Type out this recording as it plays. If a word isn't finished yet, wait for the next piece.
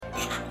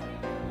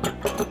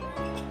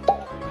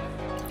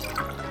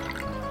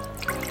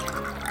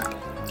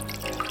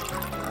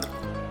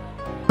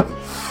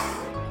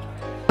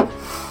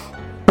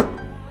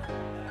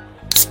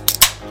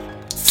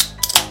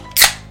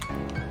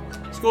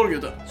Skål,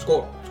 gutta.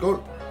 Skål. Skål.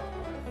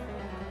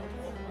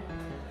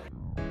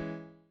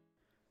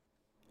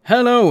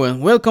 Hello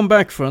and welcome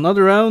back for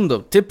another round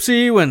of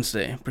Tipsy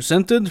Wednesday,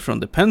 presented from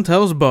the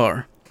Penthouse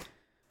Bar.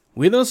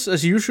 With us,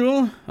 as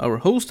usual, our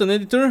host and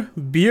editor,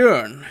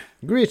 Björn.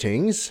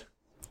 Greetings.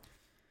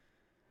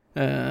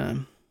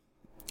 And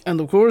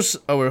of course,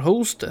 our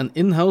host and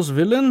in-house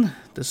villain,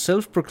 the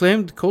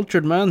self-proclaimed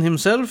cultured man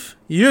himself,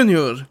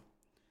 Junior.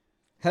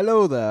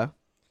 Hello there.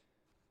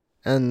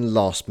 And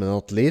last but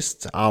not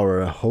least,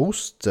 our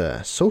host,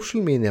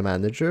 social media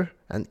manager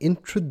and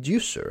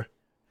introducer,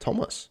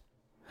 Thomas.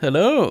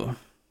 Hello.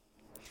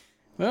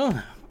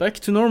 Well, back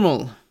to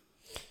normal.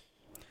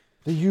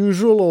 The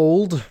usual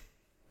old,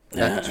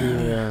 back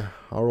to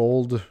our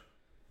old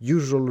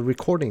usual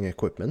recording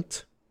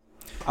equipment.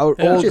 Our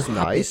Yeah. old Which is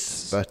habits.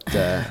 nice, but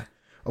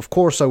of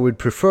course I would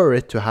prefer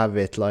it to have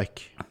it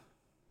like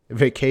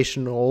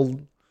vacation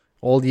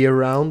all year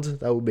round.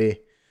 That would be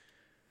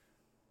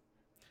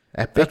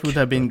epic. That would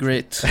have been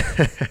great.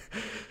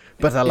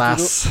 But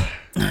alas,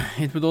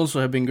 It would also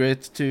have been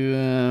great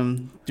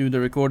to do the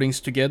recordings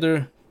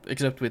together,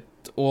 except with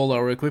all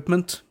our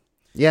equipment.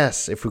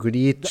 yes, if we could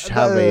each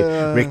have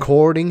a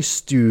recording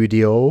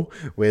studio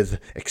with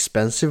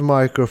expensive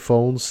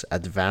microphones,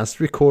 advanced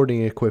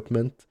recording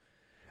equipment,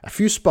 a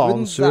few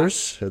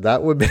sponsors,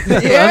 that would be...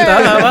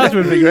 That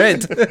would be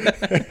great.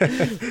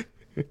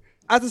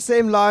 At the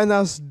same line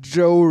as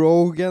Joe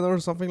Rogan or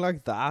something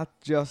like that.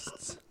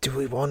 Just Do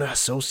we want to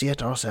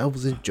associate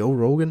ourselves with Joe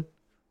Rogan?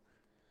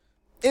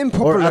 in Or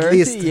popularity, at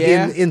least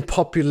yeah. in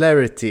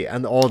popularity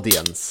and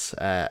audience,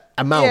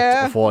 amount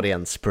Yeah. of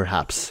audience,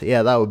 perhaps.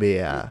 Yeah, that would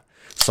be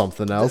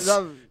something else.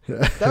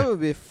 That would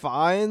be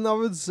fine, I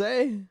would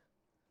say.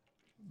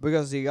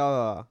 Because he got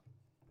a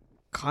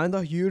kind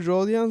of huge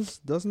audience,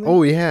 doesn't he?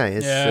 Oh yeah,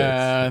 it's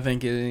I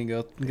think he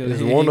got one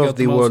he of got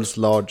the most. world's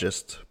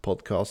largest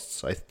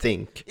podcasts, I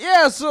think.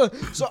 Yeah, so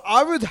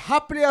I would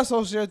happily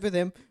associate with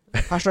him.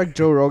 Hashtag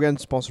Joe Rogan,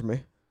 sponsor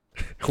me.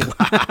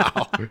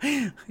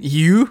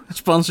 You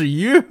sponsor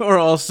you or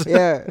us?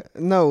 Yeah,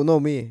 no,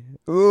 me.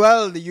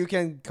 Well, you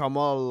can come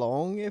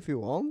along if you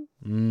want.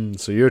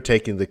 So you're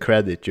taking the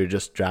credit, you're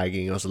just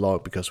dragging us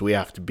along because we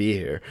have to be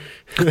here.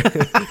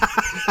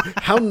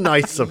 How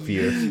nice of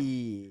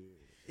you.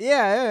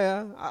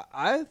 Yeah.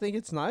 I think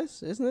it's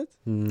nice, isn't it?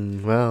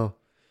 Well,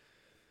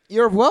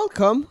 You're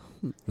welcome.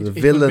 the would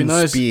be villain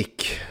nice-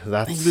 speak.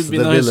 That's It would be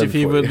the nice villain if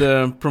he for would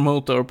you.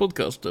 promote our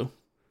podcast, though.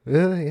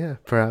 Yeah,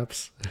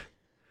 perhaps.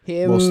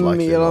 Him, Most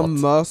likely Elon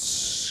not.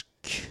 Musk,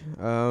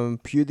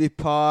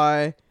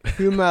 PewDiePie,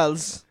 whom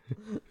else?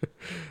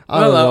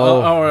 I don't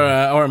know.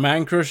 Our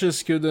man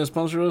crushes could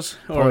sponsor us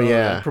or Oh,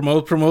 yeah.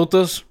 promote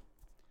us.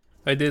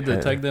 I did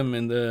Yeah. tag them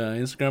in the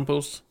Instagram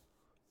post.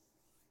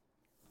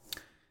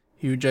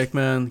 Hugh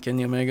Jackman,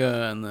 Kenny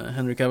Omega, and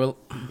Henry Cavill.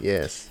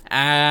 Yes.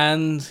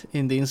 And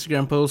in the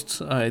Instagram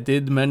posts, I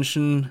did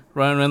mention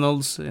Ryan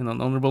Reynolds in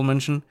an honorable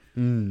mention.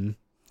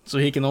 So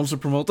he can also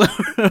promote our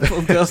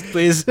podcast,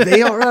 please.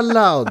 They are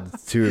allowed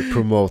to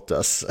promote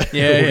us.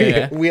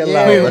 Yeah. We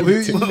allow Yeah, them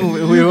we- to.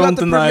 we you got won't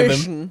the deny them.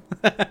 permission.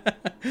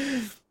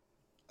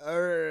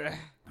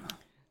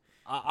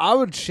 I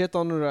would shit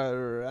on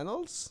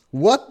Reynolds.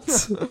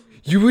 What?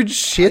 You would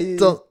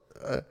shit on...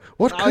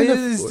 what kind of...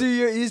 He's too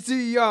young.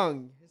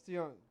 He's too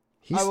young.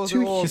 He's I was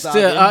too... an old He's daddy.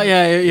 still,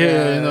 yeah,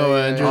 you know,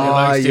 Yeah. Junior Ah,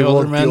 likes the you older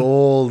want man. the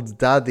old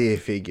daddy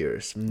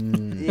figures.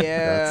 Yeah.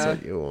 That's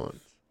what you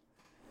want.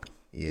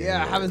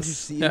 Yeah, haven't you Yes.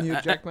 seen Yeah,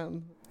 Hugh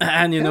Jackman?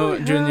 And you know,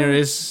 Yeah. Junior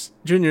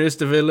is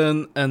the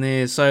villain, and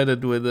he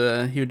sided with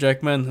Hugh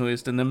Jackman, who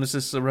is the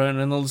nemesis of Ryan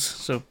Reynolds.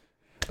 So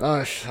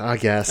I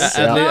guess.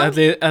 in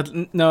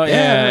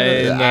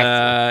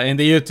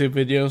the YouTube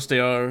videos, they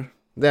are.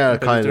 They're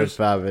kind competitors.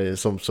 of have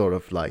some sort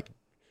of like...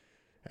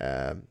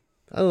 I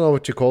don't know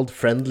what you call it,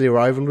 friendly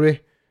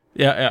rivalry.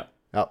 Yeah.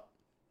 Yeah.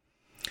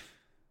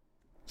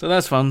 So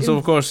that's fun. So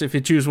of course, if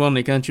you choose one,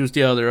 you can't choose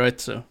the other, right?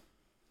 So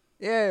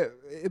Yeah,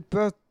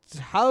 but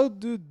how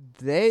do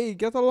they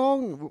get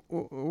along?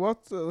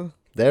 What?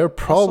 They're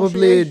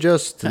probably Association?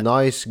 just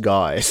nice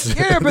guys.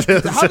 Yeah, but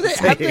That's have the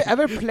they thing.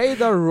 ever played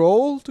a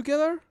role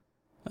together?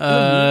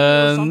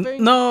 or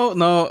something? no.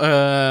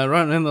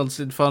 Ryan Reynolds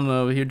did fun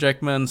of Hugh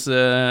Jackman's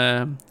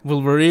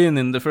Wolverine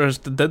in the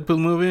first Deadpool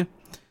movie.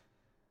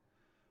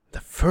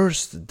 The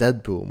first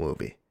Deadpool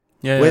movie.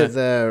 Yeah, With he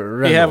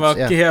have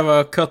Reynolds. he have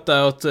a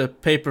cutout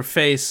paper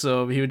face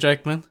of Hugh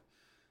Jackman.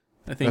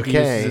 I think he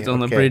Okay, uses it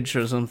on a okay. bridge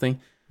or something.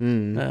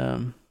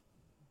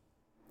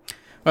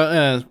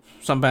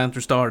 Some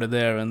banter started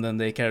there, and then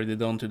they carried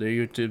it on to their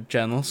YouTube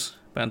channels,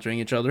 bantering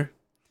each other.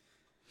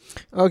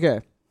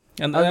 Okay.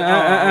 And Okay,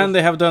 and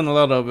they have done a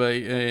lot of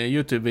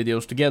YouTube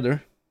videos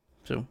together.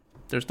 So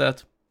there's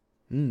that.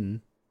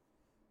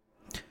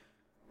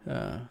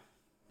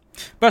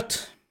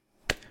 But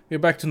we're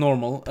back to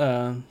normal.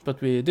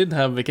 But we did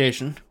have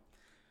vacation.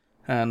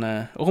 And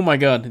oh my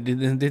god,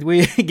 did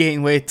we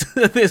gain weight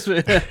this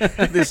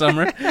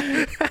summer?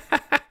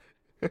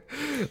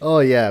 Oh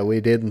yeah,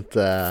 we didn't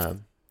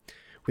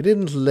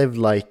live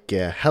like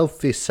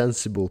healthy,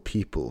 sensible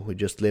people. We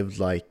just lived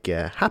like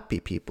happy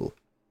people.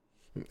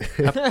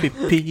 Happy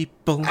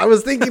people. I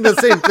was thinking the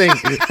same thing.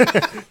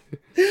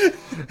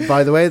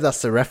 By the way,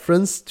 that's a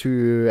reference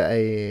to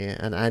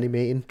an anime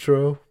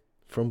intro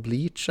from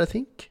Bleach, I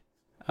think.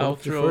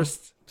 Outro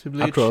to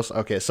Bleach. Outros.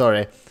 Okay,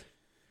 sorry.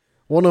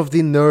 One of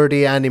the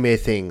nerdy anime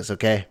things,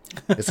 okay?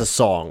 It's a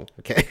song,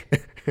 okay?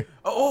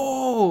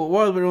 Oh,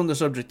 while we're on the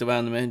subject of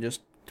anime,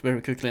 just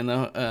very quickly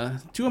now,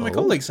 two of my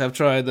colleagues have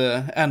tried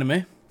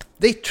anime.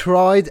 They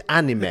tried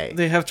anime.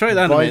 They have tried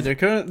anime. By-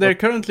 They're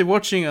currently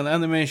watching an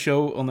anime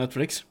show on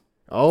Netflix.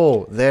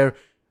 Oh, they're...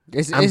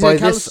 Is And it by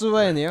this-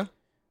 Castlevania?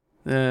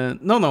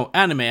 No,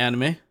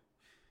 anime.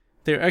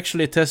 They're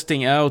actually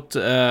testing out,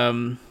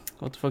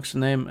 what the fuck's the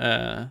name?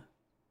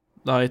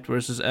 Light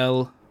versus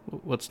L.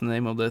 What's the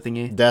name of the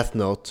thingy? Death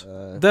Note.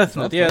 Death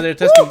Note. Yeah, they're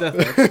testing Death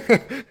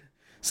Note.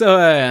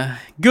 So,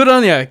 good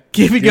on ya.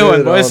 Keep it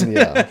going, boys.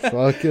 Yeah,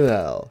 fucking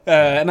hell.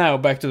 Now,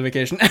 back to the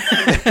vacation.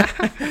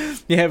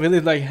 Yeah, we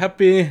live like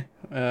happy,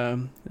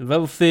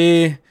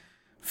 wealthy,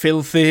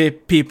 filthy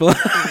people.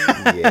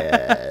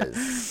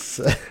 Yes.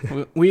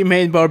 We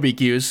made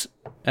barbecues,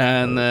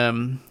 and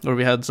or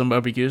we had some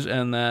barbecues,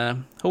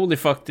 and holy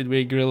fuck did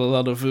we grill a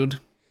lot of food.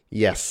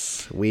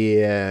 Yes,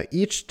 we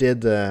each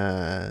did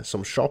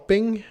some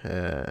shopping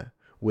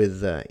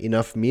with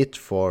enough meat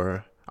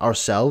for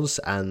ourselves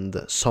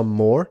and some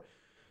more.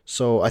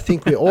 So I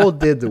think we all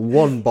did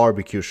one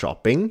barbecue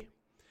shopping,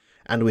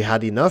 and we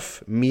had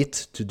enough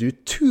meat to do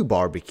 2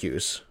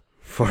 barbecues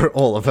for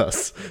all of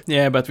us.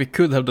 Yeah, but we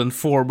could have done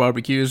 4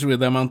 barbecues with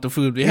the amount of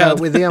food we Yeah, had.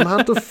 with the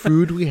amount of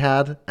food we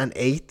had and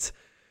ate.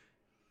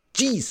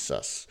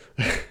 Jesus.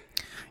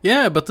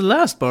 Yeah, but the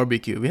last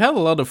barbecue, we had a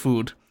lot of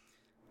food.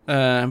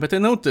 But I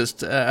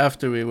noticed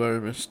after we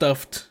were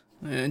stuffed,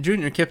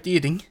 Junior kept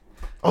eating.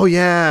 Oh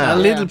yeah. A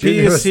little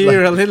Junior piece was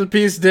here, like- a little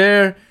piece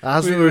there.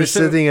 As we We were were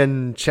sitting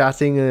and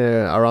chatting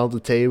around the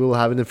table,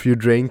 having a few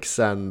drinks,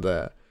 and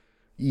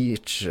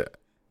each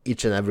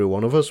and every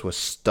one of us was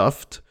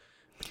stuffed.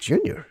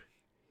 Junior,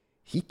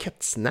 he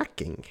kept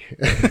snacking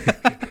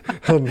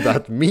on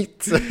that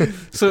meat.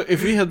 So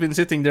if we had been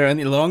sitting there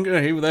any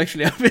longer, he would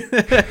actually have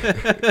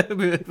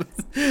been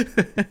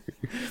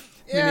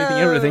eating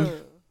everything.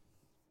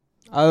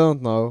 I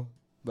don't know.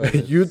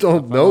 But You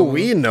don't know,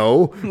 we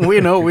know.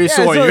 We know, we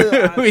saw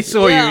you. We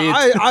saw you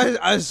eat.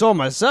 I saw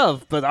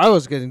myself, but I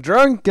was getting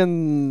drunk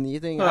and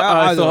eating.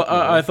 I don't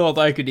know. thought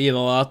I could eat a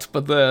lot,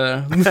 but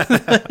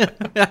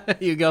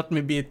you got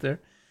me beat there.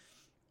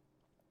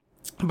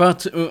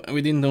 But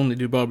we didn't only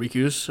do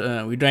barbecues.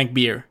 We drank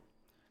beer.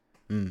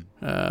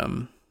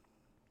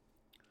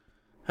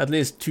 At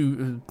least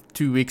two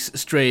weeks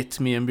straight,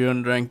 me and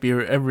Björn drank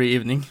beer every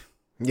evening.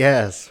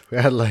 Yes, we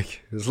had it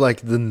was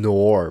like the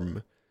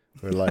norm.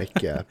 We're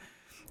like,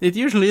 It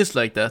usually is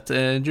like that.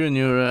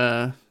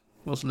 Junior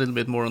was a little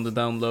bit more on the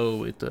down low.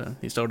 With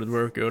he started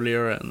work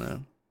earlier,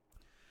 and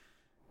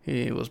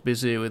he was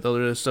busy with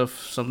other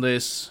stuff some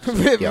days.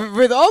 Yeah.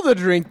 with all the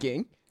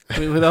drinking.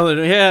 with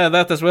other, yeah,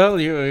 that as well.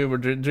 You were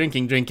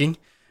drinking,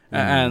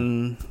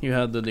 and you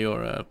had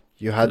your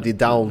you had the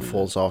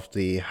downfalls of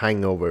the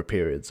hangover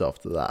periods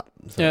after that.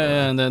 So,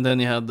 yeah, and then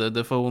you had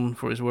the phone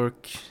for his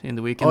work in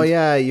the weekend. Oh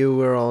yeah, you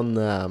were on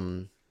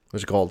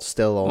what's it called?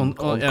 Still on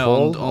call?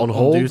 On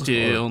hold?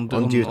 duty, Or on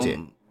duty.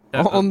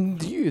 On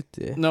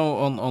duty. No,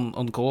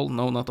 on call.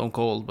 No, not on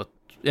call, but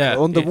yeah,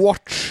 On the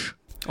watch.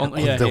 On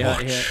On the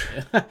watch.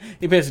 Yeah.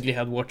 He basically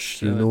had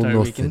watch You the know entire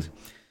nothing. weekend.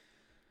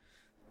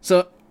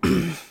 So,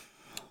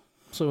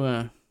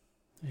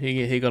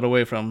 he got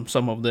away from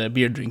some of the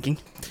beer drinking.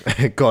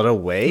 Got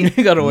away.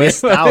 He got away.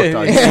 Missed out,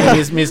 I Yeah,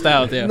 he's missed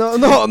out. Yeah.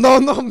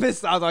 No,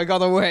 missed out. I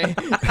got away.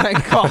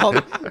 Thank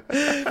God.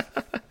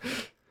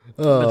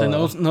 But I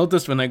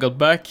noticed when I got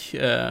back,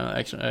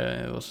 actually,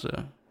 it was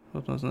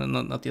what was it?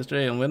 Not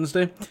yesterday, on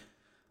Wednesday.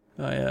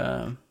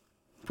 I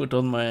put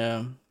on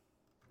my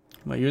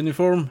my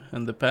uniform,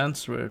 and the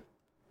pants were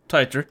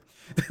tighter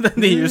than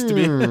they used to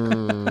be.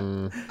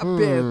 A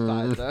bit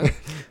lighter.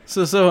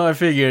 So I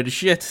figured,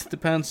 shit, the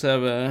pants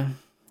have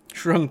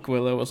shrunk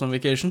while I was on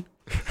vacation.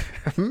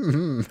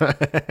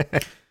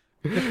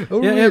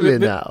 Oh, Yeah, really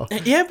but- now?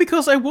 Yeah,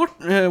 because I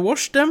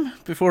washed them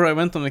before I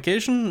went on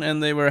vacation,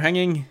 and they were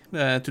hanging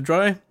to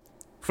dry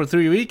for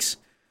 3 weeks.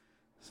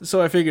 So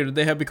I figured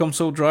they have become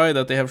so dry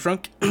that they have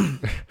shrunk.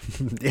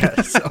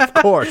 Yes, of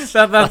course.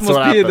 that That's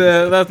what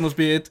that must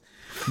be it.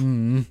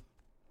 Mm.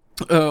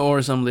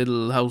 Or some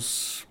little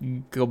house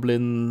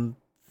goblin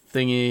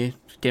thingy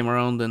came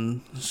around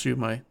and threw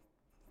my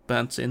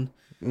pants in.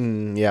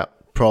 Yeah,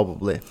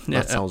 probably. Yeah,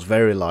 That sounds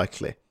very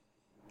likely.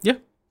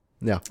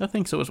 I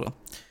think so as well.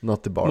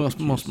 Not the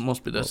barbecues.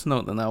 Must be that.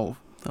 No,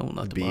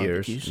 not the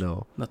beers. barbecues.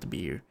 No. Not the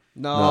beer.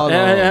 No, No.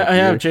 I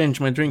have beer.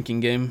 changed my drinking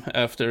game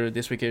after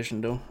this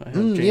vacation, though. I have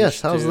changed Yes,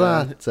 how's to,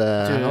 that?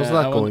 How's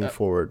that I want- going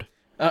forward?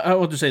 I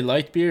want to say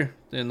light beer,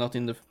 not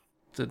in the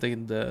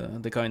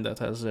kind that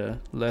has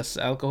less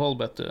alcohol,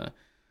 but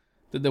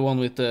the one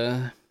with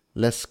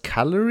Less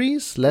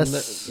calories?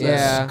 Less.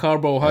 Yeah.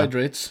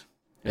 carbohydrates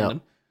in Yeah.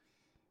 them.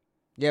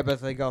 Yeah,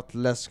 but they got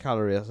less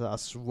calories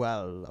as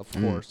well, of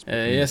Mm. course.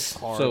 Yes, so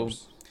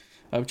Carbs.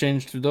 I've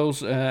changed to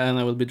those, and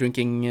I will be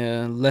drinking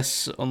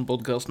less on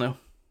podcast now.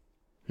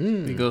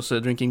 Because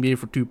drinking beer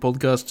for 2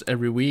 podcasts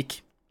every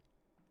week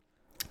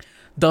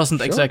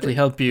doesn't exactly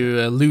help you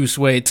lose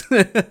weight.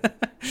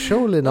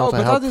 Surely not No, a but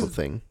that helpful is-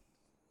 thing.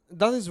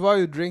 That is why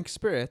you drink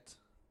spirit.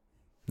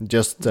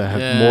 Just have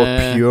Yeah.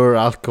 more pure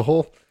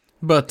alcohol.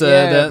 But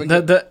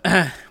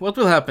Yeah, what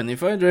will happen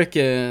if I drink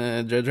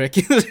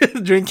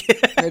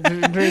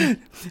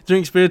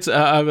drink spirits?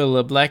 I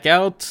will black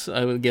out.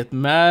 I will get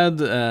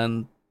mad,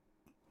 and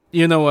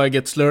I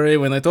get slurry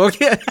when I talk.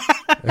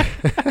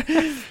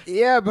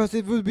 Yeah, but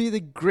it would be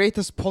the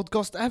greatest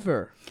podcast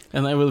ever.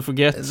 And I will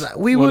forget.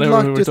 We would whatever we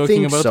like were to talking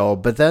think about. so,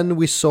 but then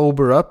we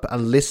sober up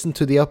and listen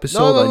to the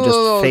episode and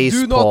just face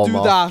do not palm do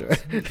after.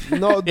 that.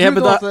 No, do Yeah,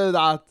 but not do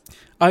that.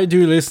 I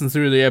do listen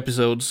through the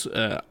episodes.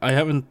 I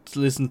haven't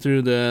listened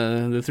through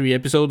the 3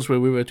 episodes where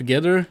we were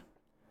together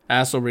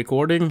as of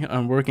recording.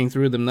 I'm working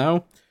through them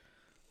now.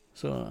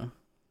 So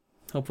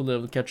hopefully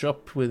I'll catch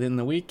up within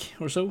a week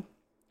or so.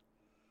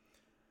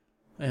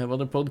 I have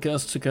other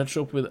podcasts to catch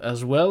up with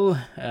as well,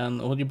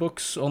 and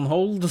audiobooks on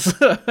hold.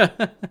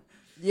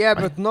 Yeah,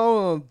 but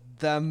none of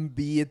them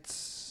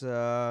beats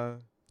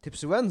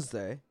Tipsy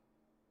Wednesday.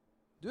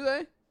 Do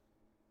they?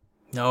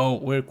 No,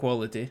 we're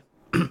quality.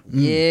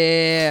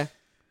 Yeah.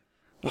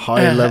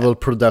 High level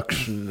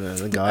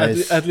production,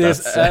 guys.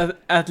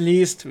 At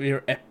least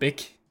we're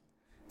epic.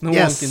 No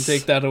Yes. one can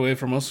take that away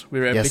from us.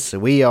 We're epic. Yes,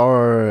 we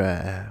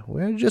are.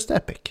 We're just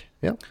epic.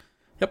 Yeah.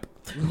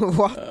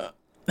 What?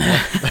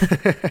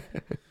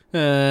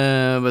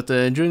 But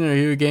Junior,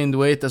 you gained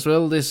weight as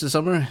well this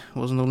summer.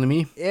 Wasn't only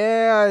me.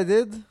 Yeah, I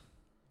did.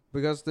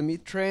 Because the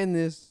meat train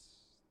is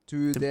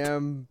too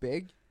damn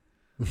big.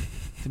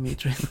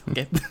 Dimitri.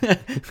 Okay.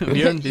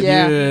 Björn,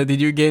 Yeah.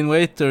 did you gain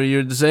weight or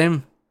you're the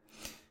same?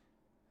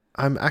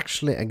 I'm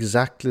actually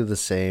exactly the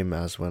same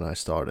as when I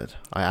started.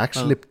 I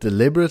actually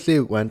deliberately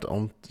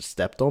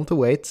stepped onto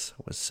weights.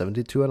 I was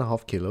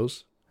 72.5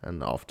 kilos.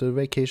 And after the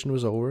vacation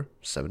was over,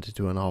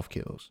 72.5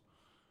 kilos.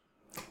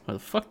 Well,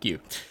 fuck you.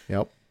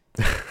 Yep.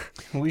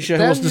 Wish I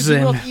Then was the you do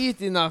same. not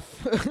eat enough.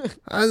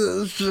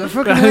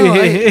 Fucking hell,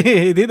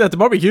 He did at the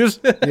barbecues.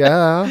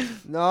 yeah.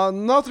 No,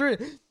 not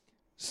really.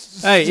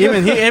 Hey,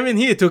 even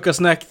he took a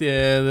snack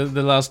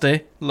the last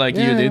day, like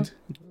you Yeah. did.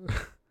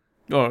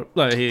 Or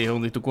he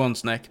only took 1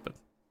 snack, but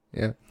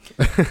Yeah.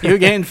 you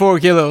gained 4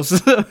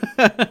 kilos.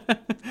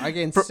 I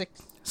gained Pro-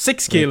 6.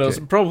 6 kilos,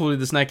 Okay. probably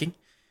the snacking.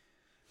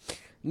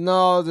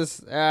 No,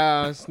 this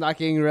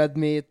snacking red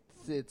meat,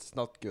 it's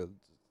not good.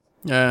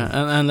 Yeah,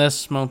 and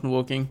less mountain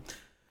walking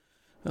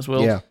as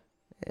well. Yeah.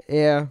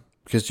 Yeah.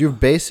 Because you've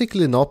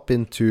basically not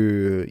been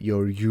to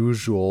your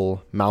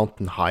usual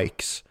mountain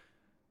hikes.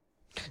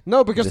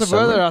 No, because This the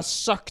weather summer? has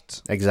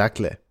sucked.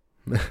 Exactly.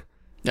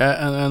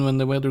 Yeah, and when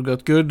the weather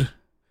got good,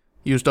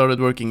 you started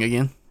working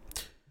again.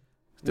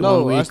 The one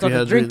No, week I we started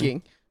had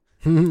drinking.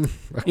 Okay.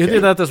 You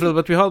did that as well,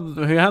 but we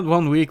had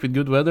 1 week with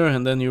good weather,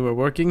 and then you were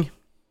working.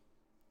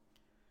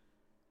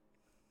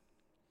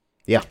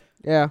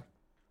 Yeah.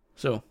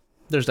 So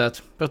there's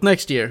that. But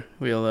next year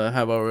we'll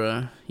have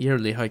our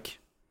yearly hike,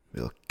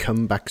 We'll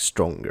come back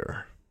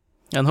stronger.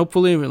 and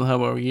hopefully we'll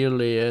have our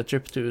yearly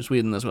trip to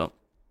Sweden as well.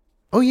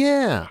 Oh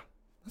yeah,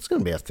 that's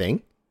gonna be a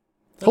thing.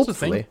 That's a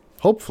thing.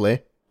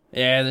 Hopefully.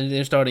 Yeah,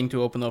 they're starting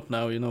to open up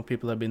now.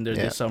 People have been there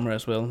Yeah. this summer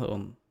as well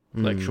on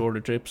like Mm. shorter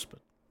trips. But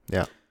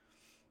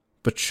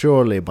But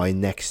surely by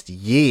next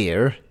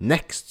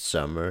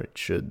summer, it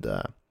should.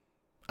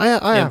 I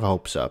Yeah. have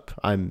hopes up.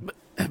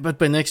 but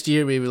by next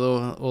year we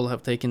will all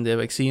have taken the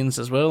vaccines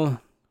as well.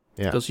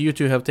 Yeah. Because you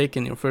two have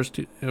taken your first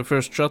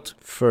shot.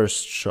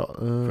 First shot.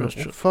 First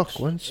shot. Fuck.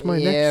 When's my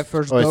Yeah, next?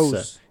 first it's,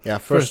 dose. yeah,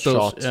 first dose,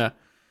 shot. Yeah.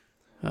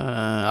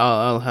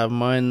 I'll have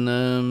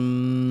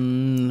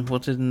mine.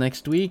 What's it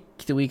next week?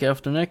 The week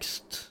after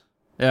next?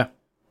 Yeah,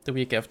 the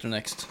week after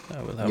next.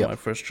 I will have Yep. my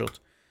first shot.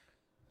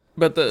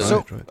 But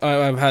Right.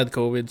 I've had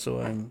COVID, so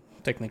I'm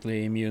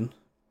technically immune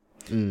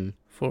Mm.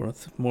 for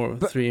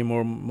 3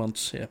 more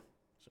months. Yeah.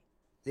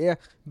 Yeah,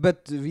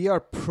 but we are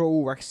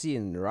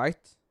pro-vaccine, right?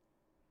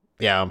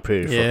 Yeah, I'm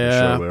pretty fucking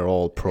Yeah. sure we're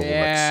all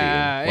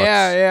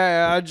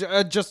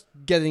pro-vaccine. Just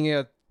getting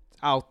it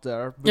out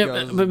there Yeah,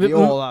 because but- we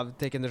all have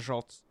taken the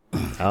shots.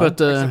 But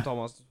Except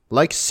Thomas.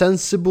 Like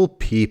sensible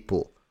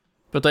people.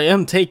 But I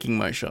am taking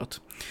my shot.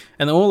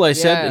 And all I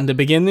said Yeah. in the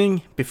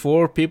beginning,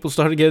 before people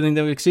started getting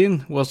the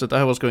vaccine, was that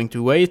I was going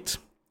to wait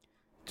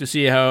to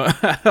see how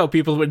how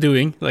people were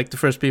doing, like the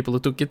first people who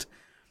took it.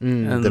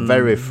 The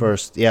very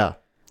first, yeah.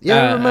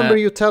 Yeah, I remember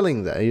you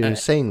telling that, you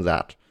saying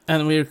that.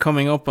 And we're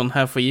coming up on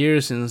half a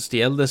year since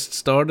the eldest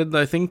started,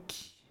 I think,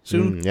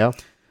 soon. Yeah.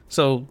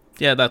 So,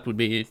 yeah, that would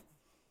be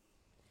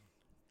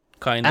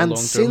kind of And long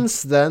term.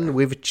 since then,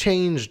 we've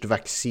changed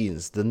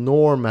vaccines. The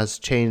norm has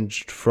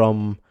changed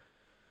from...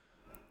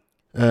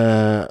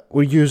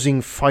 we're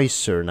using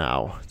Pfizer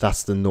now.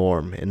 That's the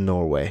norm in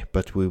Norway.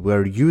 But we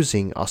were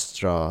using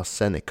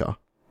AstraZeneca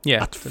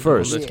Yeah, at the one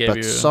first. that gave But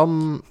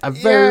you- a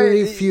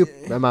very few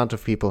amount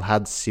of people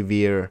had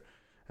severe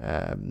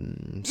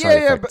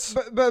side effects.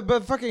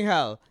 But fucking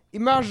hell.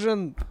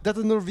 Imagine that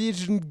the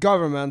Norwegian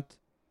government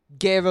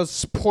gave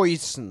us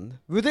poison,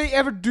 would they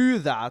ever do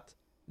that?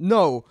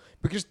 No,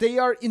 because they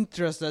are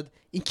interested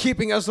in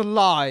keeping us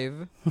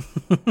alive.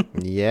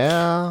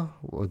 Yeah.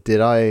 Well,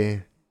 did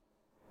I?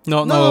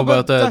 No, but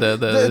about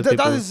the people.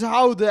 that is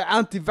how the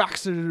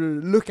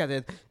anti-vaxxer look at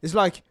it. It's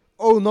like,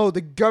 oh no,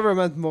 the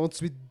government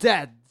wants me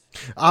dead.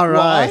 All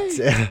right.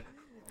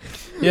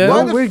 Yeah. Why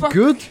Well, the we're fuck?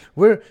 good.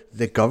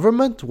 The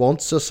government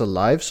wants us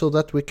alive so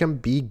that we can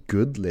be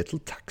good little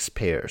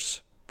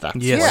taxpayers. That's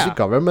Yes. why Yeah. the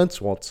government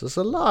wants us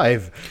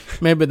alive.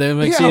 Maybe the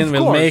vaccine of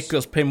will course. make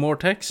us pay more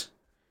tax.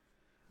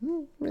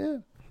 Yeah.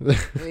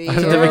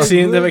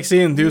 The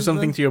vaccine do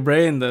something to your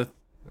brain that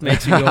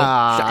makes you go,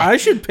 I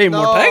should pay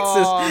more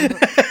taxes.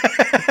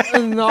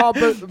 No,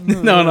 but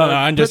No,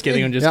 I'm just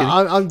kidding. I'm just Yeah,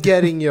 kidding. I'm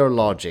getting your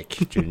logic,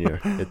 Junior.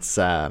 It's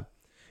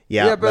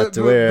Yeah, but but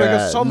we're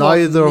because someone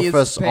neither of needs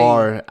us pain.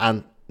 are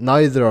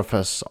neither of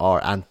us are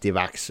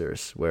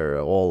anti-vaxxers. We're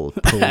all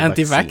pro-vaccine.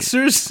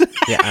 Anti-vaxxers?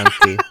 Yeah,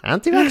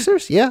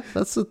 anti-vaxxers. Yeah,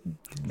 that's Is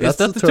the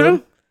that the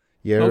term?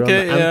 You're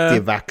Okay, an yeah.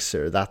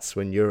 anti-vaxxer. That's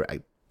when you're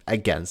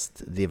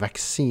against the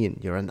vaccine.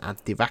 You're an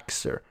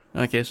anti-vaxxer.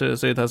 Okay, so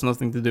it has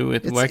nothing to do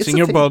with It's waxing a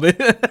your thing. body.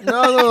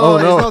 No, Oh,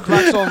 no. it's not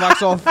wax on,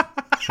 wax off.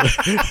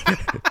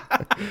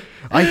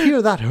 I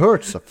hear that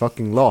hurts a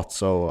fucking lot,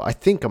 so I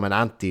think I'm an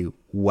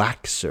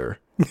anti-waxer.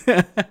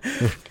 Yeah,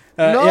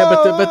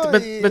 but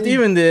No,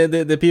 even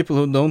the people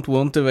who don't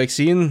want the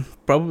vaccine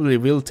probably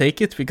will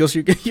take it because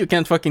you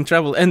can't fucking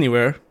travel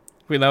anywhere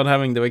without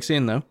having the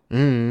vaccine now.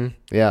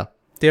 Yeah.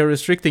 They're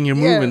restricting your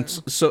Yeah.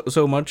 movements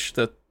so much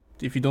that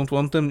if you don't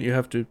want them, you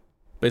have to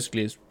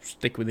basically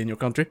stick within your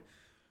country.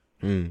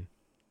 Mm.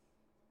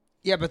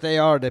 Yeah, but they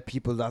are the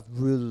people that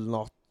will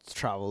not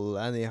travel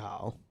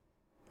anyhow.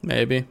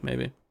 Maybe.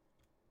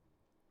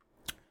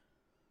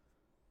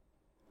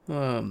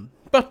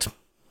 But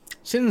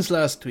since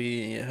last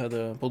we had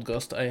a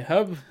podcast, I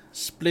have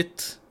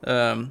split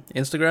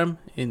Instagram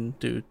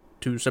into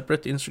 2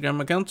 separate Instagram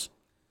accounts.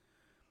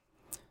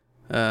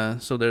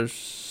 So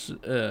there's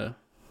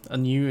a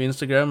new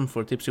Instagram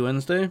for Tipsy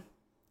Wednesday.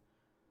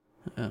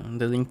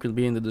 The link will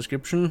be in the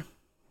description.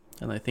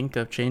 And I think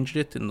I've changed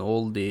it in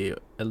all the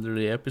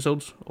elderly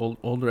episodes,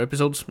 older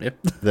episodes. Yep.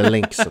 The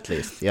links, at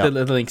least. Yeah.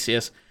 The links,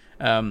 yes.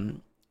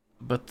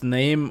 But the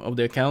name of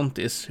the account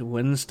is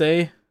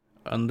Wednesday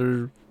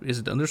is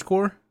it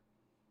underscore?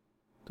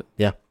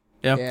 Yeah.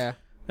 Yeah.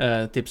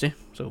 Tipsy.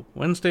 So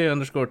Wednesday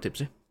underscore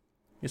Tipsy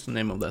is the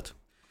name of that.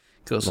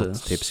 Because Not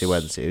Tipsy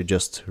Wednesday. You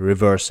just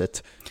reverse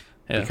it.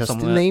 yeah, Because the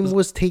someone- name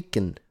was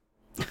taken.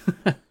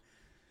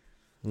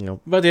 Yep.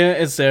 But yeah,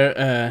 it's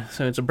there.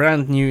 So it's a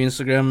brand new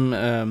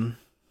Instagram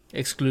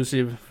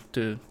exclusive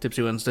to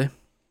Tipsy Wednesday.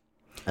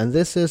 And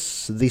this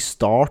is the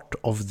start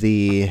of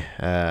the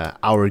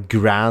our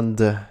grand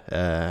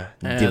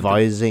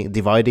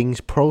dividing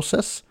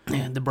process.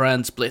 Yeah, the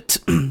brand split,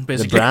 The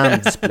basically.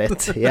 brand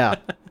split, yeah.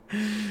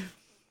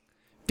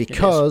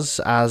 Because,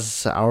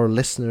 as our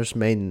listeners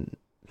may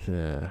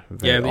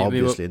very we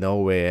obviously know,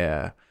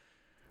 we're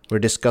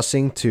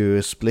discussing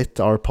to split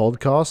our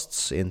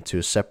podcasts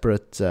into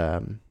separate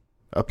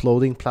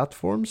uploading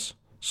platforms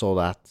so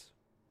that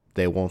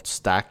they won't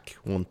stack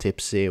one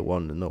Tipsy,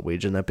 one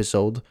Norwegian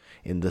episode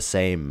in the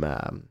same,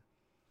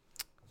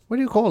 what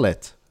do you call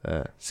it?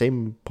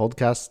 Same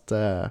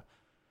podcast.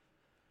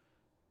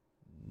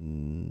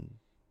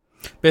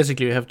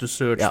 Basically, you have to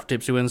search Yeah. for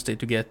Tipsy Wednesday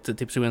to get the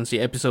Tipsy Wednesday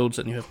episodes,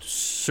 and you have to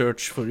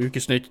search for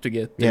Ukesnytt to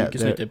get the Yeah,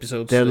 Ukesnytt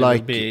episodes. They're They will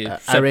like be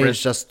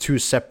arranged as 2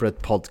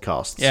 separate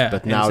podcasts, Yeah,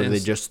 but in now a they're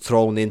sense. just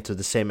thrown into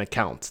the same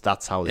account.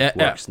 That's how it Yeah,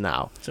 yeah. works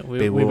now. So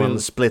We we will will.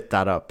 split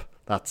that up.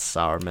 That's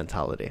our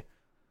mentality.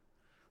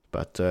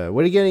 But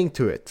we're getting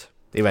to it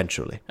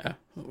eventually. Yeah,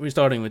 we're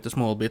starting with the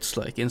small bits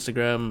like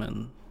Instagram,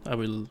 and I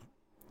will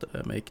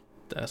make,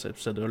 as I've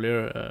said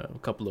earlier, a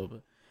couple of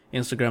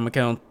Instagram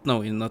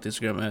not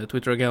Instagram,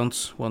 Twitter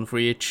accounts, one for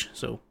each.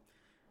 So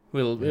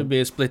we'll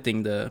be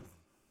splitting the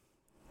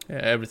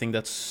everything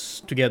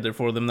that's together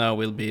for them now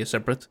will be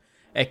separate,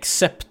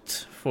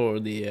 except for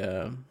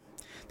the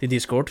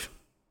Discord.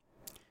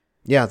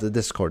 Yeah, the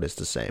Discord is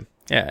the same.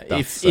 Yeah,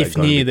 That's, if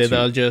gonna be needed, 2.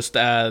 I'll just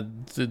add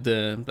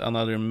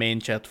another main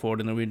chat for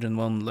the Norwegian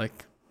one,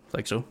 like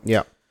so.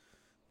 Yeah.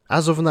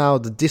 As of now,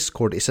 the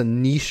Discord is a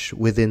niche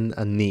within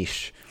a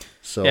niche.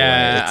 So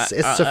Yeah,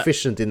 it's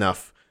sufficient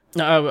enough.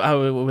 I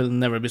will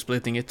never be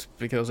splitting it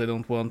because I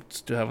don't want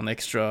to have an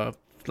extra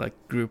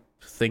group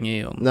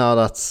thingy on. No,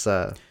 that's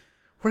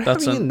we're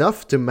That's having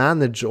enough to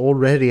manage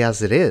already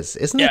as it is,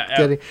 isn't Yeah, it? yeah.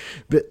 Getting,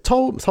 but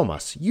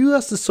Thomas, you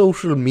as the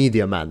social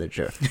media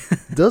manager,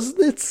 doesn't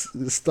it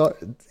start?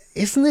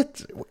 Isn't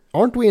it?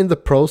 Aren't we in the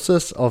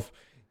process of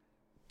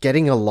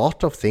getting a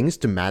lot of things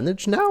to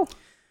manage now?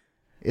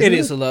 It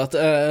is a lot,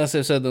 as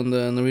I said on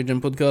the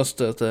Norwegian podcast,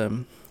 that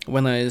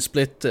when I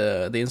split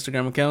the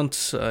Instagram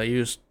accounts, I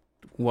used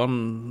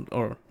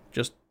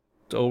just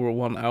over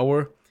 1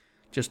 hour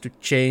just to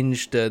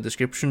change the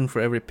description for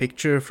every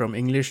picture from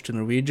English to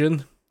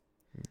Norwegian.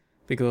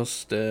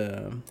 Because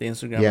the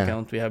Instagram Yeah.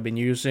 account we have been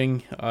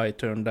using, I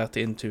turned that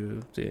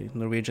into the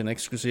Norwegian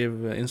exclusive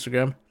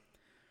Instagram.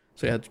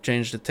 So I had to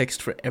change the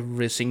text for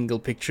every single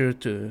picture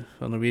to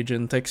a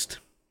Norwegian text.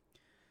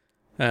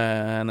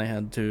 And I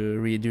had to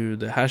redo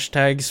the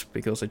hashtags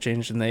because I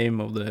changed the name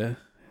of the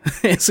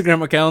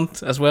Instagram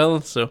account as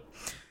well. So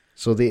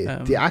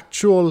the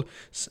actual,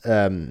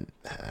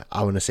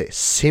 I want to say,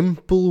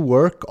 simple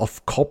work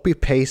of copy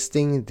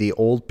pasting the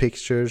old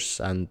pictures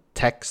and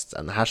text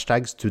and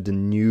hashtags to the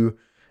new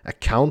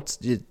account,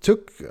 it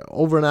took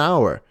over an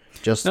hour.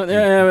 Just but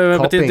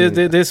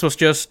this was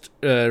just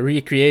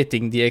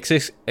recreating the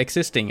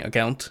existing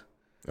account.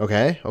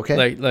 Okay.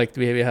 Like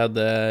we had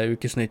the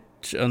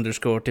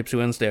Ukesnytt_Tipsy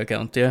Wednesday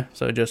account, yeah.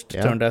 So I just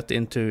turned that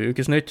into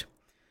Ukesnytt.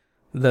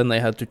 Then I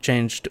had to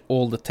change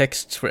all the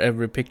texts for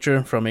every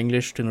picture from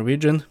English to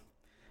Norwegian.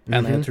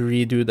 And I had to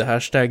redo the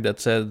hashtag that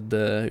said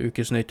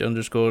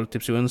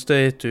Ukesnytt_Tipsy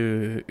Wednesday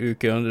to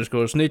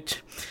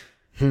Uke_Snytt.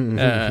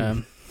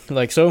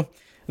 Like so.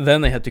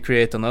 Then I had to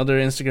create another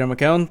Instagram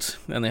account,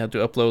 and I had to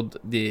upload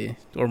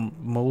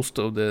most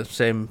of the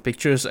same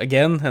pictures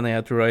again, and I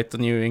had to write a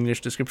new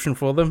English description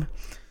for them,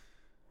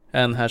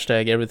 and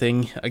hashtag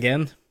everything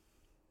again.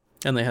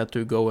 And I had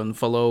to go and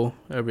follow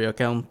every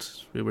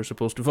account we were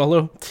supposed to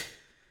follow,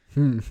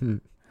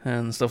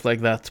 and stuff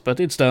like that. But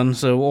it's done,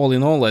 so all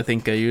in all, I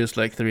think I used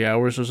like 3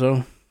 hours or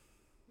so.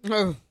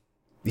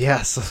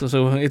 Yes.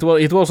 So it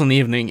was an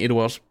evening. It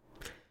was.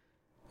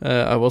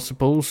 I was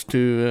supposed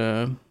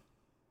to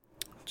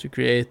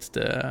create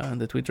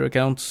the Twitter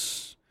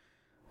accounts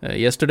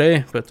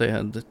yesterday, but I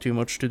had too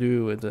much to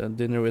do with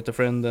dinner with a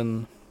friend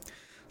and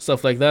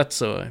stuff like that,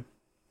 so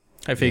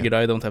I figured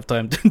I don't have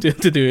time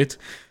to do it.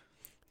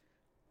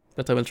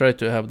 But I will try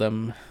to have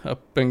them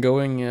up and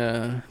going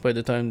by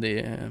the time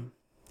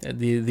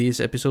these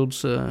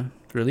episodes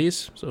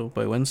release. So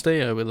by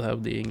Wednesday I will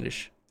have the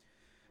English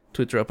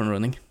Twitter up and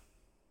running.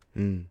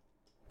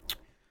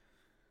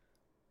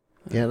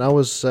 Yeah, and I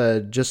was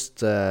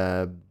just...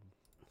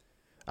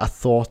 a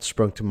thought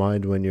sprung to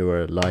mind when you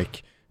were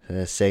like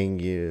saying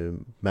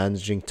you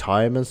managing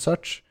time and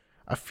such.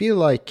 I feel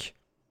like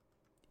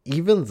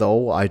even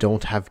though I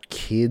don't have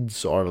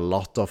kids or a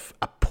lot of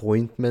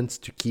appointments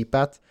to keep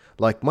at,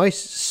 like my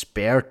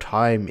spare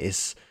time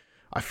is,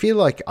 I feel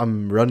like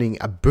I'm running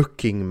a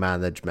booking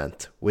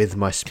management with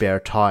my spare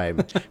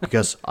time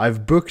because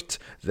I've booked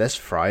this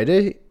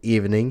Friday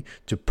evening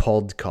to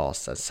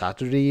podcast and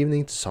Saturday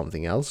evening to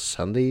something else,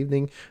 Sunday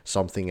evening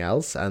something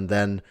else, and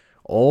then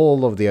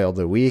all of the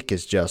other week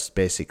is just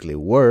basically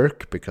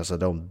work because I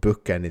don't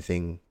book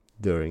anything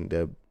during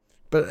the...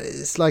 But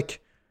it's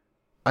like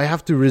I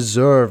have to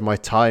reserve my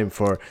time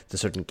for the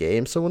certain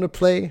games I want to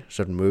play,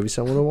 certain movies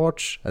I want to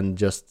watch, and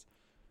just...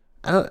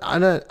 And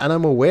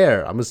I'm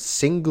aware, I'm a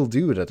single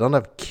dude, I don't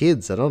have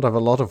kids, I don't have a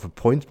lot of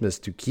appointments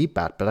to keep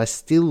at, but I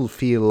still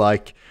feel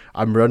like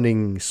I'm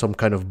running some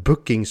kind of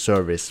booking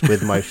service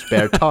with my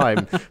spare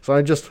time. So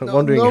I'm just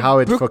wondering how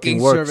it fucking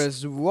works. Booking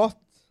service, what?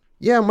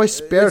 Yeah, my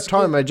spare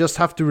time, I just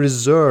have to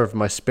reserve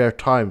my spare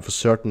time for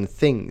certain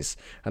things.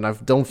 And I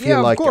don't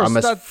feel like I'm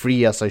as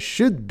free as I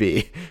should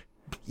be.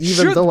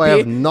 Even though I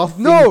have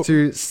nothing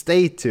to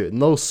stay to.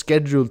 No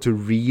schedule to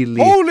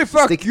really Holy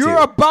fuck, stick you're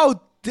to.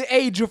 about the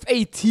age of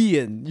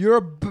 18.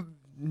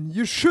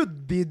 You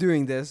should be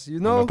doing this, you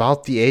know? I'm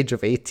about the age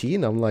of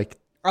 18? I'm like...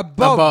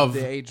 Above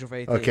the age of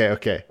 18.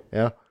 Okay,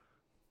 yeah.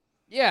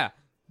 Yeah.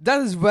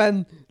 That is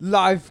when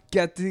life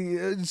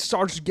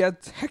starts to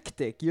get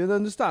hectic, you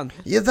understand?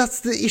 Yeah,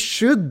 it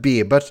should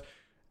be, but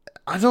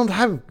I don't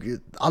have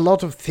a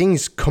lot of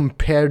things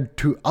compared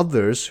to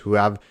others who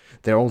have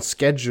their own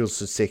schedules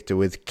to stick to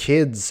with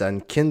kids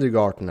and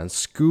kindergarten and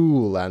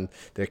school, and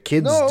their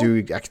kids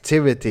do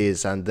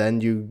activities, and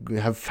then you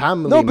have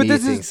family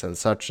meetings and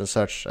such and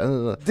such.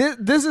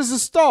 This is a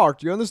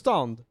start, you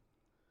understand?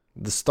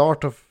 The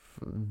start of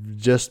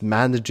just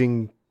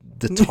managing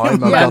the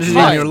time I've got managing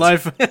left. your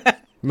life.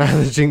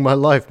 Managing my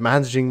life,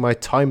 managing my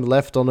time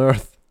left on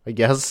Earth, I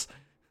guess.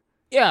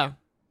 Yeah.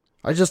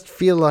 I just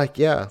feel like,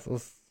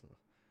 And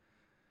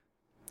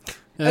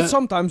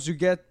sometimes you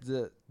get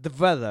the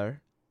weather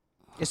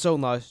is so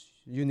nice,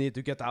 you need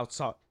to get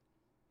outside.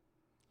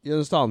 You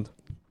understand?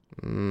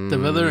 The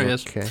weather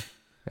is... Okay.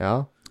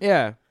 Yeah?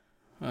 Yeah.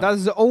 That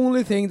is the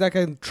only thing that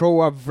can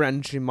throw a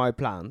wrench in my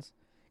plans.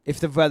 If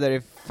the weather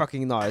is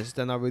fucking nice,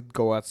 then I would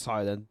go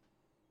outside and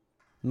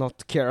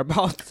not care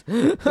about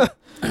the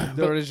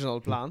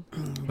original plan.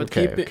 But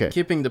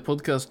keeping the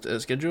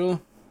podcast schedule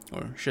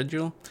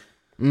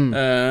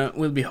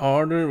will be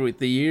harder with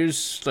the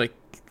years. Like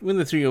when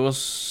the three of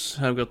us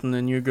have gotten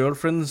new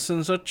girlfriends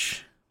and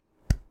such.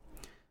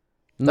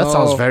 That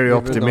sounds very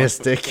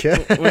optimistic.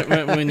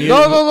 when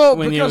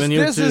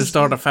you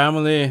start a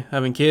family,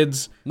 having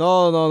kids.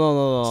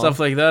 No. Stuff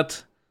like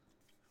that.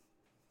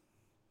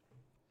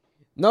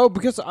 No,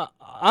 because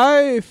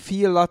I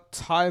feel that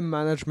time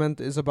management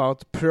is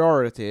about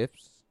priorities.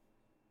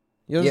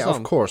 Yeah,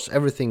 of course.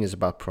 Everything is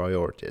about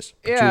priorities.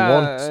 But you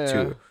want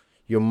to.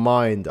 Your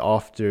mind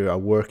after a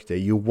work day,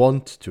 you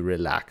want to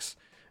relax.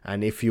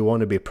 And if you want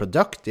to be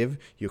productive,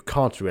 you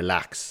can't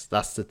relax.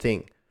 That's the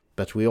thing.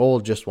 but we all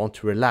just want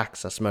to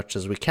relax as much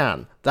as we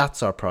can.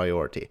 That's our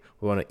priority.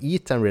 We want to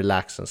eat and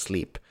relax and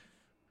sleep.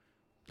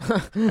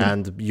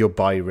 And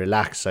by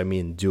relax, I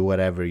mean do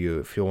whatever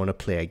if you want to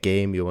play a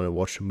game, you want to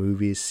watch a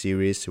movie,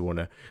 series, you want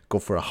to go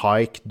for a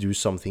hike, do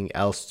something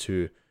else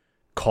to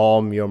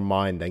calm your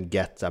mind and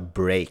get a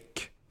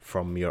break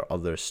from your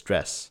other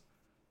stress.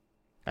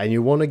 And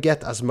you want to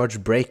get as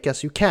much break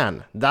as you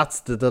can. That's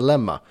the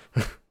dilemma.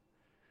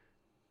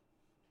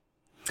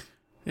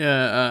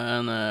 Yeah,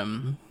 and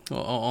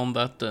on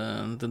that,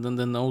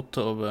 the note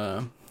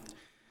of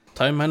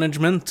time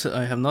management,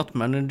 I have not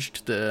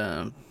managed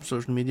the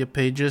social media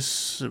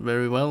pages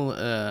very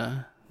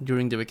well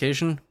during the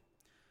vacation.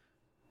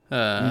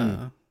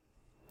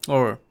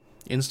 Or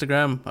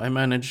Instagram, I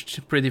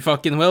managed pretty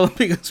fucking well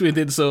because we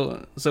did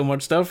so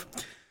much stuff.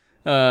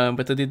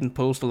 But I didn't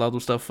post a lot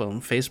of stuff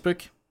on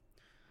Facebook.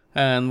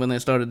 And when I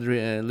started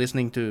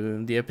listening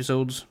to the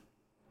episodes,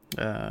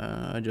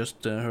 I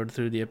just heard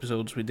through the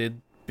episodes we did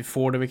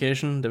before the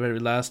vacation, the very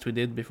last we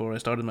did before I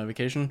started my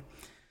vacation.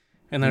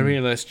 And I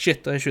realized,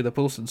 shit, I should have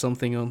posted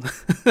something on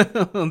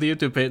on the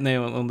YouTube page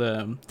now, on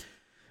the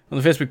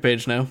Facebook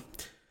page now.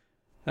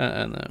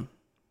 And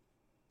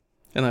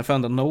I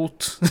found a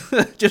note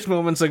just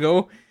moments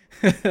ago,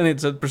 and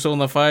it said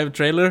Persona 5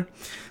 trailer.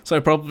 So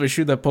I probably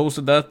should have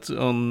posted that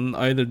on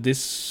either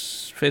this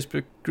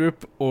Facebook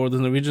group or the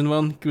Norwegian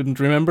one. Couldn't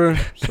remember,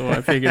 so I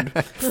figured,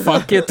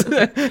 fuck it.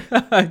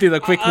 I did a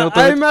quick note.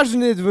 I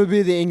imagine it would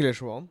be the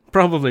English one.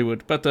 Probably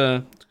would, but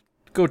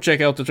go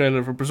check out the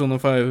trailer for Persona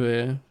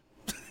 5.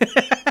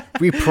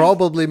 We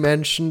probably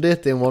mentioned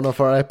it in one of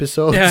our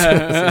episodes.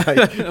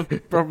 Yeah,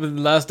 probably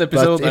the last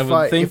episode, I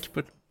would think.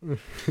 But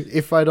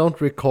if I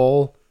don't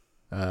recall,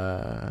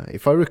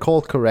 if I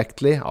recall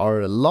correctly,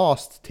 our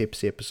last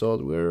tipsy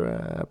episode,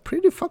 we're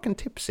pretty fucking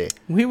tipsy.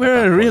 We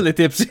were really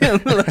tipsy on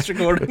the last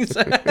recordings.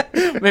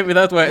 Maybe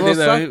that's why I did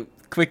a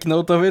quick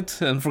note of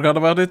it and forgot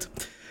about it.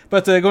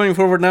 But going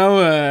forward now,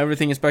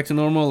 everything is back to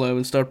normal. I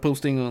will start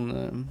posting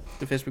on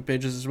the Facebook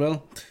pages as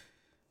well.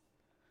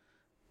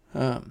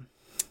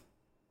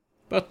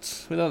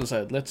 But with that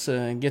aside, let's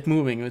get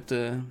moving with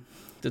the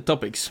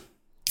topics.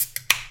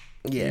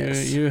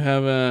 Yes. You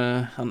have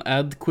an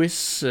ad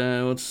quiz.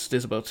 What's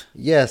this about?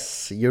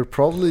 Yes, you're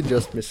probably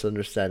just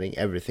misunderstanding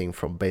everything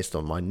from based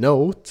on my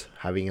note,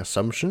 having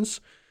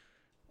assumptions.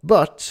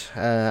 But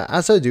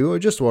as I do, I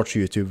just watch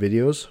YouTube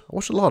videos. I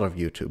watch a lot of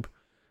YouTube.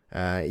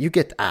 You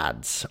get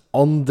ads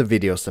on the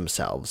videos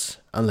themselves,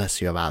 unless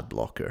you have ad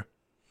blocker.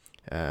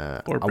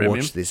 Or I premium.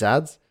 watch these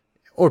ads.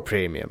 Or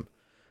premium.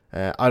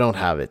 I don't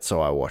have it,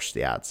 so I watch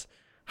the ads.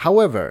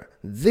 However,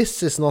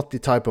 this is not the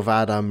type of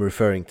ad I'm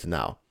referring to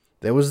now.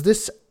 There was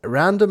this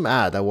random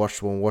ad I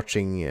watched when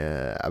watching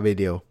a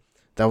video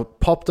that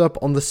popped up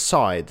on the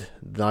side,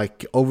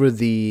 like over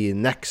the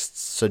next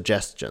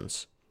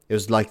suggestions. It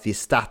was like the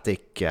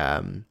static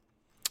ad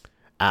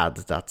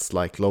that's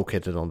like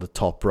located on the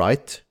top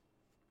right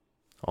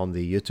on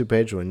the YouTube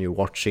page when you're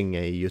watching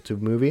a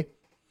YouTube movie.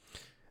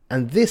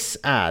 And this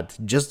ad,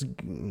 just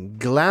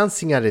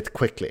glancing at it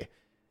quickly,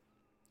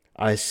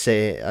 I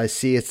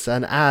see it's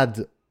an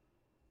ad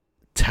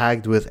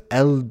tagged with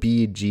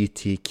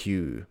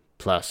LBGTQ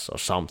plus or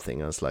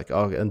something. I was like,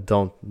 oh, and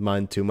don't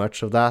mind too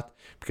much of that,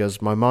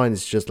 because my mind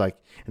is just like,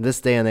 in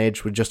this day and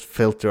age, we just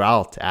filter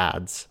out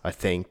ads, I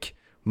think,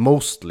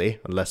 mostly,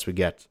 unless we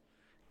get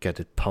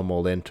it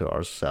pummeled into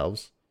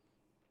ourselves.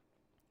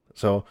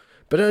 So,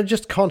 but I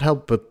just can't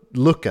help but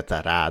look at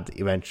that ad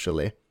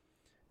eventually.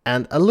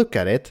 And I look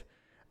at it,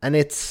 and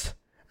it's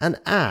an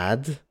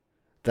ad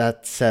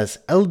that says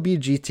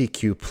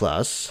LBGTQ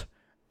plus,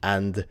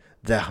 and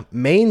the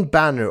main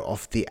banner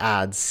of the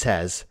ad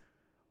says,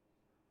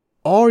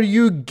 "Are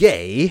you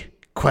gay? ?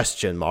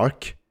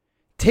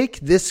 Take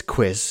this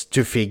quiz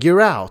to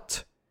figure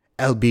out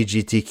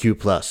LBGTQ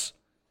plus."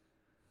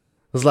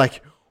 I was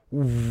like,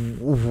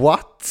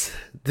 what?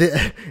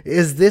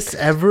 Is this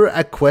ever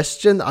a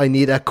question I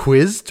need a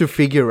quiz to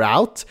figure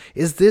out?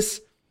 Is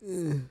this...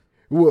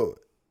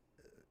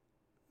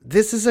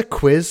 This is a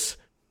quiz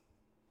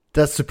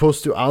that's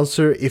supposed to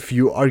answer if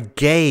you are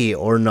gay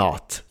or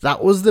not.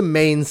 That was the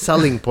main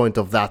selling point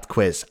of that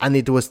quiz, and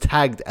it was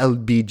tagged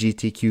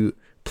LBGTQ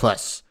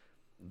plus.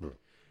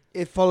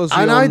 It follows you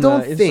and on I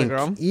don't Instagram.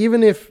 think,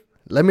 even if,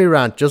 let me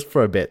rant just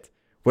for a bit.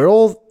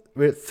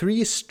 We're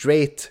three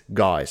straight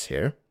guys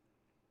here.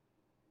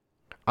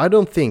 I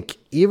don't think,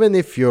 even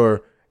if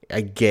you're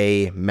a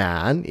gay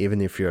man, even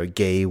if you're a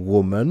gay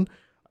woman,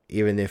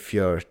 even if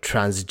you're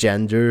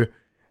transgender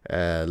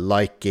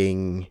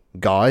liking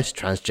guys,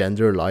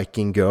 transgender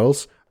liking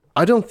girls,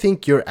 I don't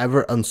think you're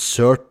ever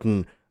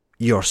uncertain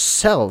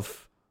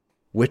yourself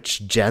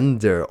which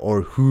gender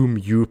or whom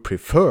you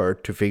prefer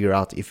to figure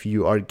out if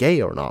you are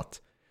gay or not.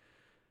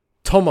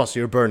 Thomas,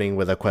 you're burning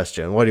with a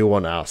question. What do you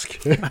want to ask?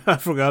 I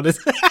forgot it.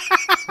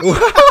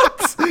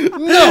 What?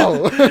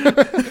 No!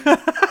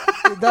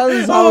 That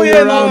is how Oh you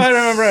yeah, no, run. I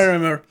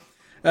remember.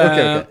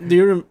 Okay.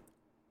 Do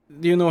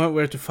you know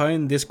where to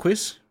find this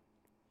quiz?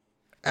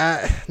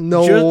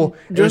 No,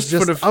 Just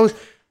for the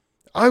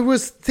I I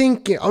wish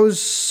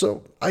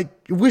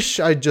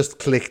I just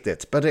clicked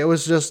it, but I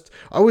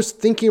was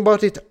thinking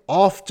about it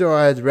after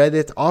I had read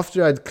it,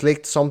 after I'd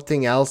clicked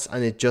something else,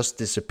 and it just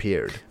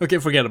disappeared. Okay,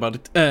 forget about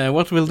it.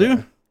 What we'll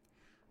do,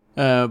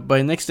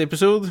 by next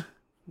episode,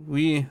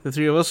 we, the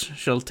three of us,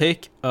 shall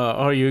take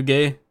Are You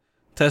Gay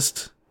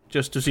test,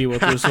 just to see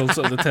what the results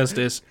of the test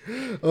is.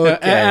 Okay,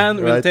 and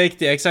we'll take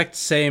the exact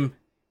same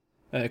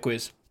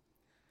quiz.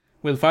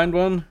 We'll find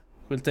one,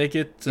 we'll take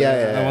it,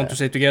 I want to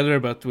say together,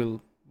 but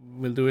we'll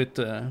do it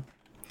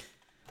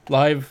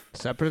live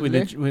Separately?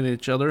 with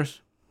each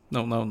other's.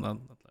 No, not live.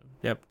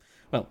 Yep.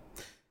 Well,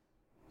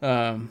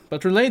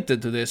 but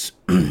related to this,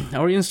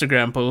 our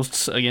Instagram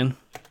posts again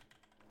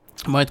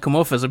might come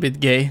off as a bit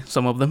gay.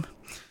 Some of them.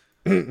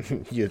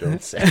 You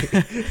don't say.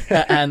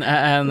 and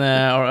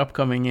our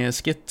upcoming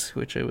skit,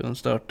 which I will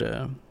start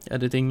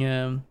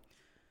editing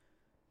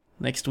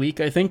next week,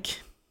 I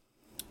think,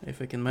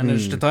 if I can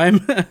manage the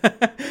time.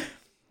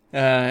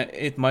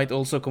 It might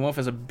also come off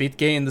as a bit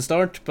gay in the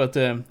start, but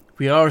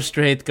we are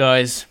straight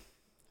guys.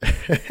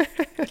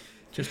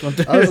 Just want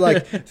to. I was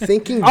like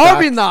thinking. Are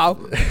we now?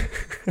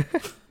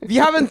 We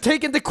haven't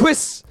taken the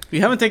quiz. We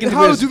haven't taken the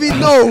How quiz. do we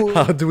know?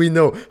 How do we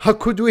know? How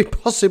could we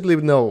possibly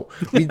know?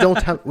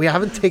 We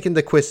haven't taken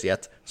the quiz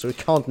yet, so we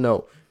can't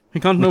know.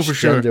 We can't know which for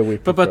sure. gender we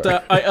But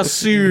prefer. I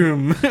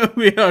assume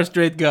we are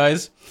straight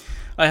guys.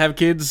 I have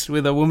kids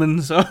with a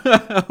woman, so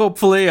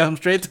hopefully I'm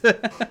straight.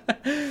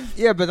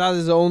 Yeah, but that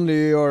is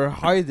only you're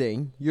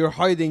hiding. You're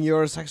hiding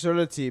your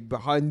sexuality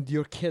behind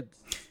your kid.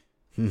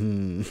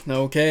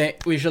 Okay,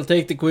 we shall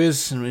take the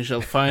quiz and we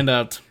shall find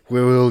out.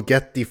 We will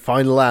get the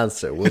final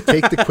answer. We'll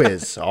take the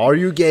quiz. Are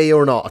you gay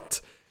or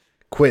not?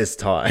 Quiz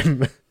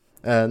time.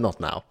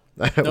 Not now.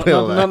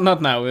 No,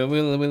 not now.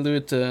 We'll do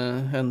it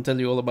and tell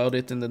you all about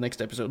it in the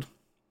next episode.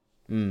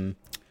 I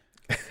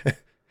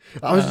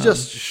was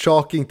just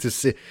shocking to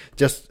see,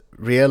 just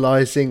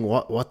realizing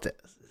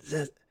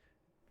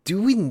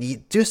do we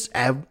need,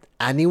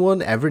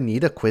 anyone ever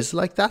need a quiz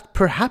like that?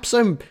 Perhaps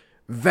I'm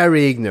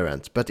very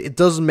ignorant, but it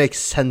doesn't make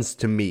sense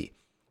to me.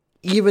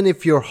 Even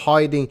if you're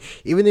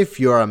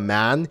a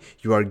man,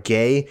 you are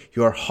gay,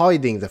 you are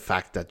hiding the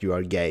fact that you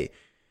are gay.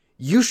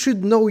 You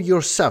should know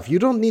yourself. You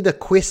don't need a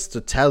quiz to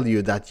tell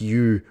you that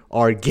you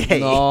are gay.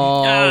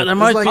 No. There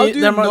might How be. do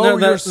you There might- know there-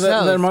 there-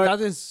 yourself? there might-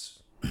 That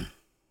is.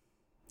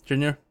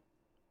 Junior.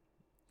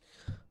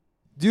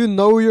 Do you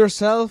know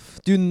yourself?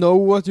 Do you know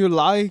what you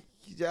like?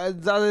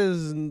 That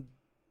is.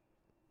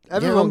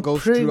 Everyone I'm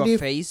goes through a pretty-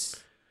 phase.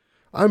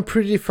 I'm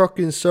pretty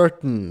fucking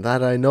certain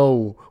that I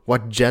know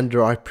what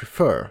gender I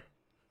prefer.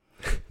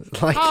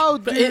 Like, How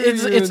do But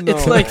it's you it's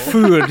know? like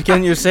food.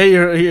 Can you say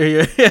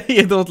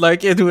you don't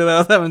like it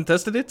without having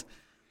tested it?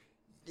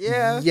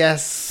 Yeah.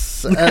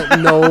 yes, no,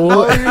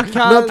 No, you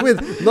can't.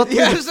 not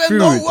Yes with and food.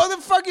 no. What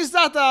the fuck is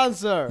that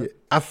answer?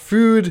 A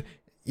food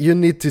you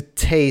need to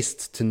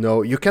taste to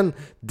know. You can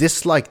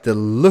dislike the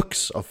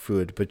looks of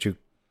food, but you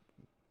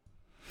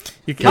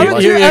You Haven't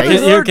can, you you, ever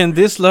can, you heard- can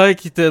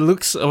dislike the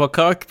looks of a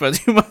cock, but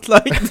you might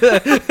like the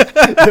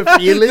the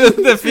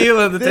feeling. the feel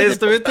and the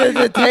taste of it.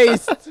 The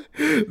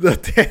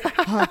taste.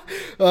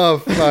 Oh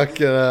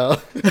fucking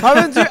hell!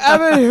 Haven't you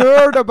ever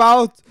heard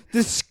about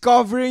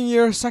discovering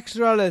your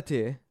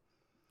sexuality?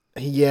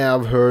 Yeah,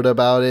 I've heard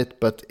about it,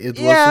 but it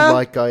Yeah. wasn't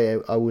like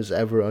I was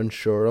ever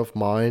unsure of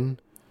mine.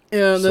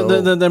 Yeah,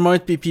 So- there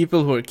might be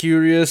people who are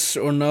curious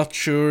or not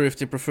sure if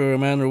they prefer a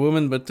man or a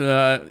woman, but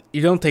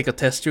you don't take a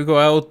test. You go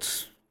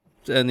out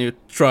and you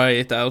try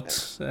it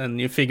out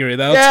and you figure it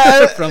out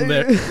from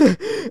there.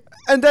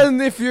 And then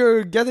if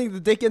you're getting the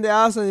dick in the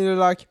ass and you're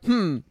like,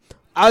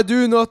 I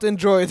do not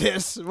enjoy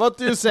this. What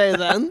do you say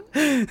then?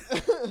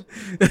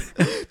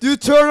 Do you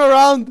turn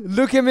around,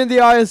 look him in the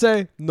eye and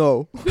say,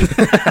 no?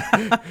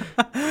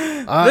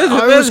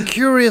 I was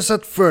curious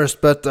at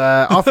first, but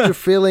after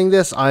feeling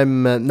this,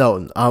 I'm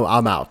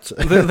out.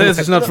 This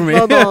is not for me.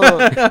 No, no.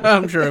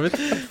 I'm sure of it.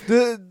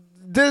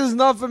 This is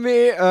not for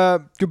me.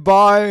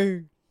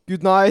 Goodbye.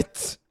 Good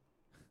night.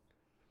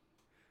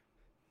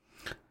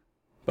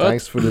 But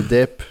Thanks for the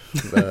dip.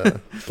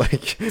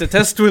 Like the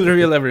test will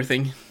reveal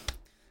everything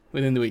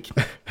within the week.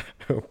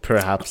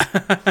 perhaps.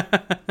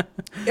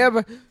 Yeah,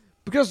 but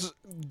because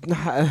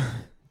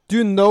do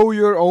you know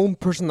your own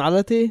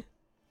personality?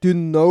 Do you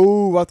know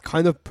what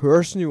kind of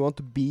person you want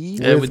to be?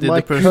 Yeah, we With did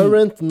my the person-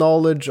 current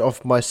knowledge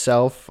of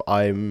myself,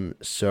 I'm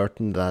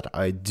certain that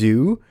I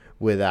do,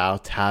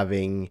 without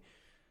having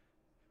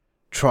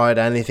tried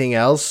anything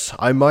else.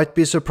 I might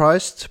be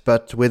surprised,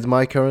 but with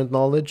my current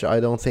knowledge, I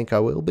don't think I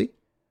will be.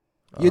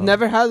 You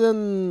never had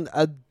an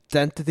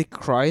identity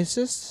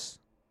crisis?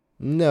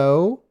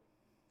 No.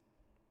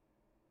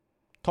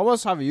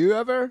 Thomas, have you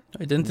ever?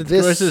 Identity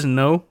This- crisis?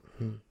 No.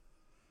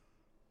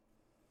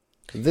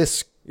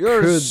 This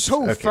You're could...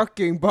 so okay.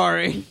 fucking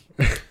boring.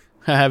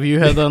 Have you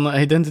had an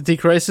identity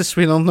crisis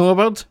we don't know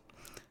about?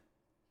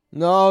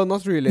 No,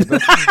 not really.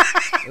 But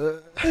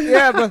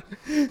yeah,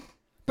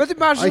 but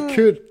imagine. I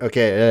could...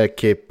 Okay,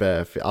 keep...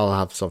 I'll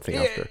have something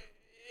after.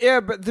 Yeah,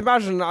 but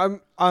imagine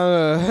I'm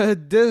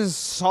this is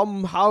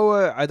somehow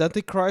a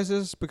identity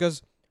crisis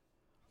because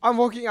I'm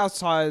walking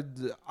outside.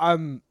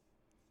 I'm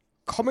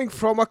coming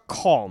from a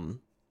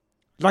con,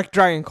 like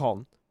Dragon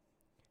Con.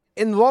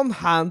 In one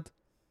hand,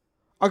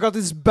 I got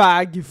this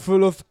bag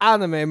full of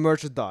anime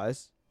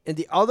merchandise. In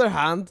the other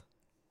hand,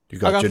 You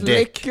I got got your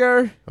dick.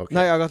 liquor. Okay.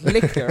 No, I got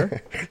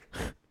liquor.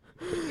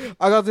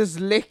 I got this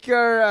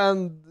liquor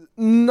and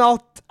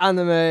not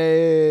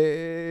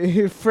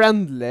anime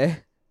friendly,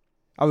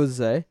 I would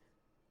say.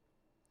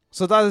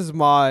 So that is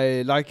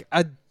my like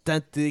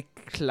identity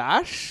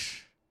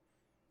clash.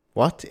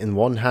 What? In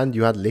one hand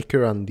you had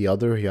liquor, and the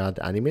other you had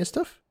anime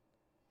stuff?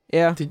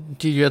 Yeah.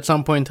 Did you at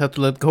some point have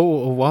to let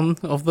go of one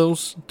of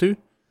those two?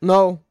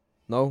 No.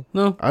 No.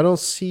 I don't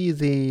see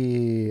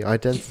the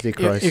identity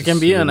crisis. You can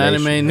be an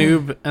anime relation.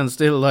 noob and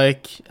still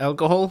like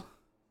alcohol.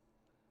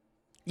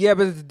 Yeah,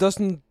 but it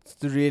doesn't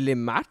really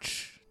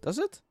match, does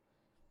it?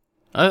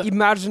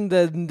 Imagine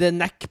the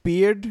neck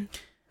beard.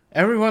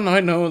 Everyone I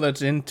know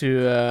that's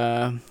into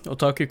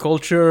otaku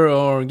culture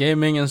or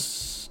gaming and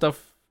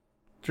stuff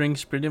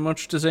drinks pretty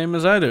much the same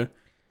as I do.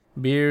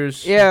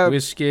 Beers, Yeah.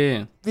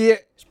 whiskey, Yeah,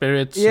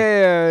 spirits.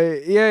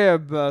 yeah,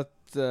 but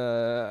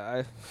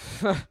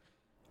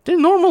They're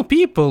normal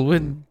people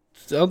with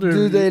other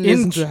do they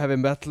listen to heavy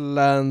metal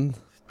and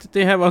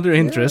they have other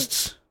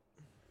interests.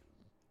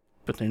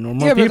 But they're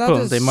normal Yeah, but that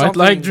people. is They might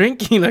like something-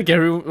 drinking like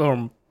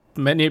or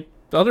many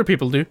other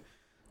people do.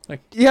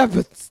 yeah,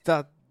 but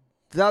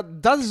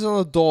that is an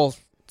adult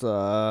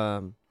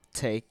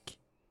take.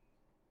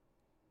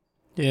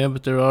 Yeah,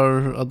 but there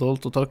are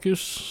adult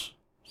otakus.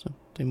 So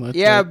they might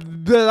Yeah,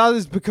 like... but that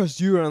is because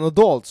you're an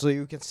adult, so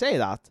you can say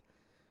that,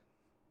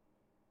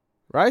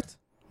 right?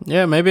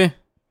 Yeah, maybe.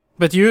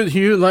 But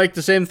you like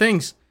the same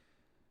things.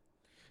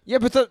 Yeah,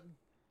 but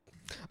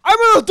I'm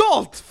an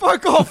adult.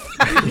 Fuck off.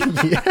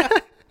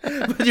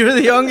 But you're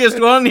the youngest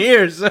one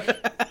here, so...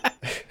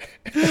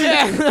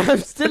 Yeah, I'm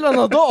still an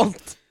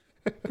adult,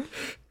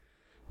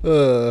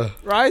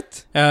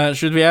 right?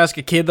 Should we ask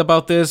a kid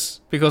about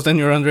this? Because then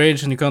you're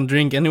underage and you can't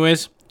drink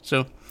anyways.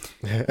 So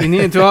you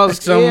need to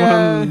ask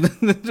someone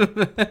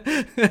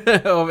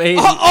of age.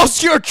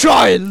 Ask your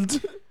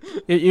child.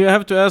 You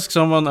have to ask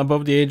someone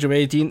above the age of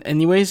 18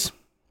 anyways.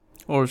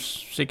 Or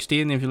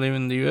 16 if you live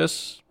in the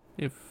US.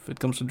 If it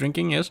comes to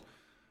drinking, yes.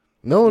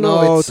 No,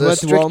 No, it's 21.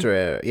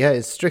 stricter. Yeah,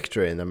 it's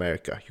stricter in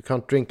America. You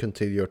can't drink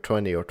until you're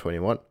 20 or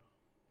 21.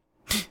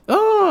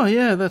 Oh,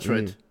 yeah, that's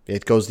right.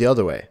 It goes the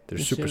other way. They're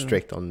Yes, super yeah.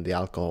 strict on the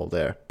alcohol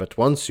there. But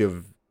once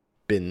you've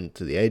been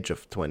to the age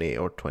of 20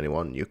 or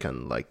 21, you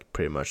can like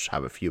pretty much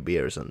have a few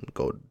beers and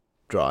go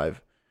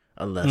drive,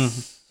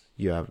 unless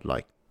you're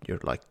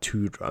like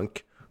too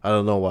drunk. I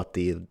don't know what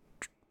the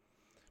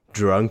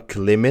drunk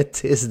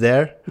limit is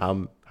there.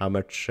 How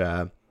much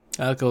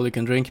Alcohol you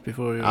can drink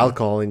before you...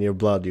 alcohol in your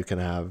blood you can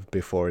have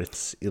before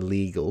it's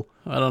illegal.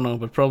 I don't know,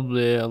 but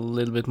probably a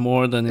little bit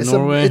more than in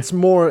Norway. It's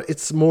more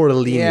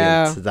lenient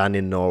Yeah. than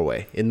in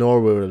Norway. In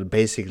Norway, we're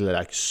basically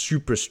like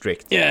super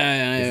strict.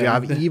 Yeah. If you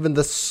have even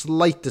the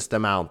slightest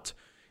amount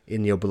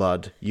in your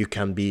blood, you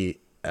can be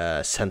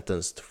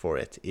sentenced for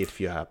it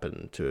if you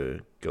happen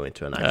to go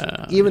into an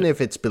accident, even if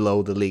it's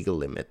below the legal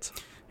limit.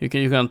 You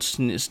can't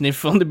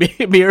sniff on the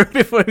beer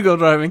before you go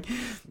driving.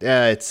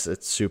 Yeah, it's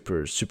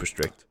super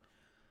strict.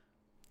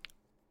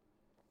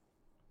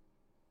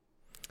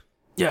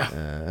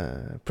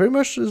 Yeah. Pretty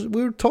much,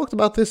 we talked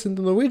about this in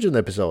the Norwegian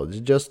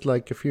episode just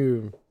like a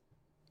few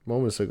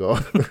moments ago.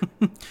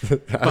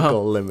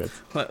 Alcohol limit.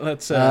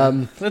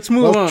 Let's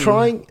move on.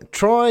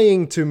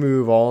 Trying to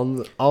move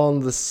on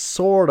the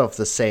sort of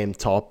the same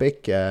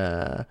topic.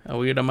 A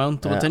weird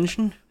amount of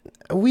attention.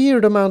 A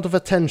weird amount of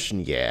attention,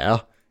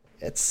 yeah.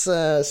 It's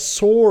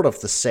sort of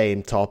the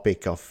same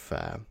topic of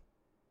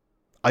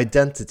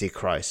identity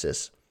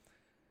crisis.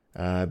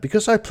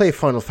 Because I play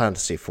Final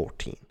Fantasy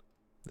XIV,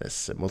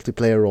 this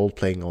multiplayer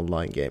role-playing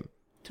online game.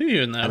 Do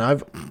you now? And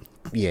I've...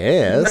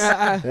 Yes.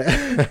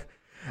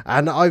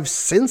 And I've,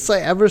 since I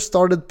ever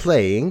started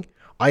playing,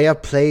 I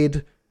have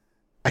played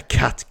a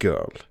cat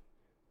girl.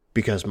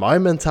 Because my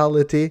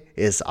mentality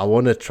is I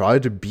want to try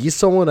to be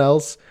someone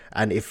else,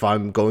 and if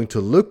I'm going to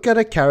look at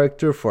a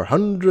character for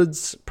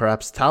hundreds,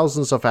 perhaps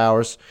thousands of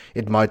hours,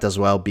 it might as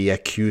well be a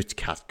cute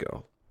cat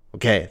girl.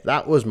 Okay,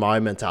 that was my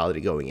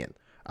mentality going in.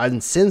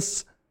 And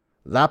since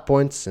that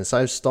point, since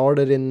I've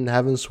started in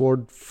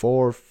Heavensward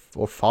 4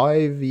 or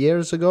 5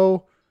 years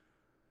ago,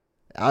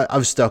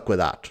 I've stuck with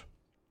that.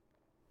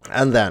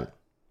 And then,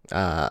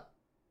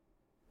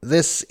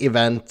 this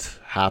event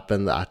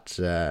happened at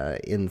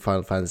in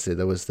Final Fantasy.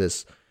 There was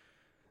this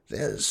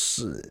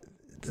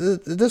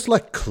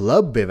like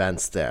club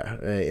events there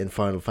in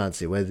Final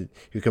Fantasy where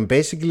you can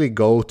basically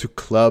go to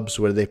clubs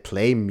where they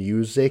play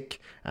music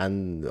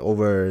and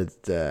over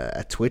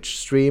a Twitch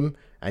stream,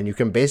 and you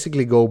can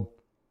basically go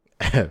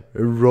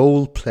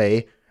role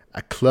play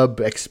a club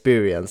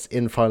experience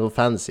in Final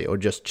Fantasy or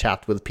just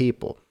chat with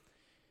people.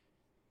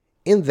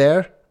 In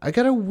there, I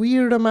got a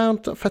weird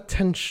amount of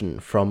attention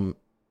from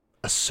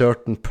a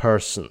certain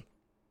person,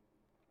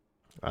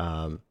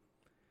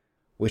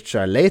 which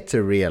I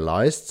later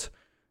realized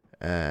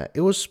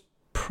it was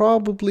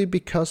probably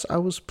because I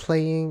was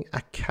playing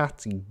a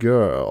cat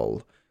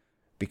girl.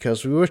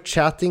 Because we were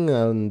chatting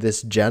on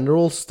this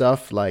general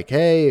stuff like,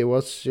 hey,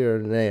 what's your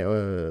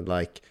name?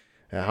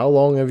 How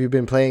long have you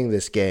been playing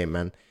this game?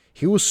 And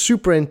he was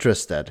super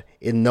interested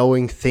in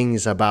knowing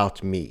things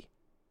about me.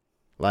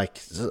 Like,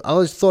 I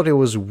always thought it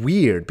was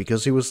weird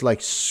because he was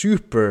like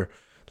super,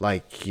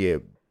 like,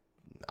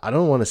 I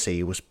don't want to say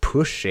he was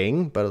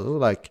pushing, but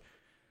like,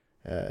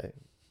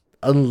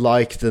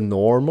 unlike the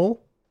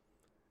normal.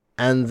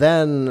 And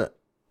then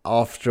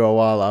after a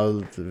while,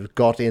 I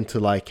got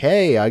into like,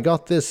 hey, I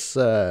got this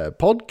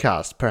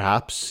podcast.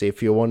 Perhaps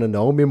if you want to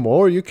know me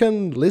more, you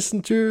can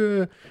listen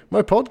to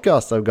my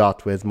podcast I've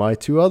got with my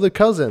 2 other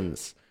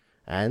cousins.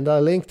 And I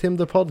linked him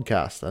the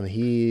podcast, and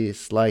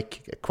he's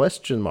like a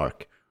question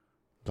mark.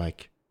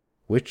 Like,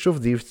 which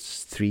of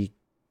these 3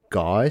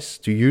 guys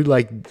do you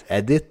like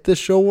edit the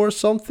show or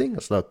something?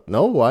 It's like,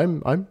 no,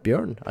 I'm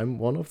Björn. I'm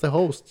one of the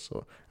hosts.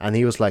 So, and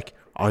he was like,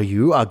 are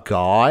you a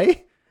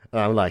guy? And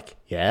I'm like,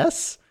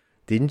 yes.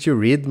 Didn't you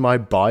read my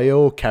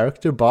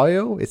character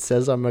bio? It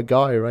says I'm a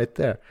guy right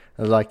there.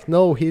 And like,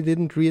 no, he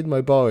didn't read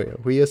my bio.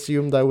 We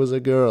assumed I was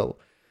a girl.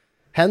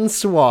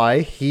 Hence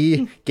why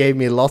he gave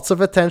me lots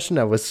of attention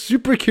and was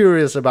super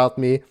curious about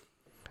me.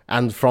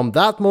 And from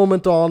that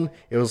moment on,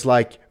 it was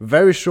like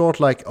very short,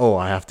 like, oh,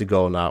 I have to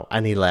go now.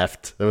 And he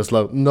left. There was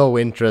like no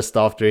interest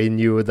after he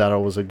knew that I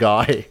was a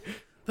guy.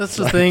 That's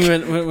the thing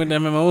with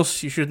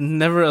MMOs. You should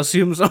never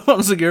assume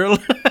someone's a girl.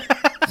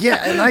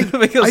 Yeah, and I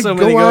so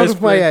go out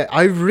of my...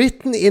 I've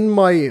written in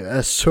my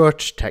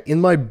search tag,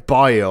 in my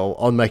bio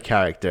on my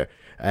character,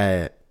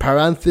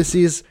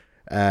 parentheses,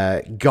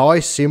 guy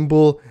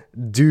symbol,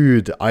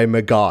 dude, I'm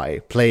a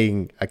guy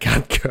playing a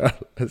cat girl.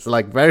 It's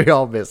like very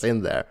obvious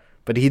in there.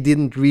 But he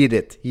didn't read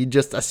it. He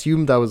just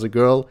assumed I was a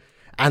girl.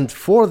 And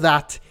for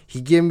that, he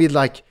gave me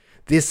like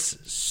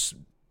this,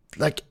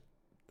 like,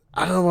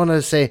 I don't want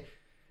to say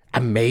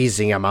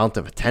amazing amount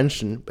of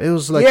attention. But it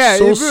was like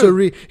so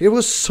surreal. It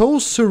was so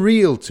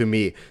surreal to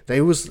me that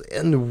it was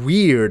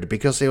weird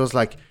because it was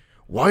like,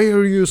 why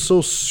are you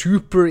so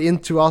super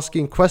into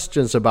asking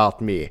questions about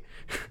me?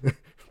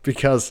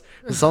 Because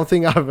it's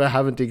something I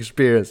haven't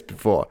experienced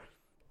before.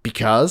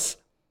 Because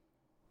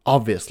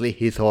obviously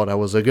he thought I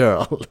was a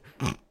girl.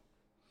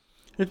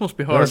 It must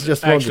be hard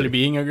actually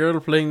being a girl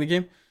playing the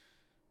game.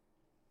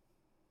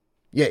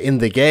 Yeah, in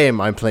the game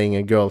I'm playing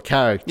a girl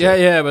character.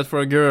 Yeah, but for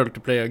a girl to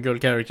play a girl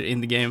character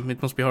in the game,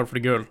 it must be hard for the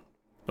girl.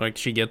 Like,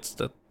 she gets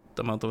that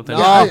amount of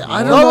attention. Yeah,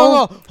 I don't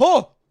know.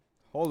 No.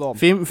 Hold on.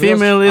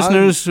 Female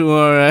listeners who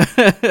are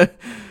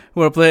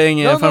who are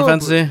playing Final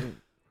Fantasy,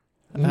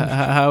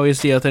 how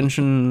is the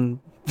attention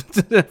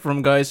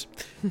from guys?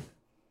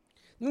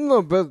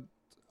 No, but...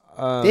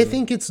 they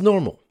think it's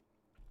normal.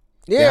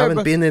 Yeah, they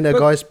haven't been in a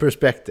guy's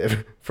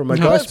perspective. From a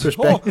guy's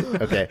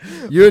perspective. Okay.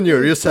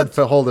 Junior, you said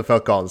hold the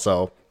fuck on,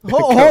 so...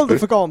 Hold the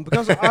fuck on,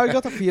 because I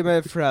got a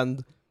female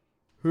friend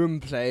who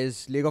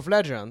plays League of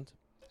Legends,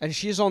 and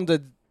she's on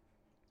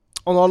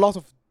a lot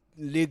of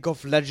League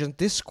of Legends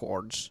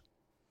Discords.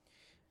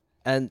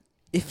 And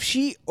if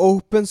she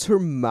opens her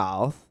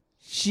mouth,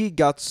 she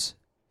gets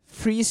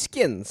free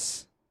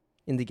skins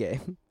in the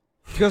game.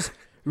 Because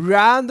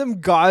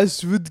random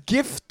guys would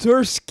gift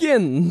her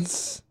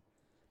skins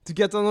to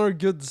get on her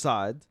good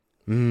side.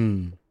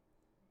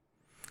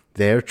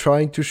 They're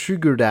trying to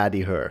sugar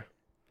daddy her.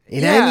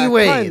 In any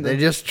way, kinda. They're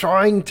just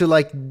trying to,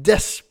 like,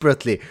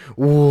 desperately.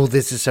 Oh,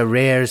 this is a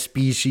rare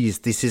species.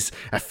 This is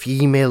a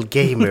female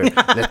gamer.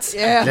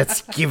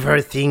 Let's give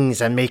her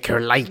things and make her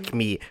like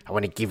me. I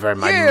want to give her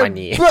my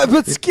money.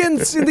 But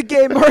skins in the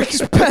game are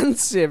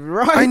expensive,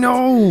 right? I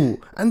know.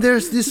 And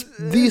there's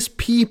these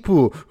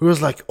people who was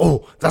like,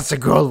 oh, that's a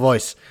girl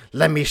voice.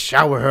 Let me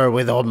shower her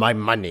with all my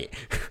money.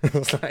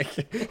 It's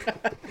like,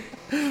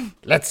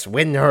 let's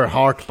win her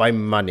heart by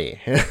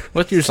money.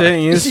 What you're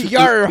saying is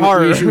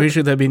we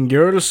should have been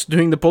girls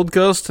doing the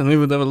podcast, and we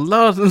would have a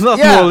lot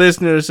more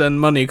listeners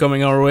and money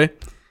coming our way.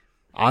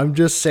 I'm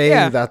just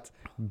saying that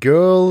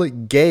girl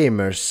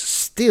gamers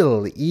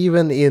still,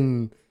 even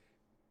in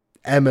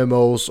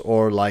MMOs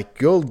or like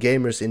girl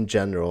gamers in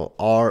general,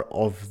 are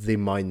of the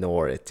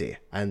minority,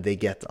 and they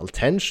get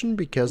attention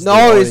because they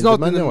are in the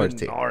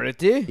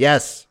minority.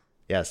 Yes.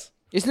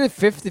 Isn't it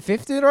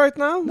 50-50 right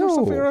now? No,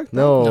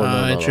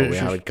 we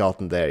haven't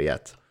gotten there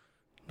yet.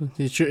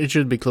 It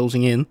should be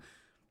closing in.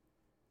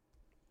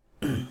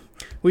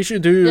 We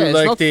should do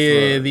like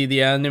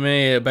the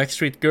anime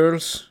Backstreet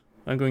Girls.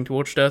 I'm going to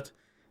watch that.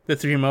 The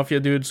 3 mafia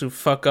dudes who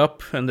fuck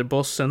up and their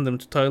boss send them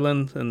to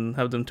Thailand and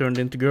have them turned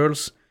into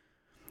girls,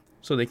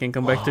 so they can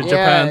come back to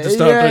Japan to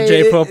start a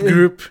J-pop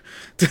group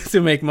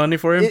to make money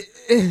for him.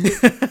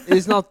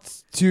 It's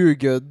not too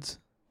good.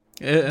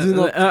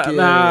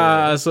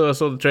 I saw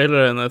the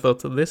trailer and I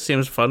thought, this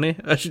seems funny.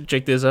 I should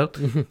check this out.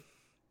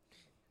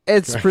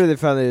 It's pretty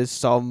funny,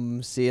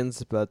 some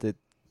scenes, but it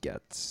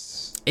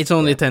gets... It's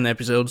only 10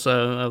 episodes,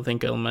 so I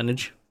think I'll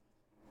manage.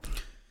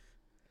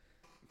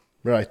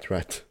 Right.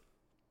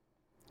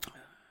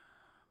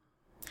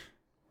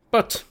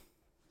 But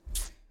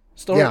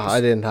stories. Yeah,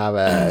 I didn't have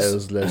it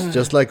was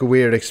just like a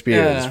weird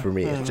experience for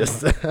me.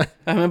 Just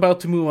I'm about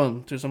to move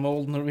on to some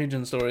old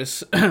Norwegian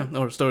stories,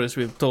 or stories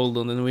we've told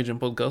on the Norwegian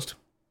podcast.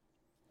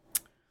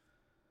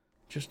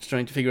 Just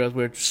trying to figure out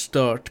where to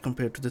start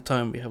compared to the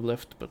time we have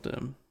left, but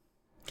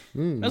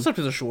I'll start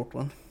with a short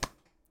one.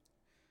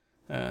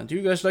 Do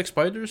you guys like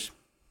spiders?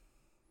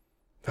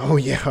 Oh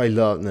yeah, I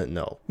love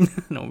no.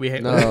 No, we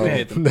hate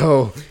them.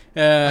 No.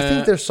 I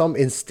think there's some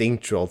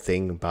instinctual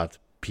thing about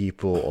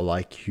people or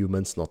like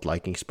humans not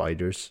liking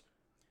spiders.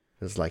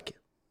 It's like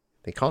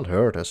they can't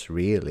hurt us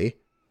really.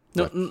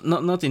 No,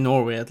 not in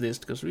Norway at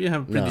least, because we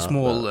have pretty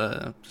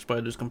small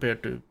spiders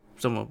compared to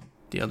some of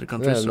the other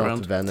countries They're around.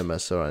 not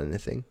venomous or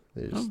anything.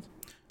 They're, just,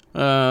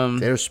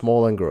 they're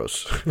small and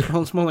gross.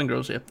 small and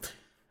gross, yeah.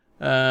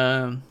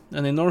 And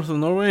in north of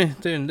Norway,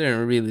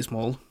 they're really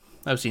small.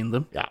 I've seen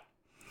them. Yeah,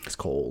 it's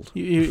cold.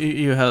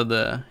 You had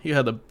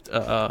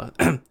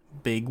a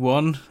big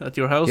one at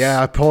your house.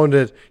 Yeah, I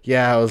pondered.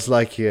 Yeah, I was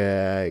like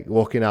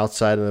walking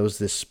outside, and there was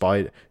this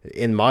spider.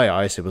 In my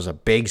eyes, it was a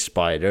big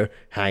spider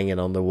hanging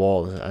on the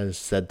wall. I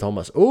said,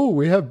 "Thomas, oh,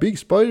 we have big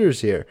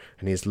spiders here,"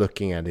 and he's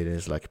looking at it. And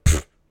he's like,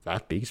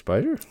 "That big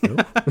spider?" No.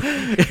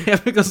 Yeah,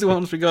 because the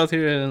ones we got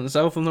here in the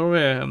south of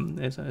Norway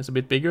is a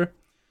bit bigger.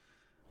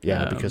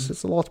 Yeah, because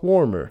it's a lot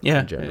warmer. Yeah,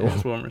 in general.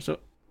 it's warmer, so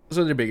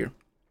they're bigger.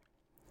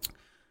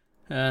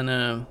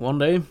 And one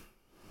day,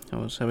 I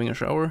was having a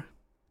shower.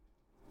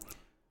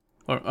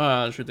 Or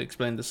I should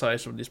explain the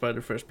size of the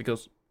spider first,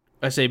 because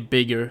I say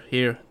bigger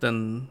here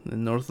than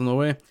in north of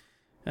Norway,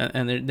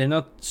 and they're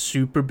not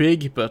super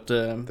big, but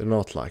they're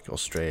not like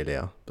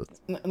Australia, but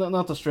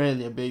not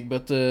Australia big,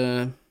 but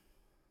I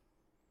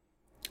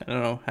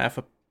don't know, half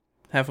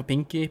a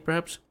pinky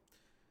perhaps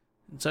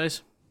in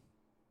size.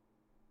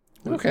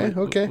 Okay.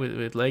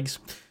 With legs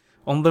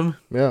on them.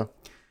 Yeah.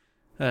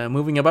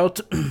 Moving about,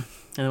 and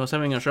I was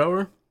having a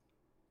shower.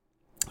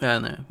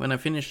 And when I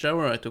finished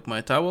shower, I took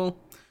my towel,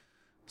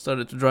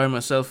 started to dry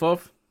myself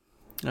off,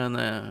 and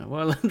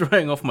while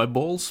drying off my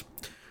ball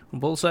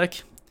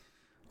sack,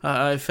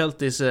 I felt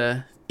this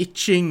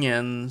itching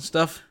and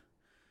stuff.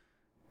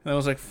 And I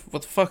was like,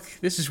 "What the fuck?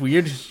 This is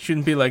weird. It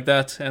shouldn't be like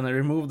that." And I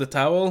removed the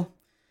towel,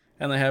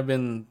 and I have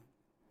been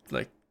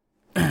like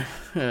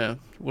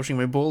washing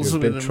my balls.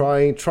 You've been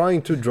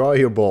trying to dry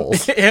your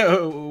balls. Yeah,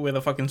 with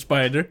a fucking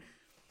spider.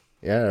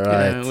 Yeah,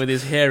 right. With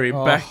his hairy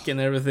back and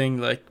everything,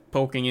 like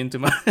poking into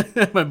my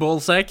my ball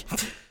sack.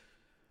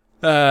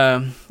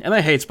 And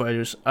I hate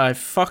spiders. I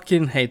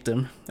fucking hate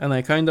them. And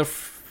I kind of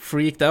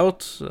freaked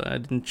out. I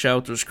didn't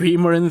shout or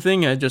scream or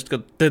anything. I just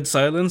got dead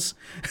silence.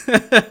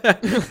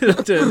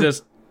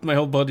 Just my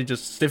whole body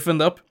just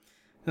stiffened up.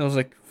 And I was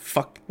like,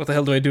 "Fuck! What the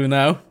hell do I do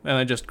now?" And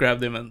I just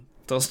grabbed him and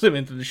tossed him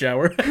into the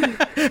shower.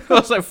 I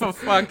was like, "For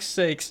fuck's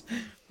sakes!"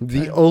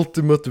 The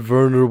ultimate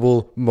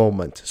vulnerable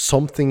moment.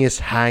 Something is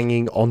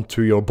hanging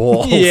onto your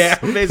balls. Yeah,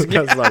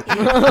 basically. That's like,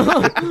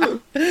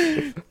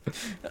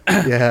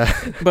 yeah.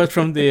 But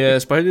from the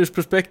spider's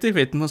perspective,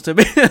 it must have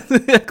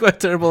been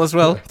quite terrible as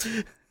well.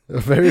 A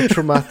very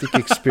traumatic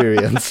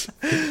experience.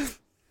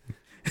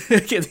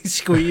 Getting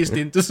squeezed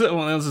into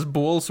someone else's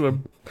balls who are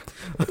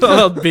a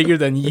lot bigger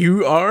than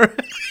you are.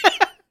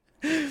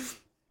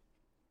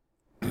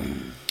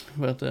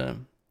 But,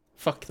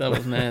 fuck, that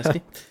was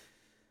nasty.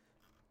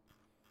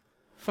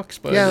 Fuck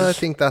spiders. Yeah, I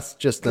think that's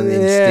just an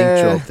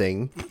instinctual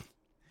thing.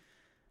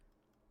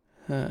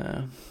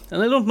 And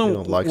I don't know You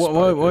don't like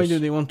why spiders. do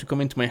they want to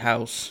come into my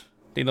house.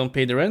 They don't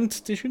pay the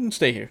rent, they shouldn't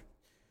stay here.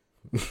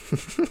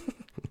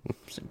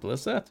 Simple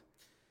as that.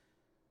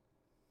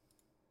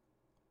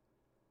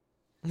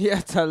 Yeah,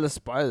 tell the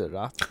spider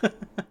that.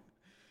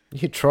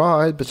 You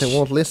tried, but they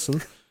won't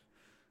listen.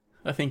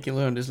 I think he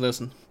learned his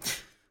lesson.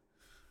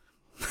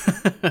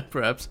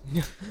 Perhaps.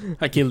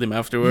 I killed him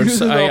afterwards. You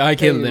do not I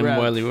killed pay him rent.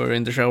 while we were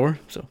in the shower,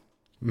 so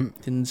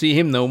didn't see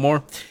him no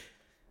more.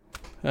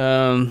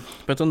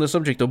 But on the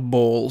subject of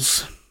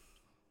balls,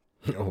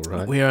 All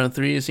right. we are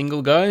 3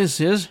 single guys,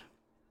 yes?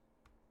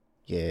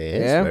 Yes,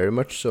 Yeah. very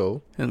much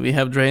so. And we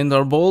have drained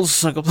our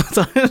balls a couple of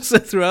times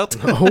throughout.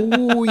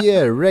 Oh,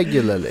 yeah,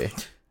 regularly.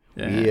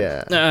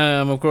 Yeah.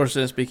 Of course,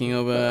 speaking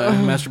of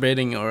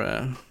masturbating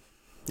or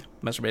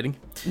masturbating.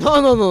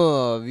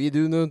 No. We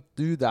do not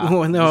do that.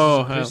 Oh,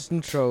 no, This is a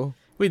Christian show.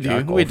 We do,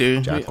 Jack we off,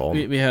 do. jack on.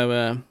 We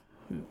have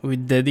we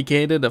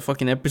dedicated a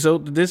fucking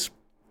episode to this.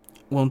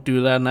 Won't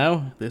do that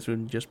now. This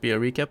would just be a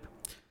recap.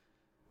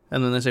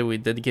 And when I say we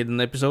dedicated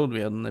an episode, we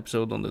had an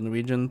episode on the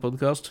Norwegian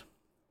podcast.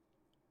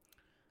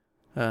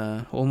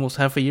 Almost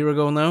half a year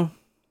ago now.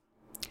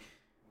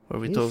 Where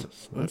we talked.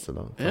 Jesus, that's a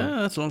long time.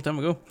 Yeah, that's a long time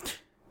ago.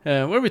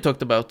 Where we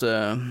talked about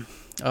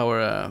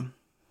our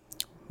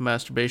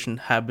masturbation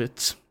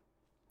habits.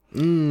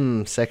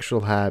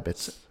 Sexual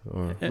habits.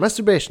 Or Yeah.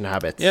 masturbation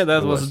habits. Yeah, it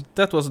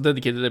that was a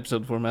dedicated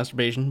episode for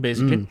masturbation,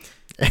 basically. Mm.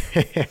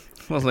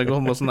 It was like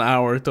almost an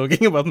hour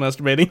talking about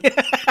masturbating.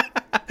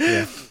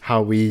 Yeah.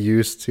 How we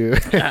used to.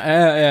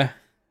 Yeah.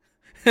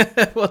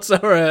 What's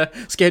our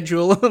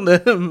schedule on the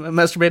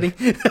masturbating?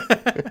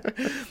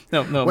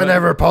 no.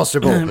 Whenever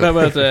possible.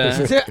 But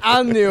It's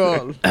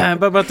annual.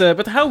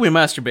 but how we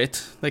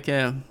masturbate? Like,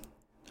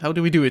 how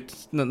do we do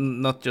it?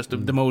 Not just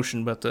the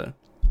motion, but.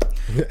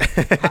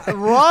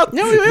 What?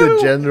 No, The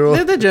general.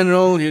 The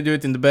general. You do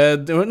it in the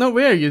bed. Or no,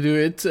 where you do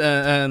it,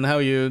 and how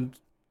you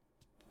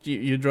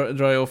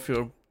dry off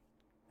your.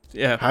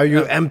 Yeah. How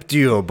you empty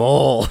your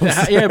balls.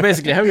 Yeah,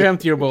 basically, how you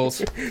empty your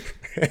balls.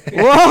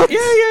 What?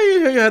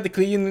 Yeah. You had the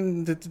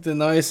clean, the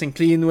nice and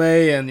clean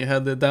way, and you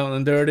had the down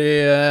and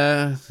dirty,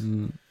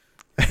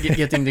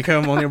 getting the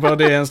cum on your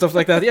body and stuff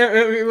like that.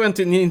 Yeah, we went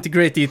into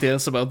great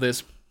details about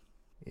this.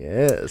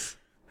 Yes.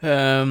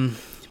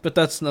 But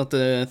that's not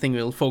the thing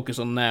we'll focus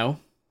on now,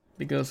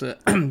 because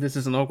this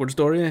is an awkward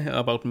story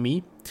about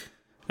me,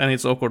 and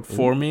it's awkward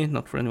for me,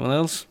 not for anyone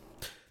else.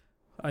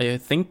 I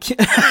think.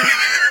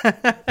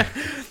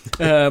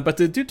 But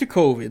due to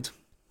COVID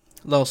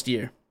last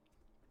year,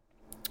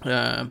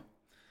 I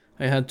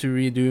had to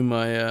redo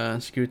my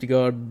security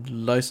guard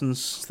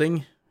license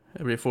thing.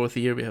 Every 4th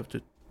year we have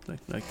to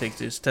like take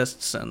these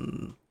tests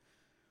and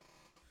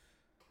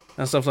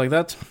stuff like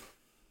that.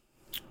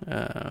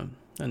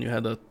 And you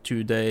had a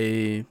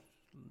 2-day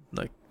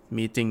like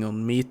meeting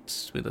on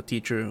Meet with a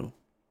teacher who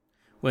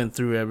went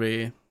through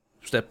every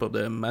step of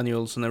the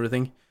manuals and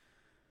everything.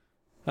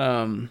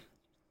 And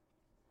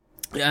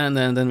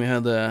then we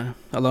had a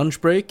lunch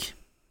break.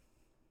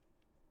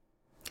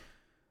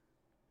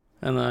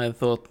 And I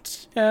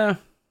thought, yeah,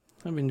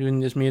 I've been doing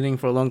this meeting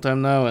for a long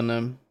time now, and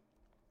I'm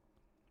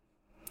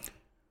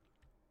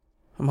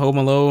home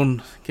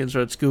alone, kids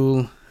are at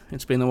school,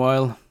 it's been a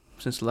while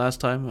since the last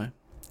time I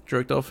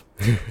jerked off.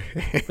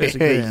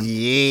 Basically,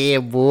 yeah,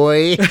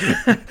 boy.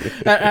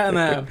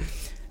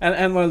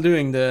 And while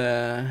doing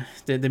the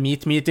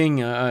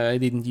meeting, I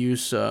didn't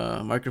use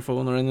a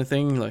microphone or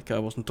anything. Like, I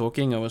wasn't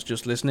talking, I was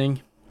just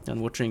listening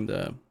and watching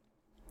the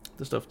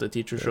stuff the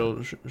teacher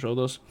showed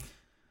us.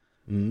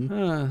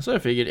 So I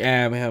figured, we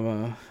have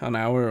an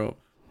hour of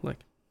like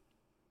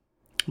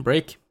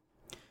break.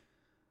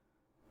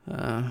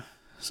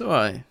 So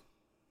I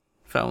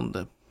found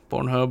the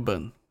Pornhub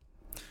and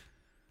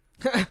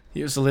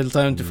used a little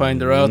time to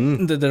find the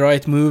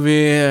right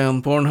movie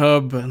on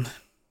Pornhub, and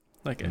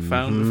like I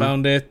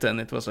found it, and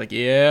it was like,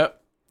 yeah,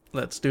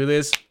 let's do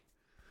this.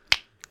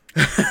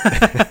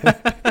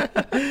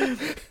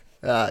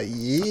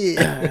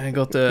 Yeah. I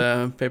got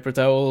the paper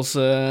towels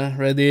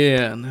ready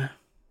and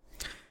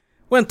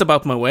went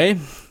about my way.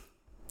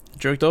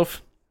 Jerked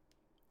off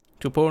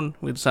to porn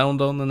with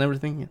sound on and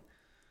everything.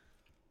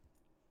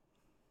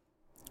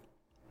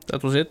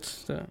 That was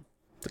it.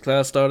 The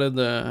class started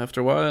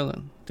after a while,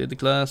 and did the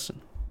class,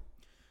 and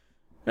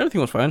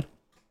everything was fine.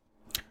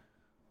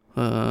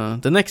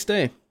 The next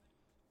day,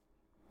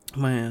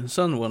 my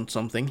son wanted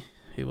something.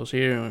 He was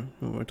here,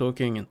 we were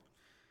talking, and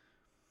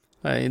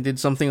I did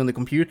something on the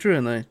computer,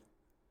 and I,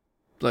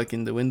 like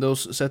in the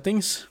Windows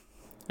settings,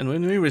 and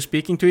when we were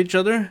speaking to each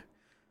other,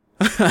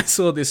 I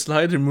saw this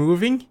slider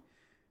moving,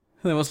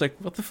 and I was like,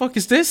 what the fuck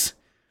is this?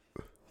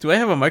 Do I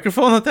have a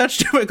microphone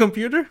attached to my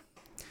computer?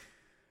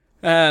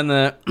 And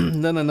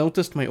then I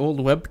noticed my old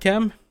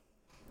webcam,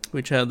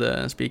 which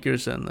had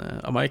speakers and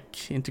a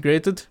mic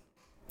integrated,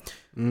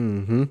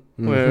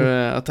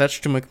 were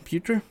attached to my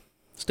computer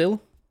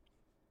still.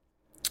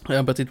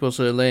 But it was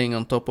laying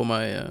on top of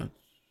my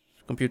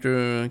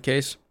computer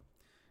case,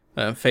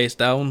 face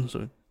down,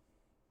 so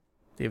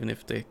even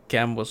if the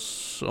cam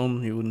was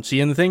on, you wouldn't see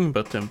anything,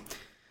 but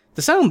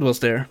the sound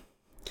was there.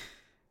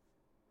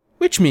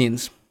 Which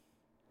means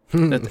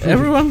that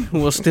everyone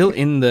who was still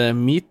in the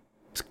Meet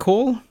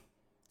call,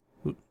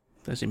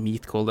 I say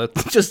Meet call, that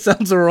just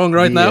sounds so wrong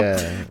right now.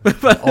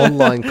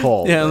 Online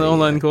call. Yeah, an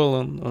online call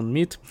on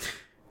Meet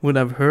would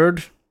have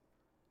heard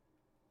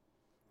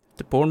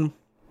the porn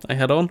I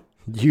had on.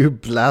 You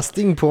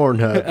blasting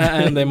Pornhub.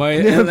 And they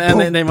might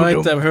and they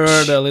might have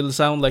heard a little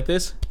sound like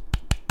this.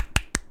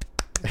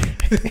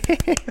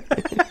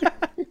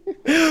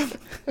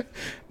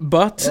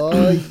 But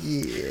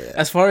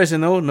as far as I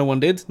know, no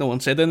one did. No one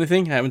said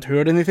anything. I haven't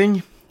heard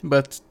anything.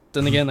 But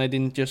then again, I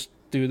didn't just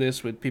do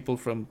this with people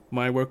from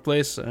my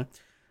workplace. It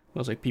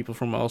was like people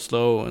from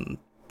Oslo and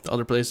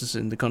other places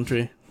in the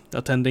country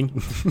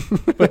attending.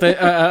 But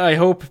I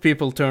hope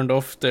people turned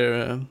off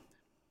their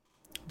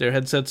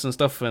headsets and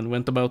stuff and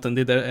went about and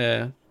did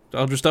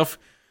other stuff.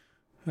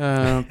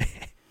 Because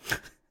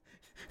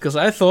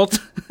I thought,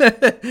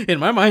 in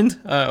my mind,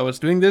 I was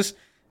doing this.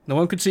 No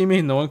one could see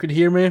me, no one could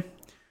hear me.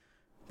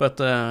 But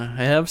I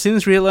have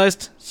since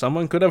realized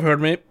someone could have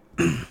heard me.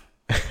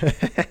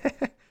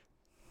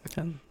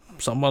 And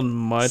someone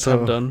might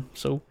have done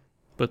so,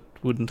 but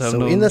wouldn't have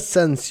known. So in a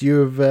sense,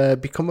 you've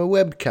become a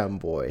webcam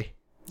boy.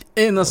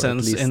 In a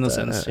sense,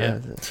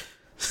 yeah.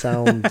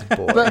 Sound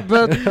boy,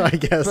 but I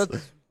guess.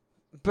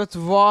 But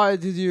why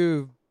did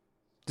you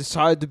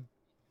decide to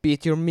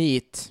beat your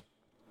meat?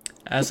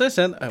 As I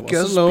said, I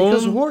was alone.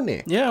 Because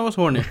horny. Yeah, I was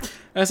horny.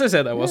 As I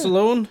said, I was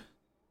alone.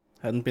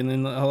 Hadn't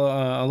been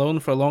alone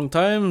for a long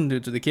time due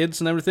to the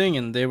kids and everything,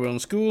 and they were on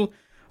school.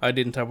 I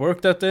didn't have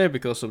work that day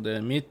because of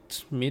the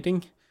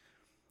meeting.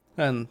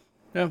 And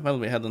yeah, well,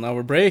 we had an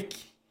hour break,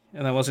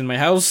 and I was in my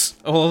house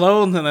all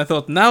alone, and I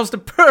thought, now's the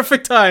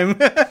perfect time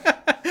to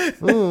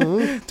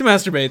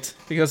masturbate,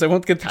 because I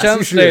won't get the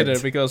chance later,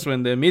 because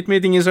when the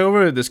meeting is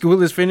over, the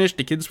school is finished,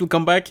 the kids will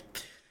come back,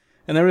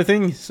 and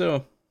everything,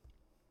 so...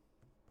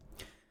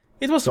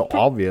 It was so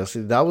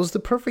obviously, that was the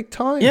perfect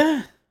time.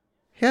 Yeah.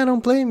 Yeah, I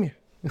don't blame you.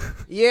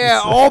 Yeah,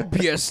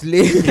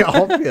 obviously. Yeah,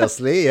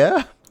 obviously,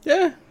 yeah.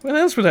 Yeah, when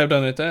else would I have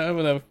done it? I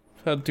would have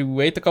had to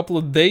wait a couple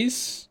of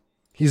days.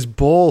 His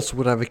balls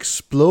would have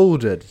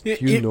exploded.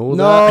 You know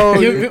no,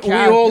 that? We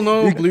all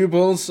know blue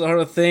balls are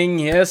a thing,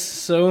 yes,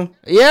 so...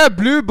 Yeah,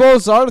 blue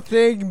balls are a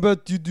thing,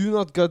 but you do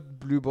not get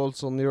blue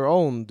balls on your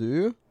own, do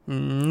you?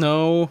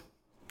 No,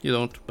 you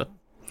don't, but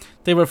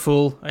they were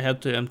full. I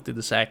had to empty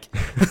the sack.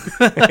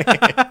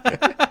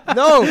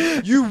 No,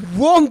 you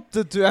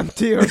wanted to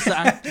empty your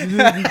sack. You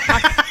didn't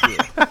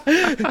have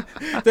to.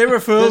 They were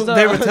full.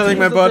 They were telling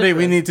my body,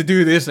 we need to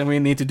do this, and we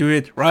need to do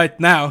it right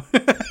now.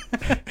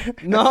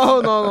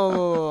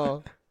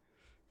 No.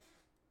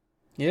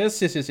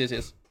 Yes.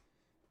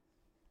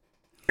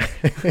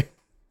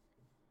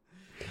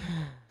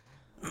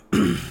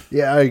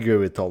 Yeah, I agree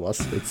with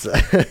Thomas. It's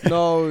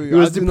No, it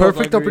was the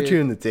perfect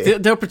opportunity.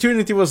 The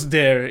opportunity was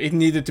there. It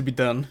needed to be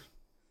done.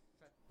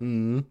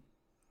 Mm.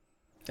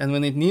 And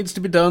when it needs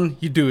to be done,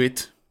 you do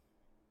it.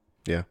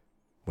 Yeah.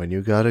 When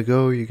you gotta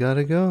go, you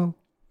gotta go.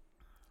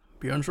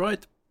 Björn's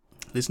right.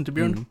 Listen to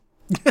Björn.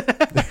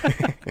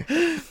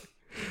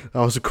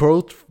 That was a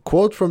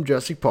quote from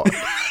Jurassic Park.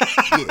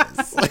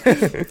 Yes.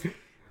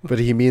 But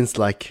he means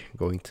like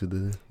going to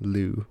the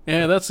loo.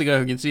 Yeah, that's the guy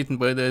who gets eaten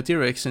by the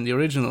T-Rex in the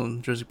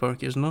original Jurassic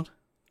Park, isn't it?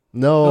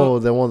 No,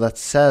 the one that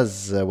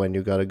says when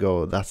you gotta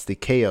go. That's the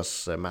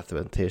chaos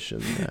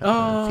mathematician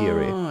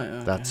theory.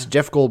 Yeah, That's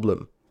Jeff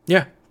Goldblum.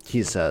 Yeah.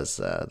 He says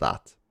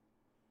that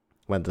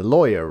when the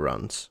lawyer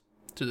runs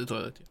To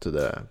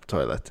the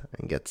toilet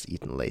and gets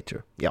eaten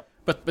later. Yep.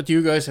 But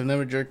you guys have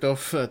never jerked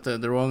off at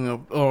the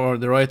wrong or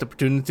the right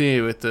opportunity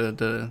with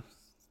the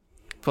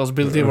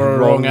possibility of a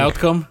wrong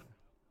outcome?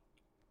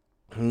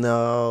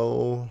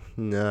 No.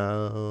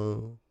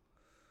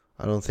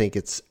 I don't think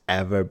it's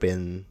ever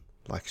been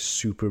like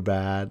super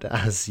bad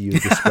as you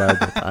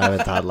described it. I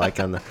haven't had like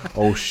an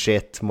oh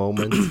shit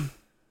moment.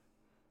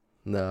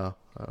 No,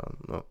 I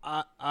don't know.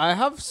 I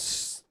have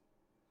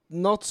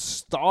not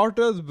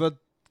started, but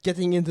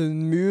getting into the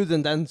mood,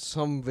 and then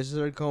some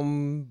visitor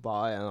come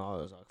by, and I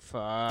was like,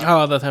 fuck.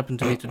 Oh, that happened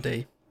to me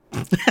today.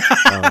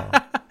 Oh.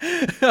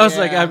 I was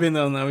like, I've been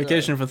on a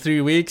vacation for 3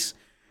 weeks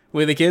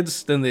with the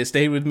kids. Then they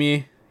stayed with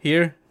me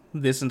here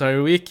this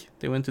entire week.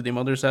 They went to the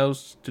mother's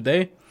house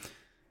today.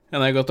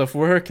 And I got off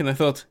work and I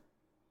thought,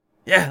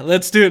 yeah,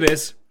 let's do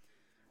this.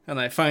 And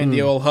I find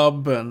the old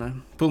hub and I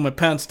pull my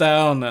pants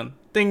down and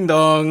ding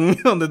dong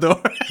on the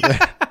door.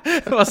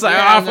 I was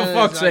like, for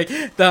fuck's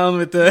sake, down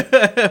with the...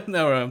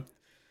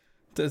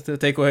 to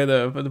take away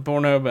the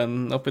Pornhub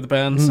and up with the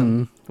pants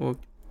and walk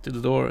to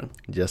the door.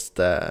 Just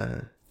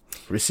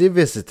receive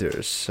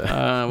visitors.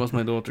 It was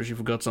my daughter. She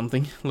forgot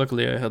something.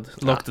 Luckily, I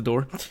had locked the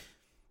door.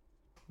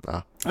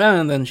 Ah.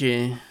 And then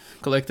she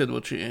collected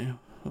what she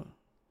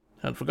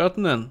had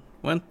forgotten and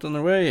went on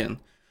her way. And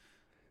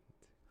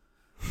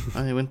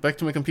I went back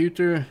to my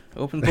computer,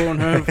 opened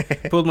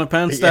Pornhub, pulled my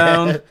pants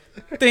down.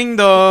 Ding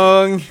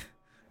dong!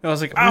 I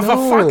was like, for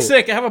fuck's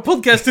sake, I have a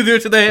podcast to do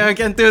today, I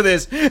can't do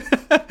this.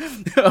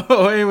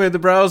 Away with the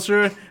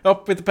browser,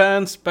 up with the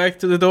pants, back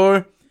to the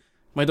door.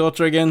 My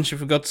daughter again, she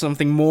forgot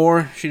something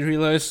more, she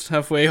realized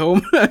halfway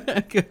home,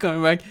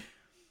 coming back.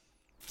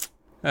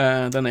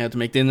 Then I had to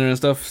make dinner and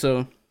stuff,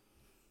 so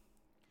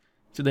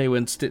today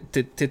went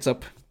tits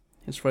up.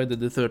 It's Friday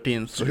the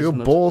 13th. So your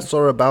balls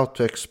are about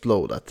to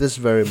explode at this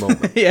very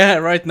moment. Yeah,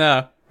 right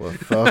now. Well,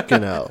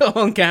 fucking hell.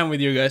 On cam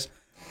with you guys.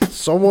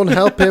 Someone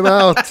help him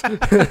out.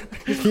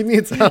 He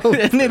needs help.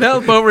 I need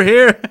help over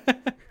here.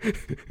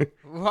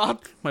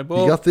 What? My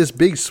ball. He got this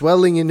big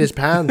swelling in his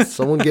pants.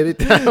 Someone get it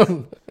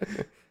down.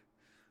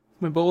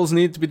 My balls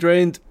need to be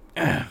drained.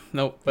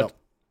 No, but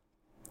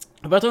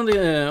on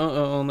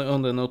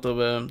the note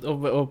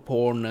of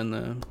porn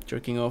and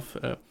jerking off,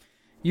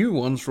 you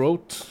once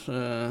wrote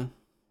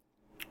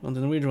on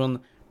the Norwegian one,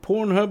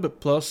 Pornhub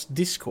plus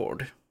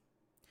Discord.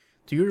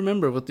 Do you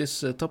remember what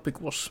this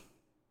topic was?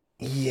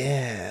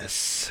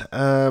 Yes.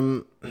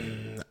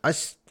 I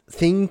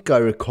think I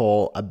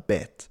recall a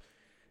bit.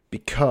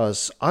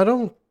 Because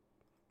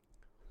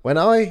when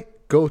I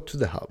go to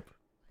the hub,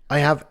 I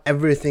have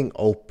everything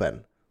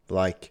open.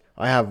 Like,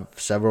 I have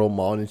several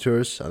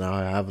monitors, and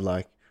I have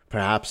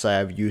perhaps I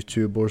have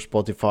YouTube or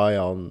Spotify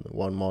on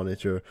one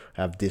monitor,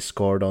 I have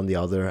Discord on the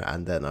other,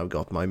 and then I've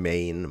got my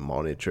main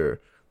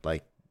monitor,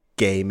 like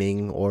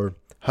gaming or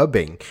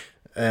hubbing.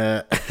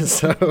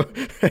 So,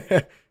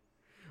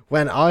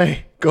 when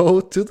I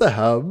go to the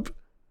hub,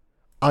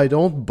 I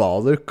don't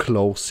bother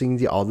closing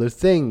the other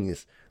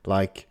things,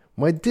 like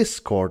my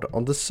Discord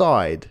on the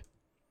side.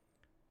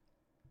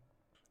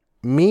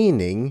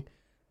 Meaning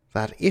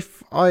that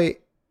if I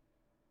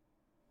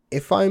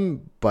if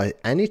I'm by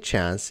any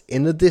chance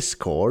in a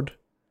Discord,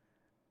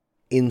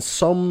 in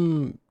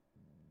some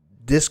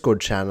Discord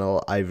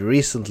channel I've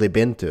recently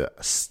been to,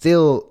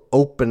 still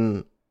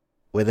open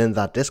within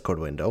that Discord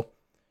window,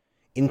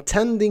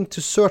 intending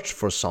to search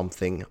for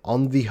something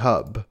on the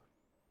hub,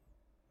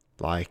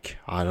 like,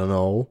 I don't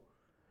know,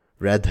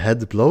 redhead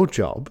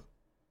blowjob,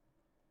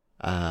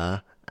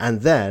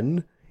 and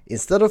then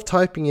instead of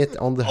typing it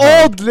on the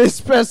hub, Oddly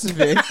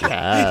specific.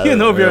 yeah, You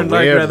know Björn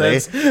like weirdly.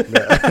 redheads.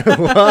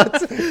 What?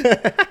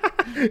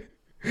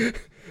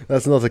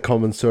 That's not a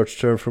common search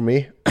term for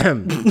me.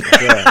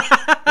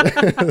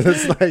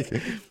 It's like,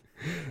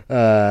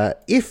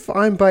 if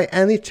I'm by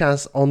any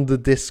chance on the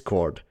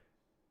Discord,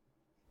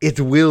 it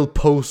will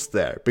post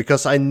there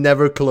because I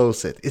never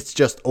close it. It's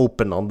just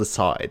open on the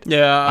side.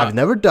 Yeah. I've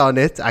never done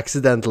it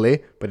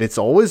accidentally, but it's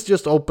always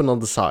just open on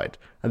the side.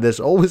 And there's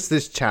always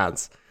this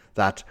chance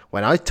that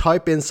when I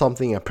type in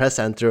something and press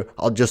enter,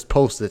 I'll just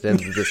post it in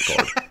the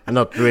Discord and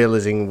not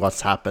realizing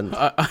what's happened.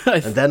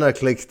 And then I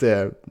click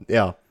the,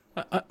 yeah.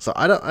 So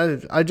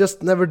I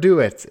just never do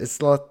it. It's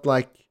not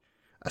like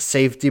a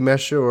safety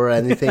measure or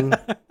anything.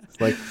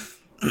 It's like,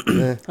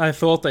 I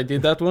thought I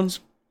did that once.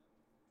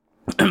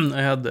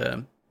 I had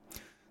the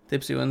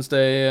Tipsy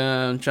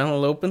Wednesday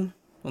channel open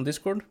on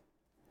Discord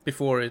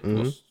before it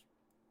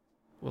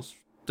was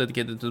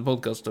dedicated to the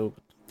podcast, though,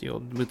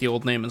 with the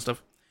old name and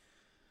stuff.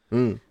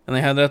 And I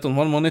had that on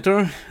one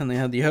monitor, and I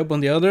had the hub on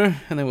the other,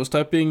 and I was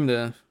typing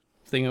the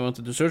thing I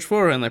wanted to search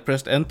for, and I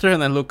pressed enter,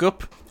 and I look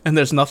up, and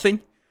there's nothing.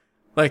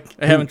 Like,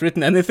 I haven't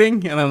written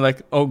anything, and I'm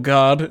like, oh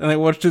god, and I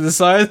watch to the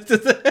side to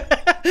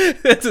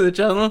the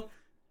channel.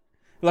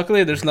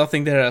 Luckily, there's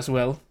nothing there as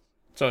well,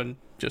 so I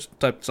just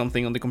typed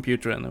something on the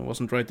computer, and I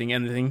wasn't writing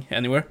anything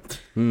anywhere.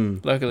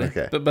 Luckily.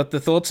 Okay. But the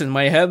thoughts in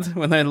my head,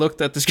 when I looked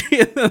at the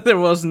screen, there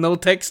was no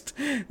text,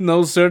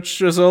 no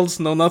search results,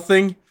 no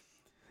nothing.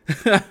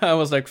 I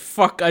was like,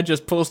 fuck, I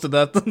just posted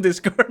that on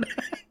Discord.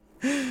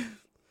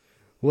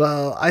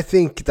 well, I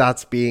think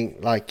that's being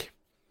like,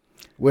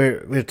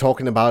 we're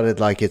talking about it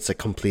like it's a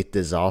complete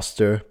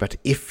disaster. But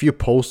if you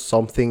post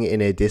something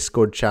in a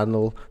Discord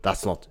channel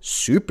that's not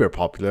super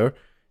popular,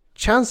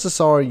 chances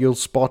are you'll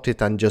spot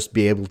it and just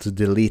be able to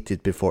delete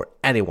it before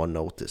anyone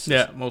notices.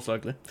 Yeah, most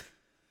likely.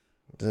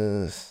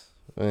 Eh.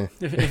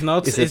 If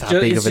not, Is it's it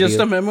that big of a just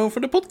deal? a memo for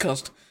the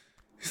podcast.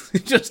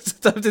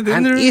 Just typed it in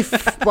And there.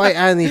 if by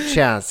any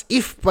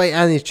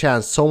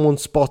chance someone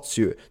spots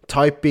you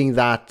typing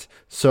that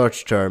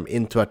search term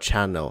into a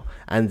channel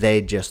and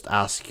they just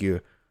ask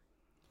you,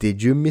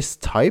 did you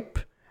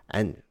mistype?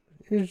 And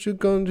you're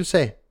going to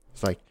say,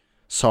 it's like,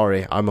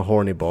 sorry, I'm a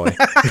horny boy.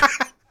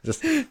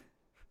 Just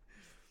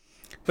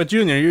But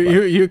Junior,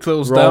 you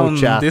closed Wrong down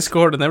chat.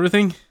 Discord and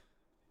everything?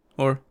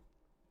 Or?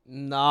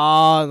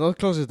 Nah, not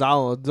close it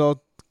down. Don't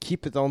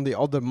keep it on the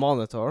other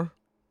monitor.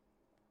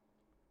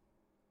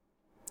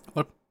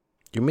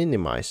 you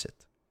minimize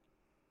it.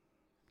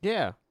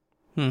 Yeah.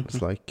 It's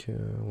like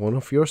one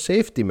of your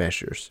safety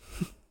measures.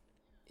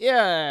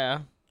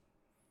 Yeah.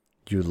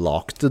 You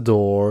lock the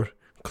door,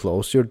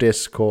 close your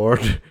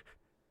Discord,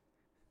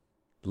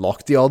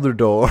 lock the other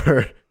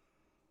door.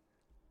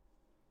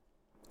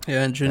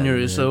 Yeah, and Junior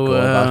and, is so go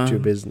about your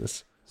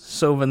business.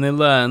 so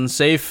vanilla and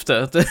safe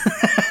that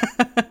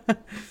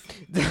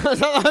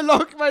I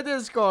lock my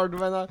Discord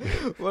when I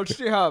watch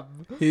the hub.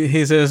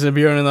 he says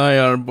Björn and I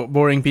are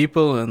boring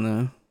people,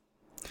 and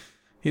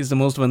he's the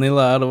most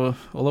vanilla out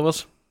of all of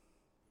us.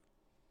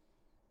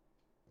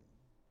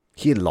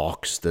 He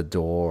locks the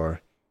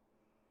door.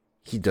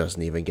 He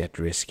doesn't even get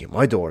risky.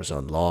 My door's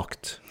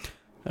unlocked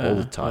all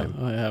the time.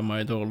 I have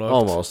my door locked.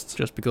 Almost.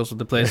 Just because of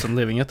the place I'm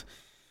living at.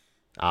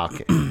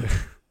 Okay.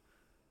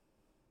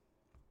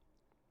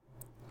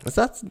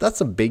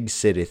 That's a big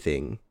city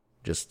thing.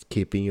 Just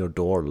keeping your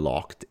door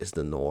locked is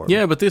the norm.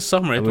 Yeah, but this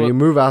summer And when you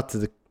move out to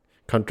the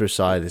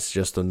countryside, it's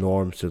just a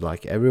norm to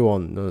like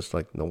everyone knows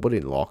like nobody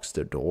locks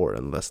their door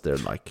unless they're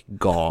like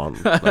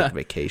gone, like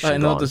vacation. I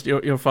noticed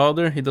your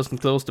father, he doesn't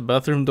close the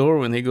bathroom door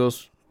when he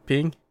goes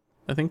peeing,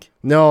 I think.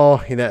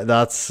 No,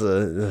 that's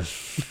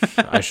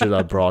I should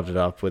have brought it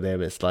up with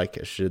him. It's like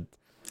I should.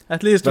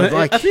 At least But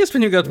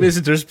when you got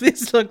visitors,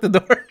 please lock the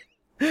door.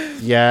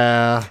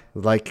 Yeah,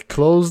 like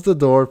close the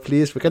door,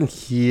 please. We can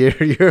hear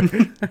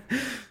you.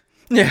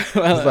 Yeah,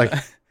 well, It's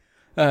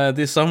like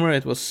this summer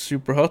it was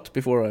super hot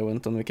before I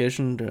went on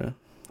vacation to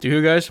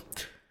you guys.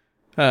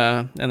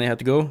 And I had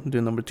to go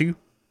do number 2.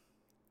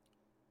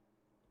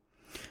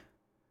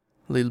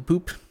 Little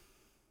poop.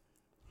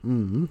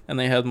 mm,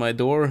 And I had my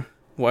door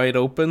wide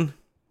open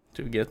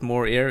to get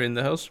more air in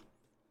the house.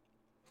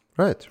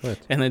 right.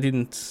 And I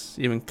didn't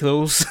even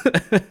close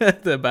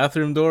the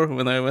bathroom door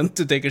when I went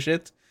to take a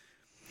shit.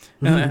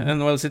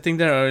 And while sitting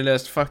there, I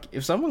realized, fuck,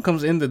 if someone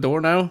comes in the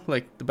door now,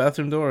 like the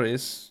bathroom door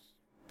is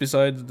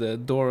beside the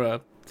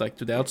door, like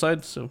to the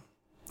outside, so.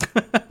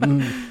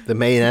 The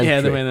main entry.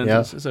 Yeah, the main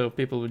entrance. So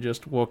people would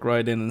just walk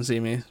right in and see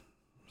me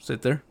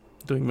sit there.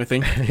 doing my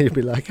thing. He'd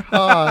be like,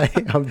 "Hi,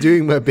 I'm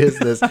doing my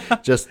business.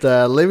 Just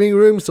living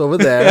rooms over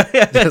there.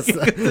 Just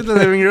Go to the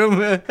living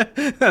room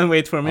and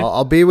wait for me.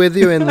 I'll be with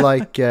you in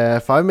like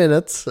 5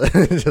 minutes."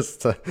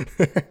 Just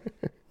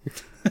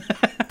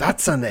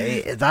that's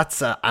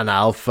an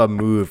alpha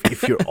move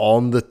if you're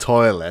on the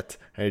toilet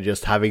and you're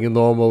just having a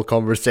normal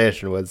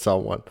conversation with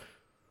someone.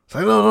 It's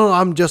like, no,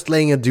 I'm just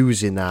laying a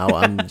doozy now.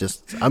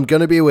 I'm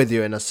gonna be with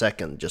you in a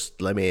second.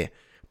 Just let me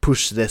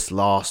push this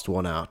last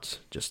one out.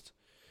 Just.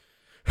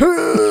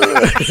 Well,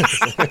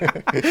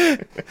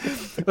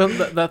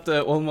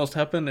 that almost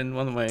happened in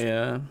one of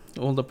my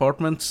old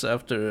apartments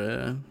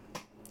after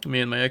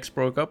me and my ex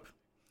broke up.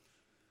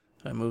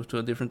 I moved to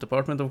a different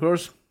apartment, of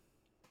course,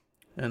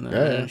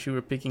 and she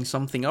were picking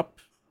something up.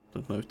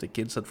 Don't know if the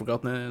kids had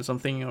forgotten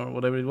something or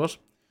whatever it was.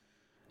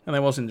 And I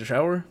was in the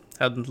shower,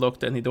 hadn't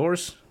locked any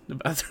doors. The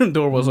bathroom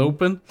door was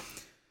open,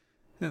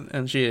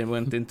 and she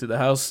went into the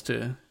house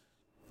to.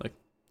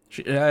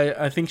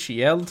 I think she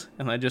yelled,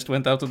 and I just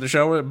went out of the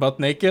shower butt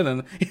naked,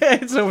 and yeah,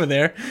 it's over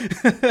there.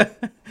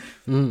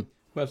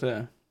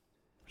 But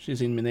she's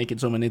seen me naked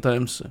so many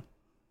times. So.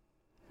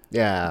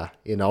 Yeah,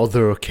 in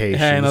other occasions.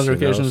 Yeah, in other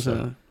occasions.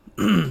 So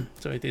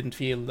it didn't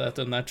feel that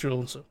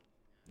unnatural. So.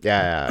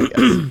 Yeah, I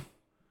guess.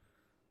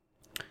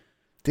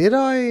 Did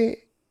I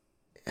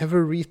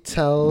ever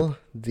retell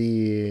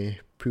the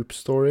poop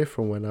story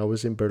from when I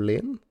was in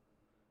Berlin?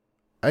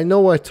 I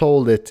know I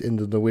told it in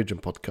the Norwegian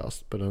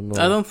podcast, but I don't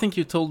know. I don't think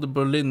you told the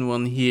Berlin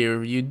one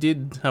here. You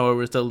did,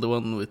 however, tell the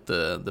one with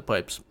the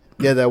pipes.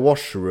 Yeah, the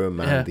washroom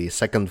and the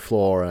second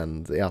floor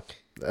and yeah.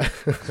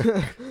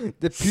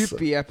 The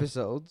poopy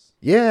episodes.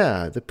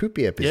 Yeah, the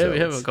poopy episodes. Yeah, we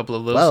have a couple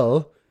of those.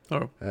 Well,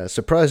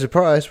 surprise,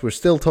 surprise, we're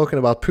still talking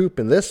about poop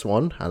in this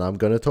one, and I'm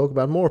going to talk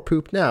about more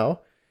poop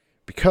now,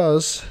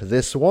 because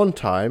this one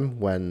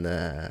time when,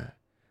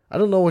 I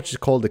don't know what you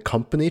call the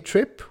company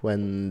trip,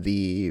 when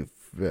the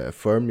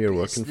firm you're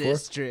working for.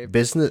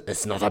 Business.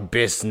 It's not a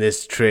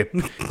business trip.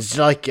 It's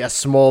like a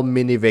small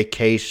mini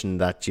vacation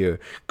that you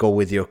go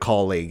with your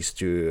colleagues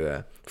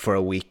to for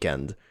a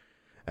weekend.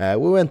 We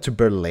went to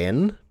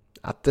Berlin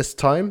at this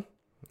time.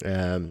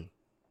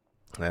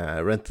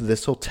 Rented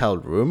this hotel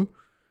room.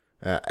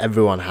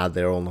 Everyone had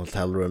their own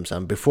hotel rooms,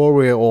 and before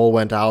we all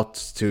went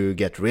out to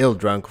get real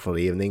drunk for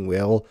the evening,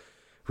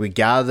 we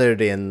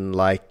gathered in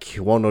like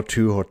 1 or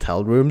 2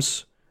 hotel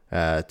rooms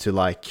to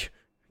like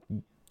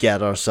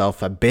get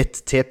ourselves a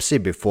bit tipsy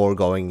before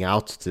going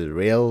out to the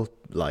real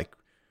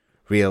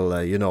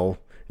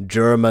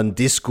German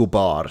disco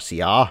bars,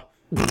 yeah.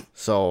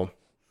 So,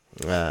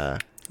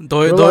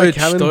 Deutsch,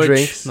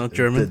 drinks, not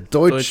German. The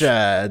Deutsch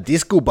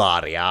disco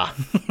bar, yeah.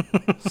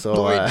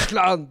 So,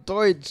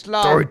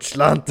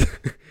 Deutschland,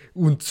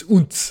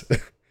 uns.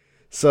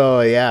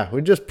 So yeah,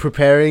 we're just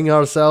preparing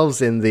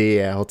ourselves in the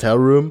hotel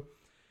room.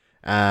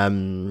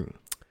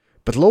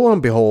 But lo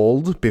and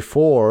behold,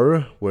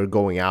 before we're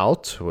going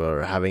out,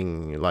 we're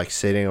having, like,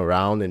 sitting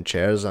around in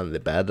chairs on the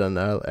bed and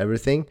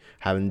everything,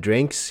 having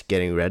drinks,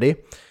 getting ready.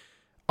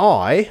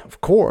 Of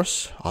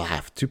course, I'll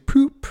have to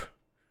poop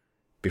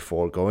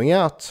before going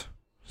out.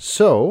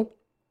 So,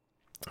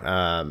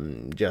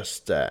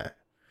 just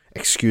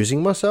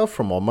excusing myself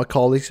from all my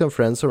colleagues and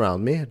friends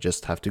around me. I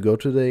just have to go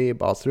to the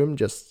bathroom,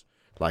 just,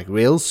 like,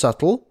 real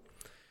subtle.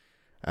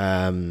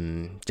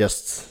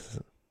 Just,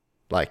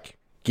 like...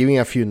 giving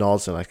a few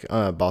nods and like,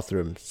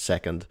 bathroom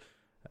second.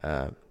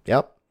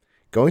 Yep.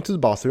 Going to the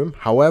bathroom.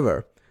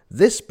 However,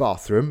 this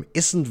bathroom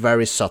isn't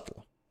very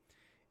subtle.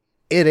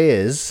 It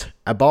is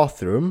a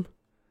bathroom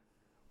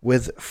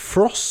with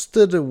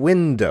frosted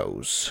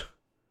windows.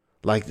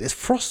 Like,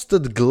 it's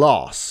frosted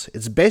glass.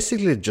 It's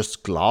basically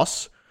just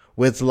glass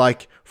with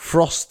like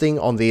frosting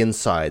on the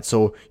inside.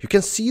 So you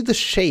can see the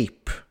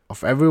shape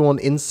of everyone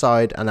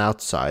inside and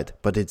outside,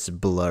 but it's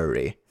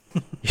blurry.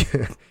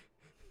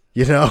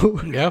 You know?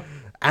 Yeah.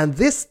 And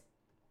this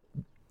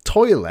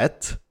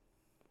toilet,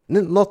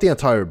 not the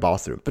entire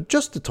bathroom, but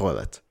just the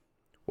toilet,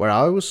 where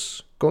I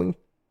was going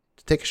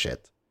to take a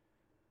shit,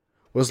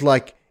 was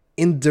like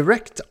in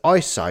direct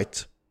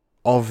eyesight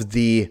of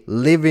the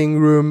living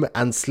room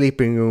and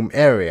sleeping room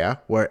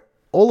area where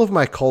all of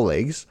my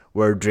colleagues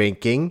were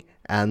drinking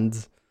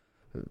and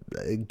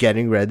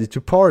getting ready to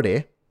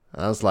party.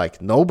 And I was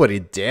like, nobody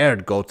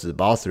dared go to the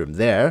bathroom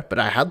there, but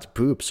I had to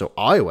poop, so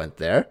I went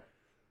there.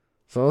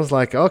 So I was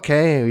like,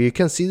 okay, you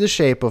can see the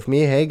shape of me.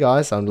 Hey,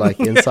 guys, I'm like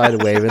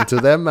inside waving to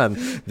them, and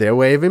they're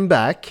waving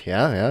back.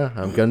 Yeah,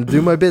 I'm going to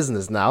do my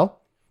business now.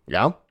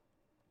 Yeah.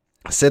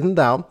 Sitting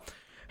down,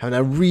 having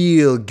a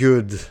real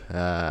good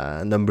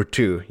number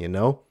 2, you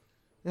know?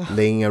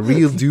 Laying a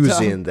real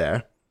doozy in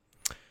there.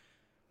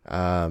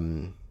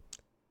 When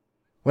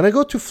I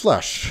go to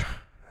flush,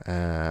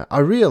 I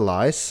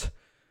realize,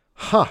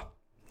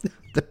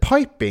 the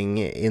piping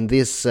in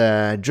these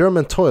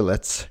German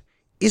toilets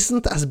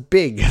isn't as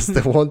big as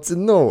the ones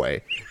in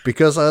Norway,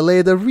 because I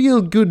laid a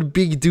real good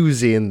big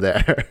doozy in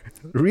there.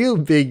 Real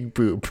big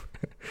poop.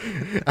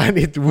 And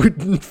it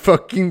wouldn't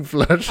fucking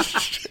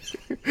flush.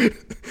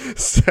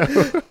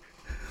 So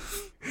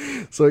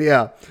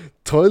yeah,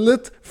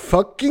 toilet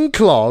fucking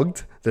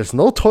clogged. There's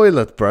no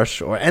toilet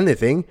brush or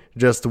anything.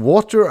 Just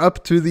water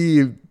up to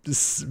the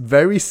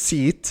very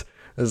seat.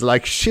 It's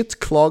like shit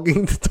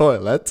clogging the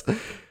toilet.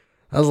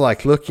 I was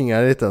like looking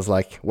at it. I was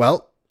like,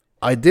 well,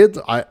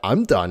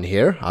 I'm done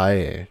here.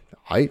 I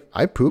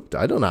pooped.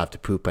 I don't have to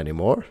poop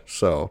anymore.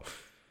 So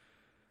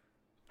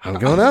I'm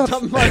going out.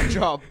 I've done my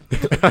job.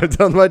 I've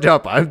done my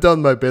job. I've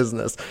done my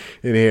business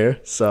in here.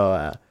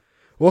 So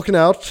walking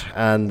out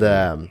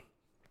and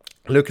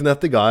looking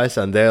at the guys,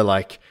 and they're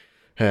like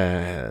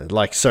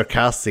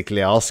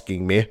sarcastically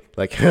asking me,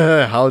 like,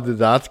 how did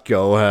that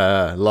go?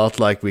 A lot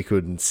like we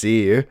couldn't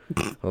see you.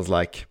 I was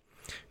like,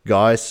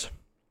 guys,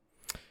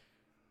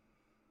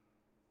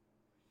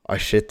 I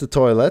shit the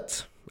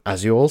toilet,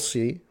 as you all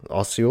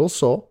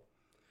saw.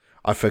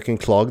 I fucking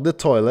clogged the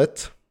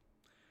toilet.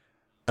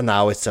 And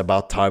now it's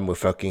about time we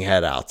fucking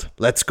head out.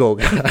 Let's go,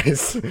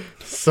 guys.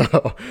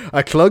 So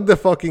I clogged the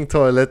fucking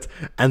toilet,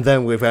 and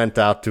then we went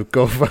out to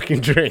go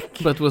fucking drink.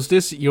 But was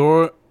this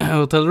your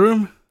hotel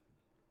room?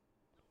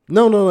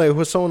 No, it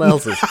was someone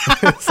else's.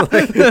 It's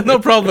like, No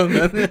problem,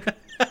 then.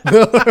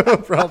 no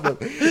problem.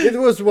 It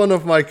was one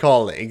of my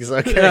colleagues,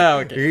 okay? Yeah,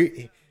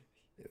 okay.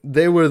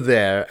 They were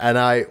there, and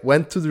I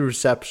went to the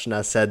reception.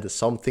 I said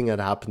something had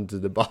happened to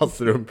the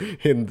bathroom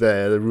in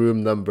the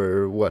room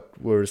number what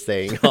we're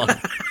staying on.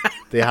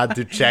 They had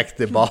to check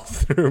the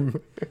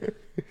bathroom.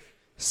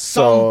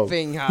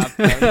 Something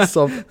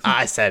happened.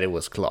 I said it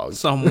was clogged.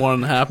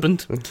 Someone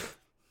happened.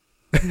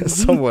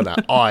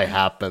 I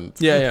happened.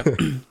 Yeah.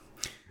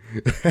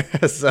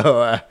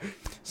 So,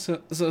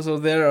 So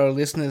there our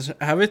listeners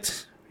have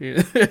it.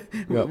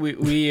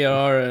 We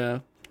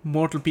are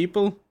mortal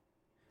people.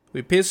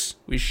 We piss,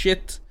 we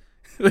shit,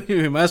 we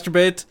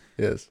masturbate.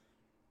 yes.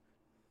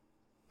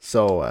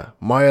 So,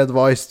 my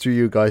advice to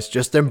you guys,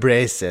 just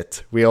embrace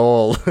it. We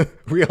all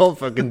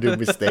fucking do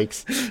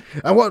mistakes.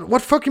 And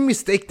what fucking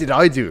mistake did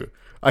I do?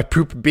 I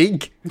poop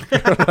big?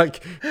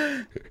 Like,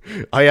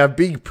 I have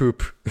big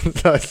poop.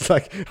 That's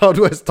like, how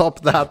do I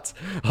stop that?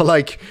 I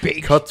like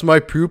cut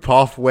my poop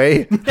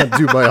halfway and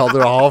do my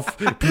other half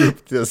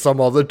poop to some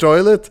other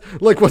toilet?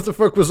 Like, what the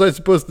fuck was I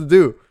supposed to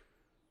do?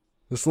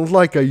 It's not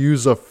like I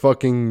use a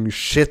fucking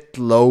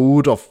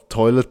shitload of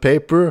toilet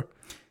paper,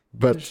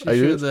 but I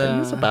use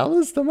a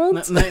balanced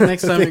amount.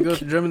 Next time you go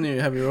to Germany, you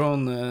have your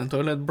own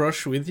toilet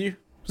brush with you.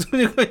 So when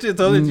you go to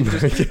the toilet, you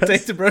just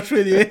take the brush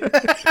with you.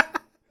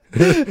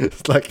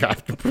 It's like I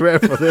have to prepare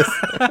for this.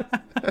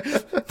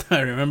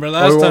 I remember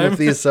last or one time. of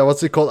these,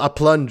 what's it called? A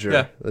plunger.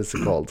 Yeah. That's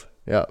it called.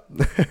 Yeah.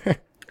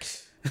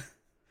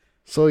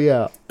 So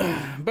yeah.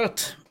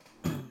 But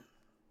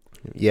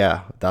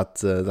Yeah,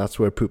 that's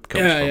where poop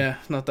comes from. yeah,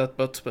 not that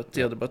but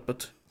the other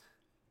but.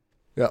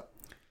 Yeah.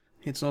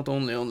 It's not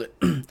only.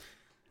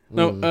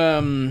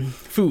 No,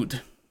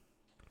 food.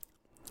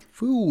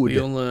 Food. We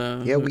all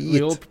we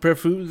we all eat. prepare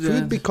food.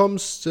 Food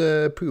becomes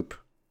poop.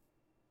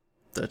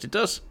 That it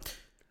does.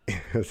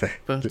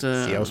 But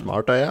See how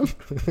smart I am?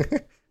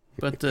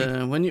 But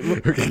when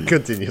you Okay,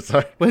 continue,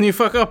 sorry. when you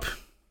fuck up,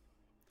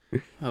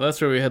 that's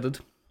where we headed.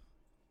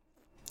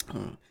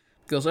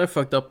 Because I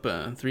fucked up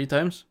 3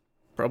 times,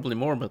 probably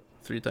more, but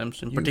 3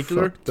 times in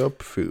particular. You fucked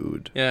up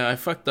food. Yeah, I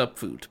fucked up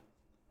food,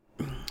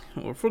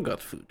 or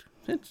forgot food.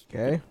 It's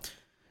Okay.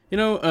 You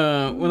know,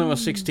 when I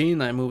was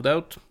 16, I moved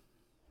out,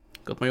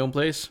 got my own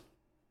place,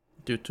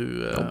 due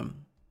to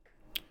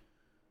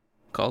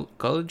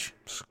college.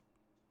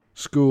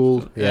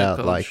 School, yeah,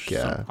 college,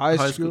 like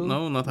High school?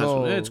 No, not high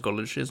school. It's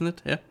college, isn't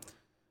it? Yeah.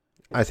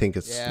 I think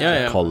it's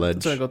Yeah.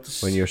 college. So I got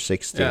this, When you're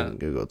 16, yeah,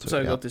 you go to. So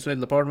I got this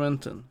little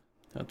apartment and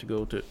had to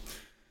go to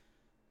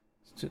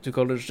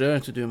college there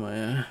to do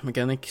my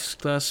mechanics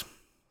class.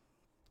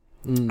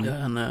 Mm.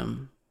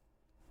 And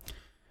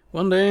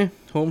one day,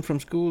 home from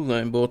school,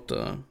 I bought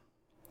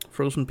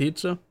frozen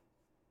pizza,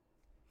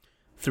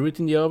 threw it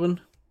in the oven,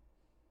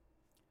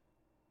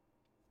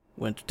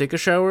 went to take a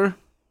shower,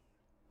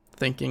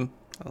 thinking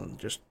I'll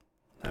just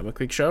have a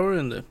quick shower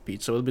and the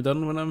pizza will be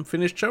done when I'm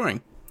finished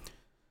showering.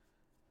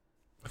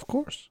 Of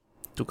course.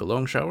 Took a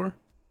long shower.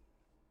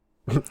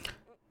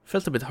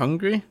 Felt a bit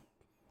hungry.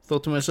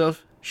 Thought to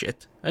myself,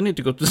 shit, I need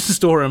to go to the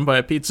store and buy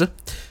a pizza.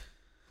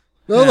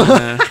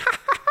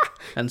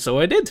 And so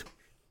I did.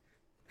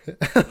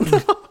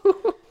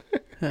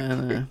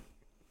 And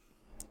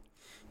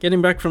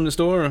getting back from the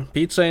store,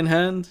 pizza in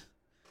hand,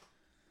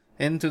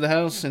 into the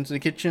house, into the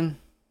kitchen.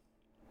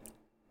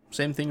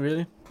 Same thing,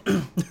 really.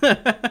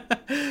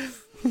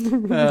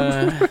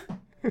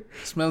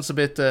 Smells a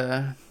bit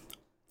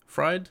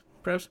fried,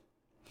 perhaps.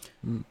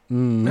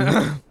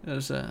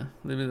 There's a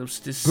little bit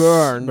of this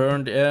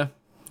burned, yeah.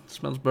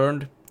 Smells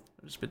burned.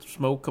 There's a bit of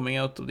smoke coming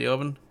out of the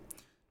oven.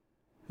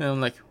 And I'm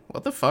like,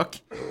 what the fuck?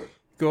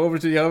 Go over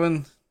to the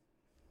oven.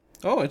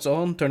 Oh, it's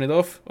on. Turn it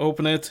off.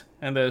 Open it.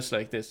 And there's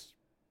like this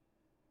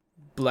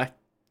black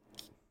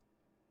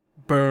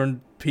burned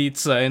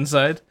pizza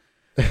inside.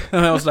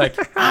 And I was like,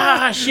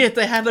 shit,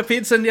 I had a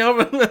pizza in the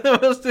oven when I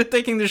was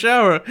taking the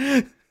shower.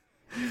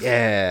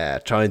 Yeah,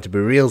 trying to be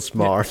real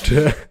smart.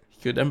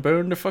 Could then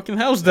burn the fucking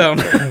house down.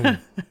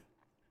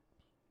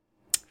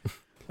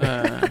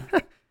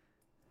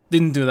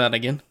 didn't do that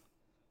again.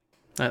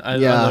 I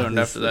learned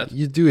after that.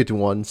 You do it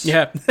once.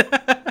 Yeah.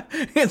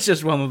 It's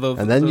just one of those.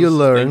 And then those you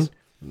learn.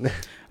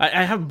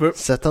 I have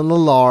set an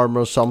alarm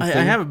or something.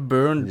 I have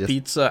burned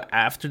pizza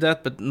after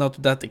that, but not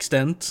to that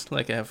extent.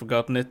 Like I have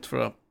forgotten it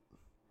for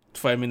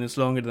 5 minutes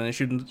longer than I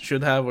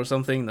should have, or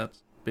something.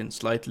 That's been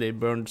slightly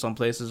burned some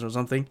places or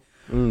something.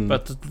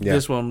 But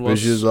this one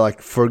was. But you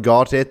like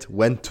forgot it,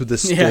 went to the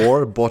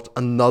store, bought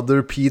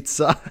another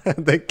pizza,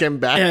 and then came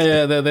back.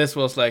 Yeah. This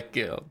was like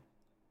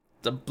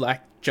the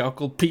black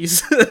chocolate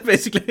piece,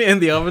 basically in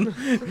the oven.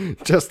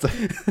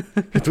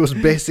 It was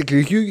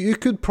basically you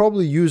could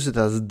probably use it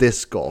as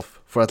disc golf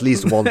for at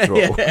least one throw.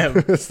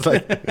 It's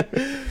like,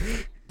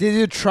 did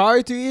you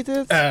try to eat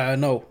it?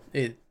 No,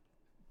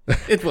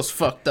 it was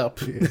fucked up.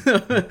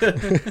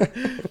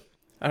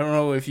 I don't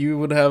know if you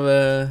would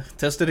have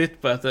tested it,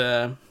 but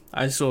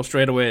I saw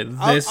straight away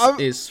this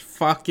is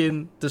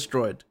fucking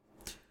destroyed.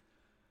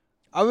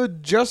 I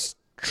would just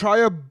try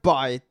a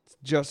bite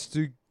just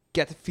to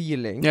get a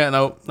feeling. Yeah,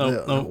 no.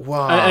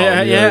 Wow.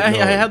 I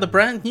had a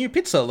brand new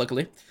pizza,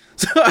 luckily,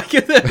 so I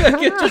could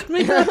just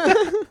make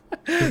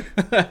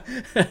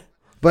that.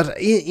 But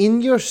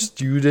in your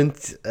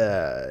student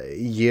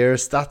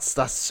years, that's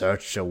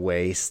such a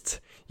waste.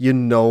 You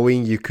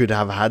knowing you could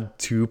have had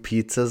 2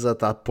 pizzas at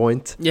that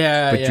point.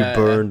 Yeah, but you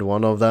burned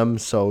one of them,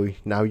 so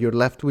now you're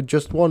left with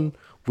just one,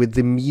 with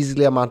the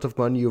measly amount of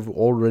money you've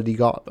already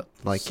got. But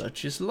like,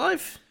 such is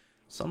life.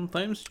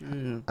 Sometimes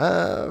you.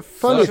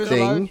 Funny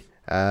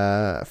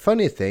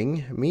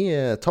thing.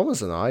 Me,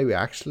 Thomas, and I, we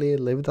actually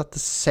lived at the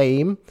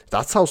same.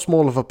 That's how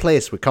small of a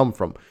place we come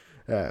from.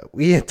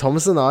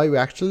 Thomas and I, we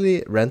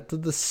actually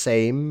rented the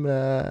same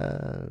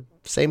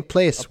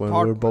place when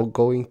we were both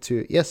going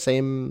to. Yeah,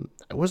 same.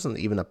 It wasn't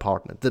even an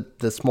apartment.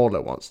 The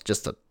smaller ones,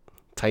 just a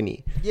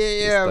tiny.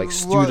 Yeah. Like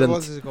student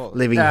what's it called?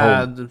 living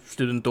home. The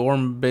student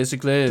dorm,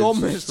 basically.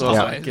 Dorm It's is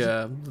like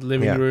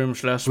living room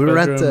 /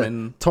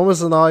 bedroom.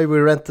 Thomas and I, we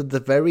rented the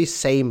very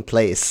same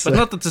place. But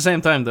not at the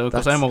same time, though,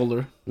 because I'm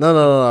older.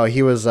 No.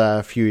 He was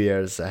a few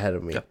years ahead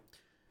of me. Yeah.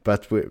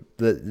 But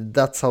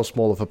that's how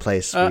small of a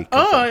place we come from.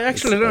 I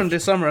actually learned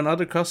this summer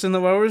another cousin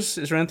of ours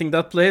is renting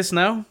that place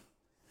now.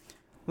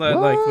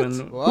 Like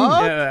when.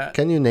 What? Yeah,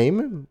 Can you name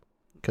him?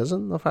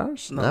 Cousin of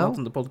ours? no, now? not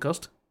on the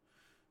podcast.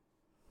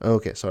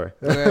 Okay, sorry.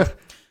 Okay.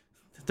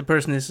 The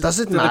person is. Does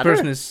it the matter?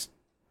 person is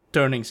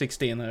turning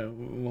 16. I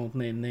won't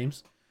name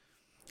names.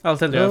 I'll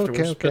tell you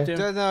afterwards. Okay. But,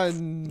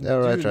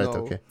 Right,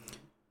 okay.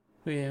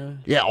 yeah.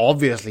 Yeah,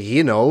 obviously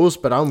he knows,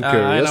 but I'm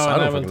curious. I I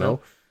don't will fucking know.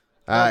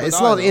 but It's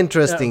I not know.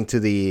 interesting to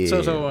the.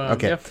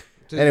 Okay. Yeah.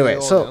 Anyway,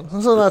 so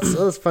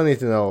that's funny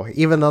to know.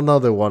 Even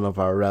another one of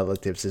our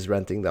relatives is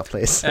renting that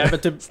place.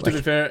 But to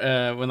be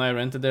fair, when I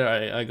rented there,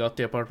 I got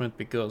the apartment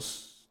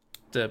because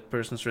the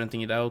person's renting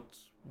it out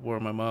were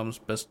my mom's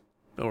best,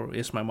 or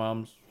is my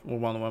mom's, or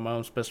one of my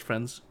mom's best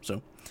friends.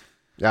 So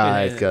Yeah,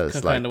 it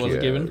goes like kinda was a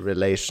given.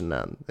 relation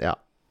and yeah.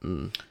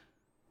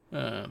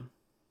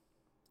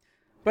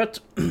 But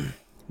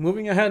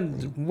moving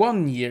ahead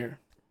 1 year,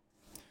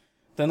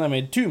 then I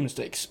made 2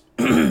 mistakes.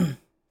 Kind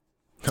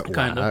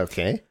of.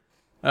 Okay.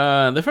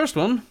 The first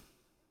one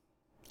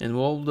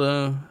involved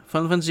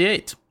Final Fantasy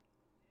VIII.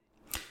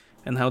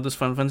 And how does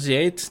Final Fantasy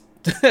VIII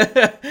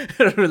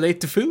relate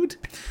to food?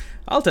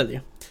 I'll tell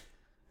you.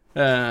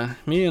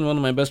 Me and one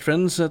of my best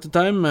friends at the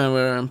time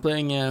were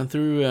playing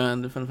through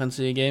the Final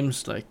Fantasy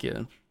games, like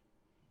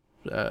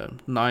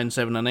 9,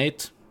 7, and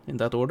 8, in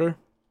that order.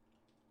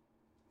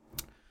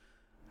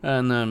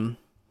 And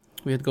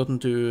we had gotten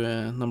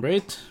to number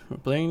 8, we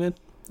were playing it,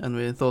 and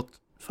we thought,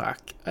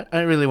 fuck,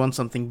 I really want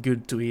something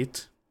good to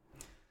eat.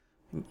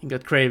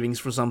 Got cravings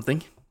for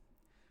something.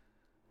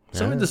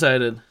 So we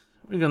decided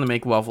we're gonna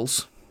make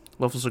waffles.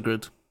 Waffles are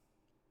good.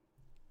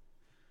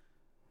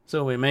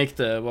 So we make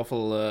the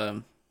waffle,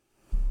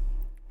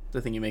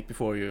 the thing you make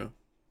before you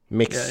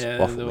Mix.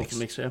 waffle Waffle mix.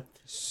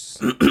 mix.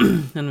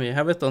 And we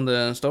have it on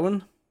the stove.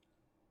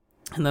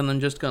 And then I'm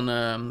just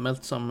gonna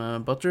melt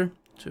some butter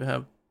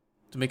to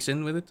mix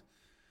in with it,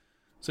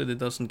 so it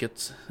doesn't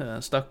get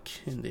stuck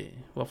in the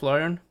waffle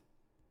iron.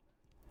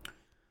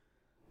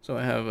 So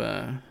I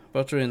have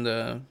butter in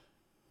the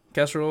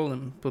casserole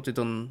and put it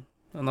on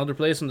another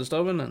place on the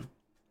stove and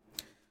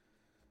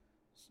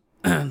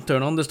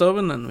turn on the stove,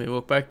 and we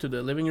walk back to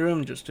the living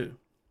room just to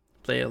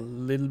play a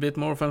little bit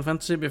more Final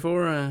Fantasy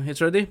before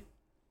it's ready.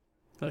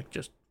 Like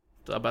just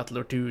a battle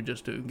or two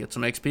just to get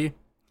some XP.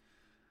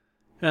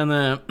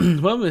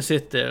 And while we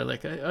sit there,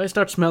 like I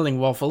start smelling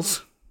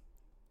waffles.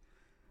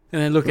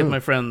 And I look at my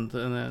friend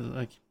and I'm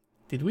like,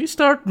 did we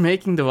start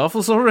making the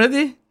waffles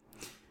already?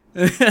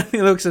 And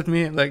he looks at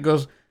me and like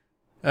goes,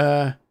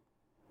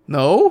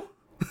 no,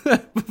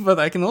 but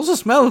I can also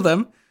smell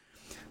them.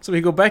 So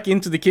we go back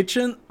into the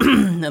kitchen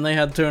and I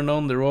had turned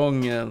on the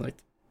wrong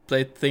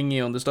plate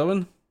thingy on the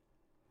stove.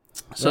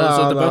 So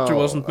the butter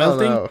wasn't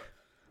melting.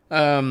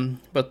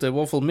 But the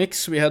waffle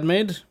mix we had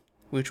made,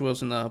 which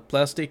was in a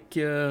plastic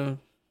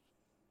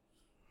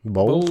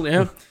bowl,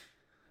 yeah,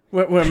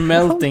 were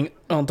melting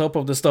on top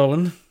of the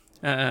stove.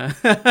 And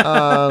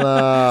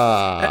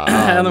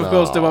of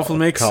course, the waffle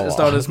mix come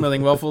started on.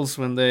 smelling waffles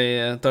when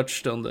they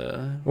touched on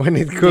the When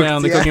it cooked,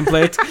 on the cooking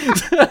plate.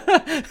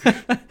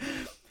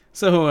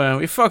 So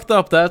we fucked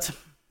up that.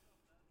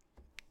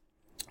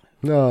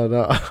 No.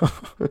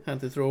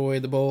 Had to throw away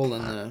the bowl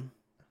and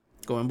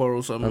go and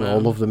borrow some. And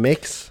all of the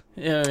mix.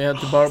 Yeah, we had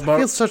to I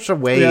feel such a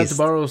we had to waste.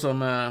 borrow some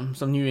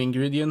new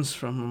ingredients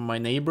from my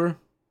neighbor,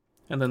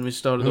 and then we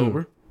started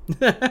over.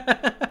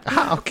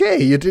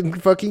 Okay, you didn't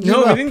fucking give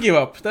No, up. we didn't give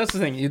up. That's the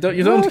thing. You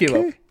don't give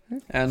up.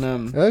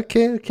 And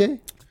Okay.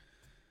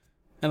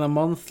 and a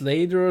month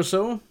later or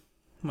so,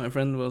 my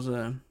friend was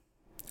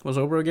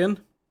over again.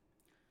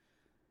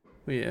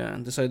 We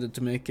decided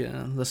to make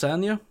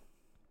lasagna.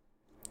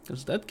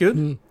 Is that good?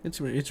 Mm. It's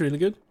really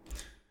good.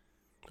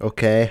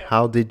 Okay,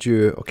 how did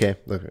you... Okay,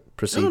 I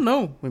proceed. don't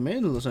know. We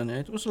made the lasagna.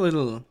 It was a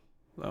little,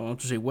 I want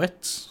to say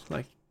wet,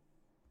 like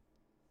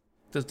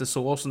just the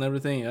sauce and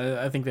everything.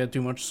 I think we had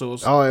too much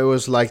sauce. Oh, it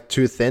was like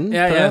too thin,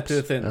 yeah, perhaps?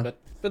 too thin. Yeah.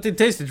 But it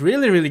tasted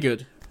really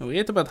good. We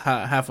ate about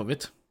half of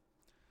it.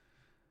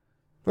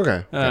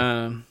 Okay.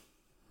 And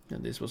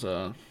this was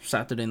a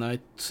Saturday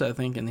night, I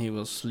think, and he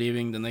was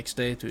leaving the next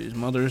day to his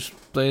mother's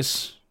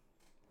place.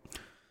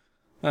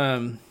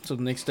 So the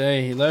next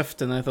day he left,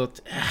 and I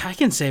thought, I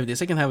can save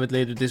this. I can have it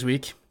later this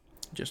week.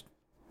 Just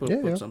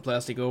put some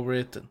plastic over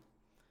it, and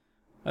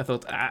I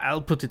thought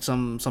I'll put it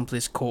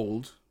someplace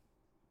cold.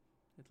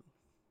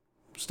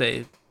 It'll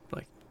stay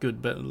like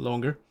good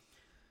longer.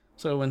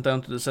 So I went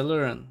down to the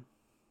cellar and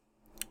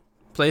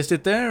placed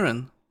it there,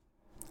 and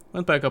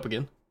went back up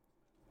again.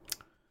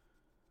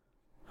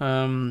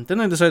 Then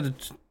I decided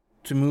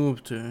to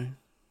move to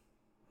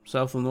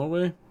south of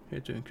Norway, here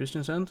to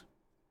Kristiansand.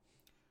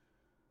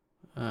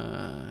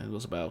 It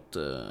was about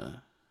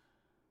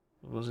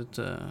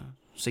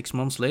 6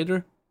 months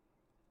later.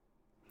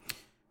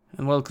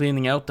 And while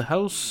cleaning out the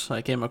house,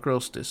 I came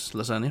across this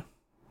lasagna.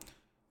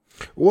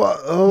 What?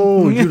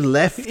 Oh, you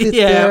left it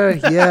Yeah. there?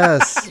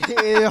 Yes.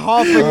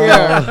 Half a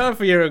year.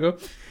 Half a year ago.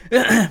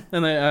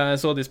 And I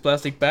saw this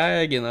plastic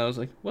bag, and I was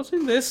like, what's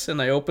in this?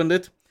 And I opened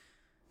it.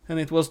 And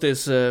it was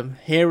this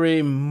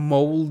hairy,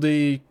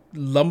 moldy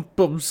lump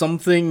of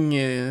something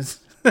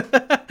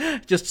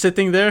just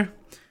sitting there.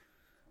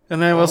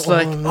 And I was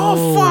like,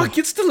 oh fuck,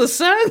 it's the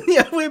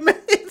lasagna we made.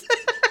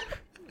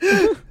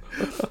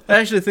 I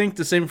actually think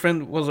the same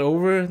friend was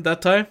over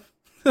that time.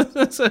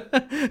 So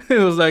it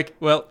was like,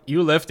 well,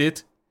 you left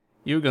it.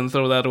 You're gonna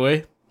throw that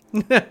away.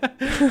 And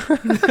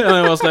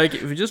I was like,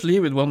 if you just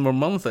leave it one more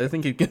month, I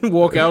think it can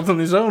walk out on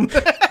his own.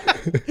 But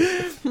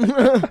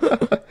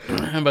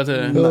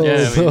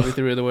we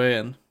threw it away,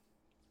 and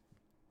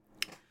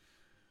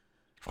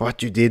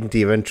What, you didn't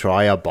even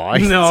try a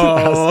bite?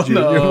 no, As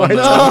Junior no,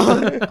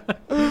 might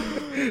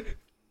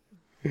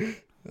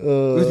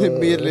Would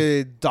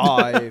immediately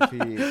die if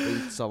he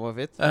ate some of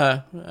it.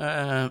 at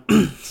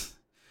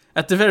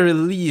the very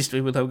least,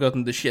 we would have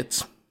gotten the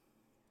shits.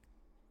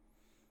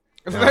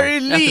 Very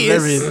At the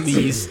very least.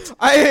 least.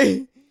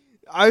 I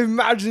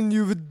imagine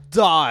you would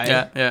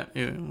die. Yeah,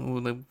 you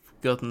would have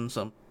gotten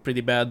some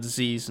pretty bad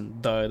disease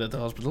and died at the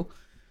hospital,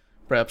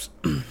 perhaps.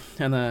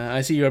 And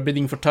I see you are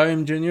bidding for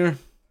time, Junior.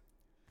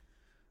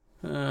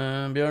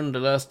 Björn, the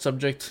last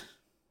subject.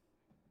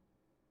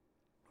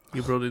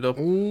 You brought it up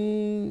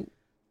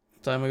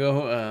time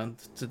ago.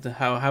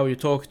 How you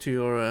talk to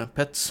your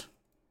pets.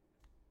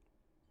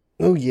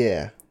 Oh,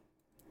 yeah.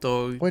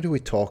 Dog. Why do we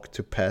talk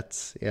to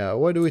pets? Yeah,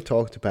 why do we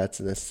talk to pets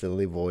in a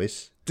silly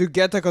voice? To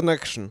get a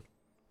connection.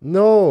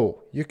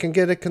 No, you can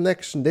get a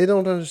connection. They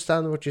don't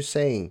understand what you're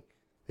saying.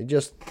 They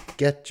just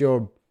get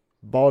your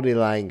body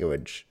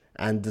language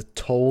and the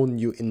tone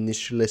you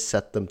initially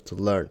set them to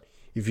learn.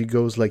 If he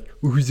goes like,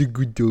 who's a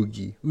good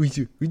doggy? Who's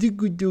a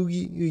good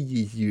doggy?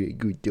 You're a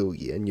good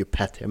doggy. And you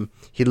pet him,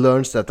 he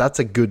learns that that's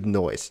a good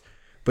noise.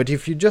 But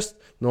if you just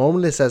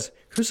normally says,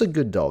 who's a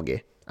good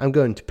doggy? I'm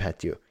going to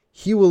pet you.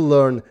 He will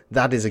learn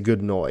that is a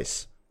good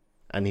noise.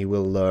 And he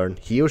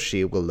or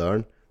she will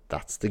learn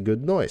that's the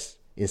good noise.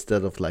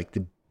 Instead of like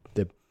the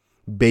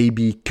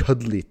baby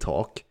cuddly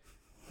talk.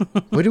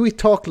 Why do we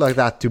talk like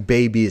that to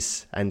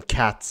babies and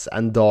cats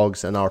and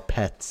dogs and our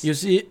pets? You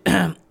see,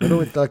 Why don't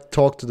we like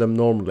talk to them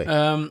normally?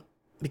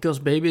 because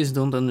babies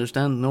don't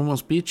understand normal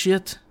speech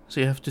yet, so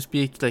you have to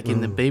speak like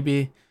in the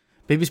baby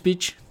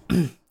speech.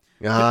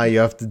 You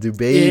have to do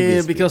baby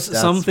speech, because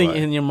that's something why.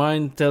 in your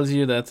mind tells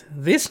you that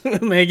this will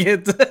make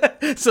it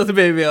so the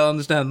baby will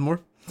understand more.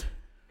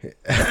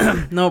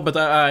 No, but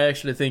I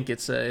actually think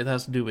it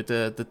has to do with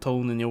the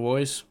tone in your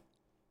voice.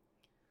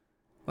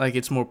 Like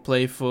it's more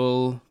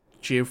playful,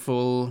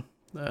 cheerful,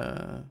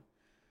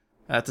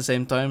 at the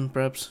same time,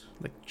 perhaps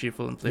like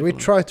cheerful and playful. We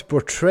try to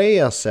portray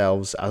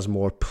ourselves as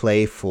more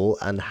playful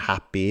and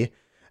happy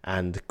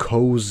and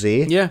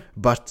cozy. Yeah.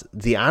 But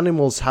the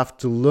animals have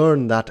to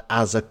learn that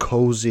as a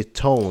cozy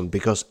tone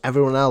because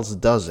everyone else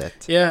does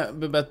it. Yeah,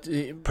 but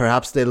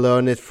Perhaps they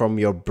learn it from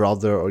your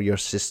brother or your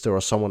sister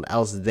or someone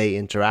else they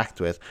interact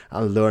with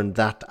and learn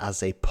that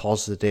as a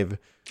positive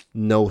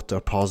note or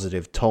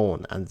positive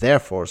tone and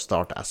therefore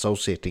start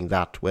associating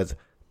that with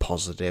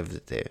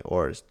positivity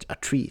or a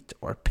treat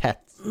or a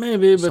pet.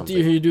 Maybe, but something.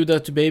 you do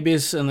that to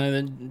babies, and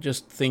I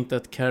just think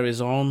that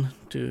carries on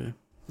to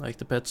like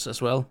the pets as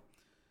well,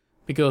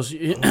 because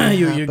you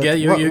get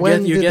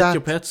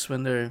your pets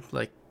when they're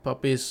like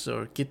puppies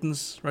or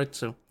kittens, right?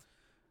 So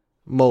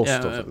most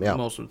of them, yeah,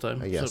 most of the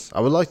time, I guess. So, I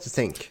would like to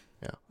think,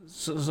 yeah.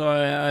 So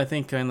I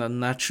think kind of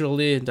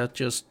naturally that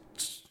just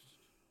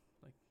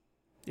like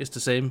is the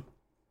same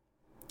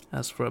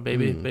as for a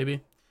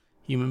baby,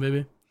 human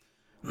baby.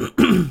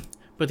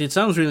 But it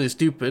sounds really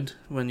stupid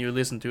when you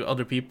listen to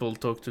other people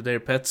talk to their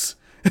pets.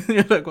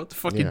 You're like, what the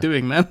fuck are you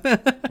doing, man?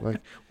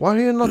 Like, why are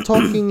you not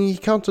talking? He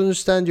can't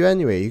understand you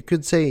anyway. You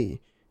could say,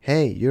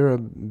 hey, you're a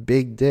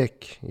big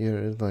dick.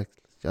 You're like,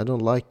 I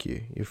don't like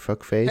you. You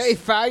fuckface. Hey,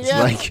 faggot! It's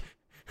like,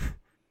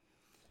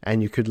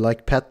 and you could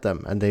like pet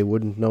them and they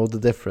wouldn't know the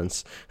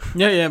difference.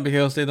 Yeah,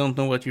 because they don't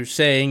know what you're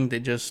saying.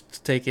 They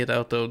just take it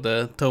out of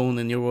the tone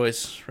in your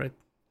voice, right?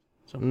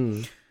 So,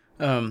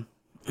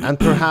 and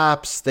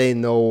perhaps they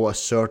know a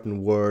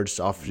certain words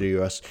after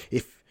you. As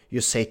if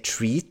you say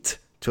treat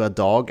to a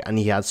dog and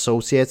he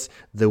associates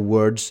the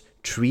words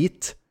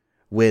treat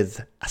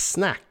with a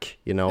snack,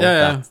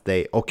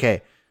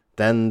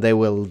 then they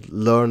will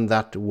learn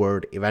that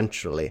word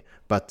eventually.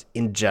 But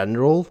in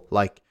general,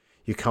 like,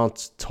 you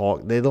can't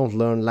talk, they don't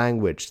learn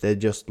language, they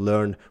just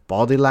learn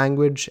body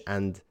language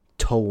and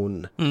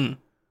tone.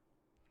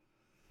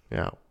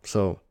 Yeah,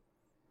 so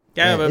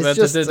yeah, but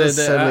just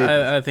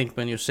I think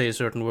when you say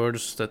certain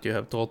words that you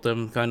have taught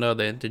them,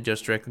 they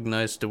just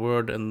recognize the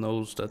word and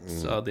knows that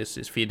this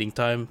is feeding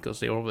time,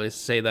 because they always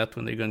say that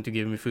when they're going to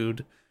give me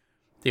food.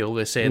 They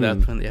always say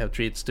that when they have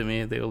treats to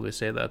me. They always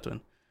say that when.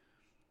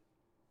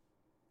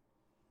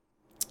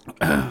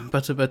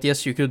 But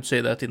yes, you could say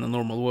that in a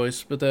normal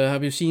voice. But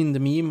have you seen the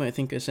meme? I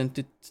think I sent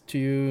it to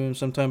you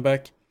some time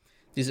back.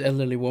 This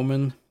elderly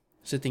woman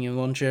sitting in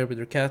one chair with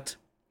her cat,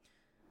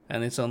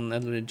 and it's an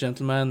elderly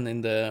gentleman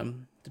in the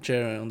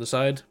chair on the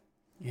side.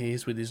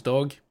 He's with his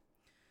dog,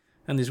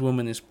 and this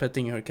woman is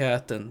petting her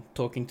cat and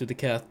talking to the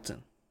cat.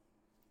 And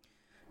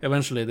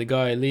eventually the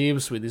guy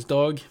leaves with his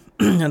dog,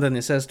 and then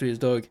he says to his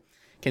dog,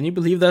 "Can you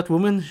believe that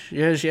woman?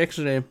 Yeah, she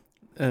actually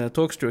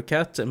talks to a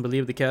cat and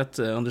believe the cat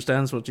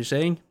understands what she's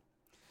saying."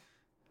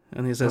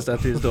 And he says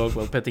that to his dog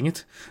while petting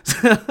it.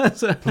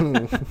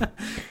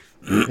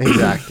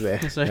 Exactly.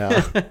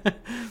 Yeah.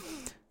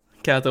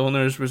 Cat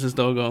owners versus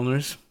dog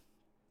owners,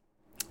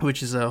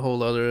 which is a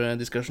whole other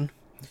discussion.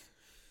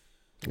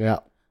 Yeah.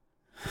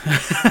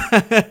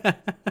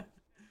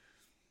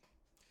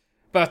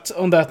 But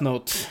on that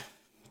note,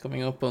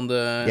 coming up on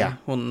the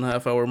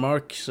 1.5 hour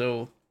mark,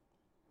 so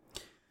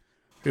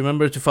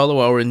remember to follow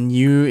our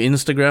new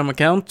Instagram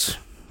account.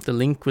 The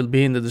link will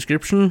be in the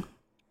description.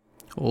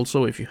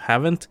 Also, if you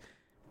haven't,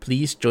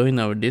 please join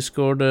our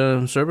Discord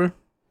server.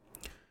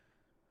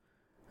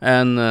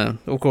 And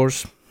of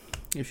course,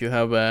 if you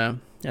have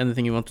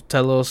anything you want to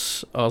tell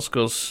us, ask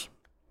us,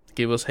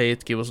 give us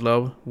hate, give us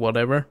love,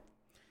 whatever.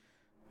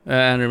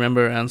 And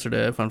remember, answer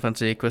the Final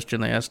Fantasy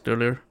question I asked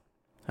earlier.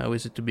 How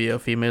is it to be a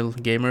female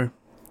gamer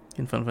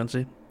in Final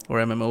Fantasy? Or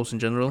MMOs in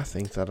general? I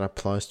think that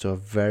applies to a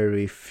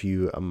very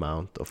few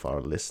amount of our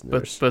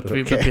listeners. But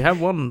we have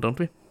one, don't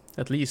we?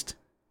 At least.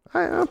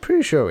 I'm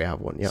pretty sure we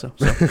have one, yeah. So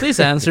please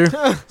answer.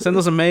 Send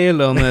us a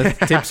mail on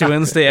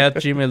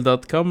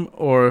tipsywednesday@gmail.com,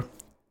 or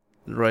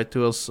write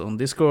to us on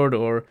Discord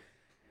or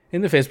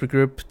in the Facebook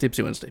group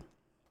Tipsy Wednesday.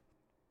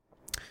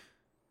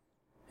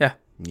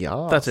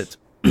 Yeah. That's it.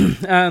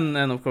 and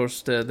of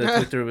course the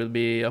Twitter will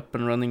be up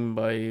and running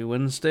by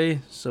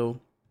Wednesday, so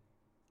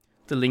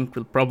the link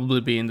will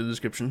probably be in the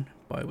description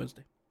by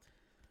Wednesday.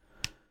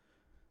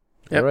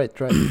 Yep.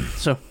 Right.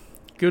 So,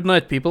 good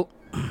night, people.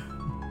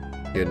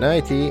 Good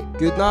nighty.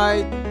 Good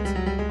night.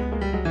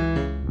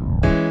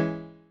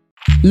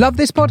 Love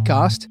this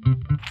podcast?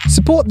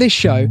 Support this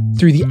show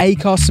through the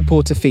Acast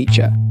supporter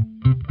feature.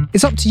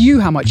 It's up to you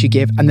how much you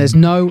give, and there's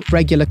no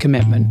regular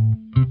commitment.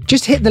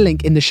 Just hit the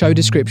link in the show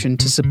description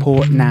to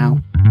support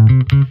now.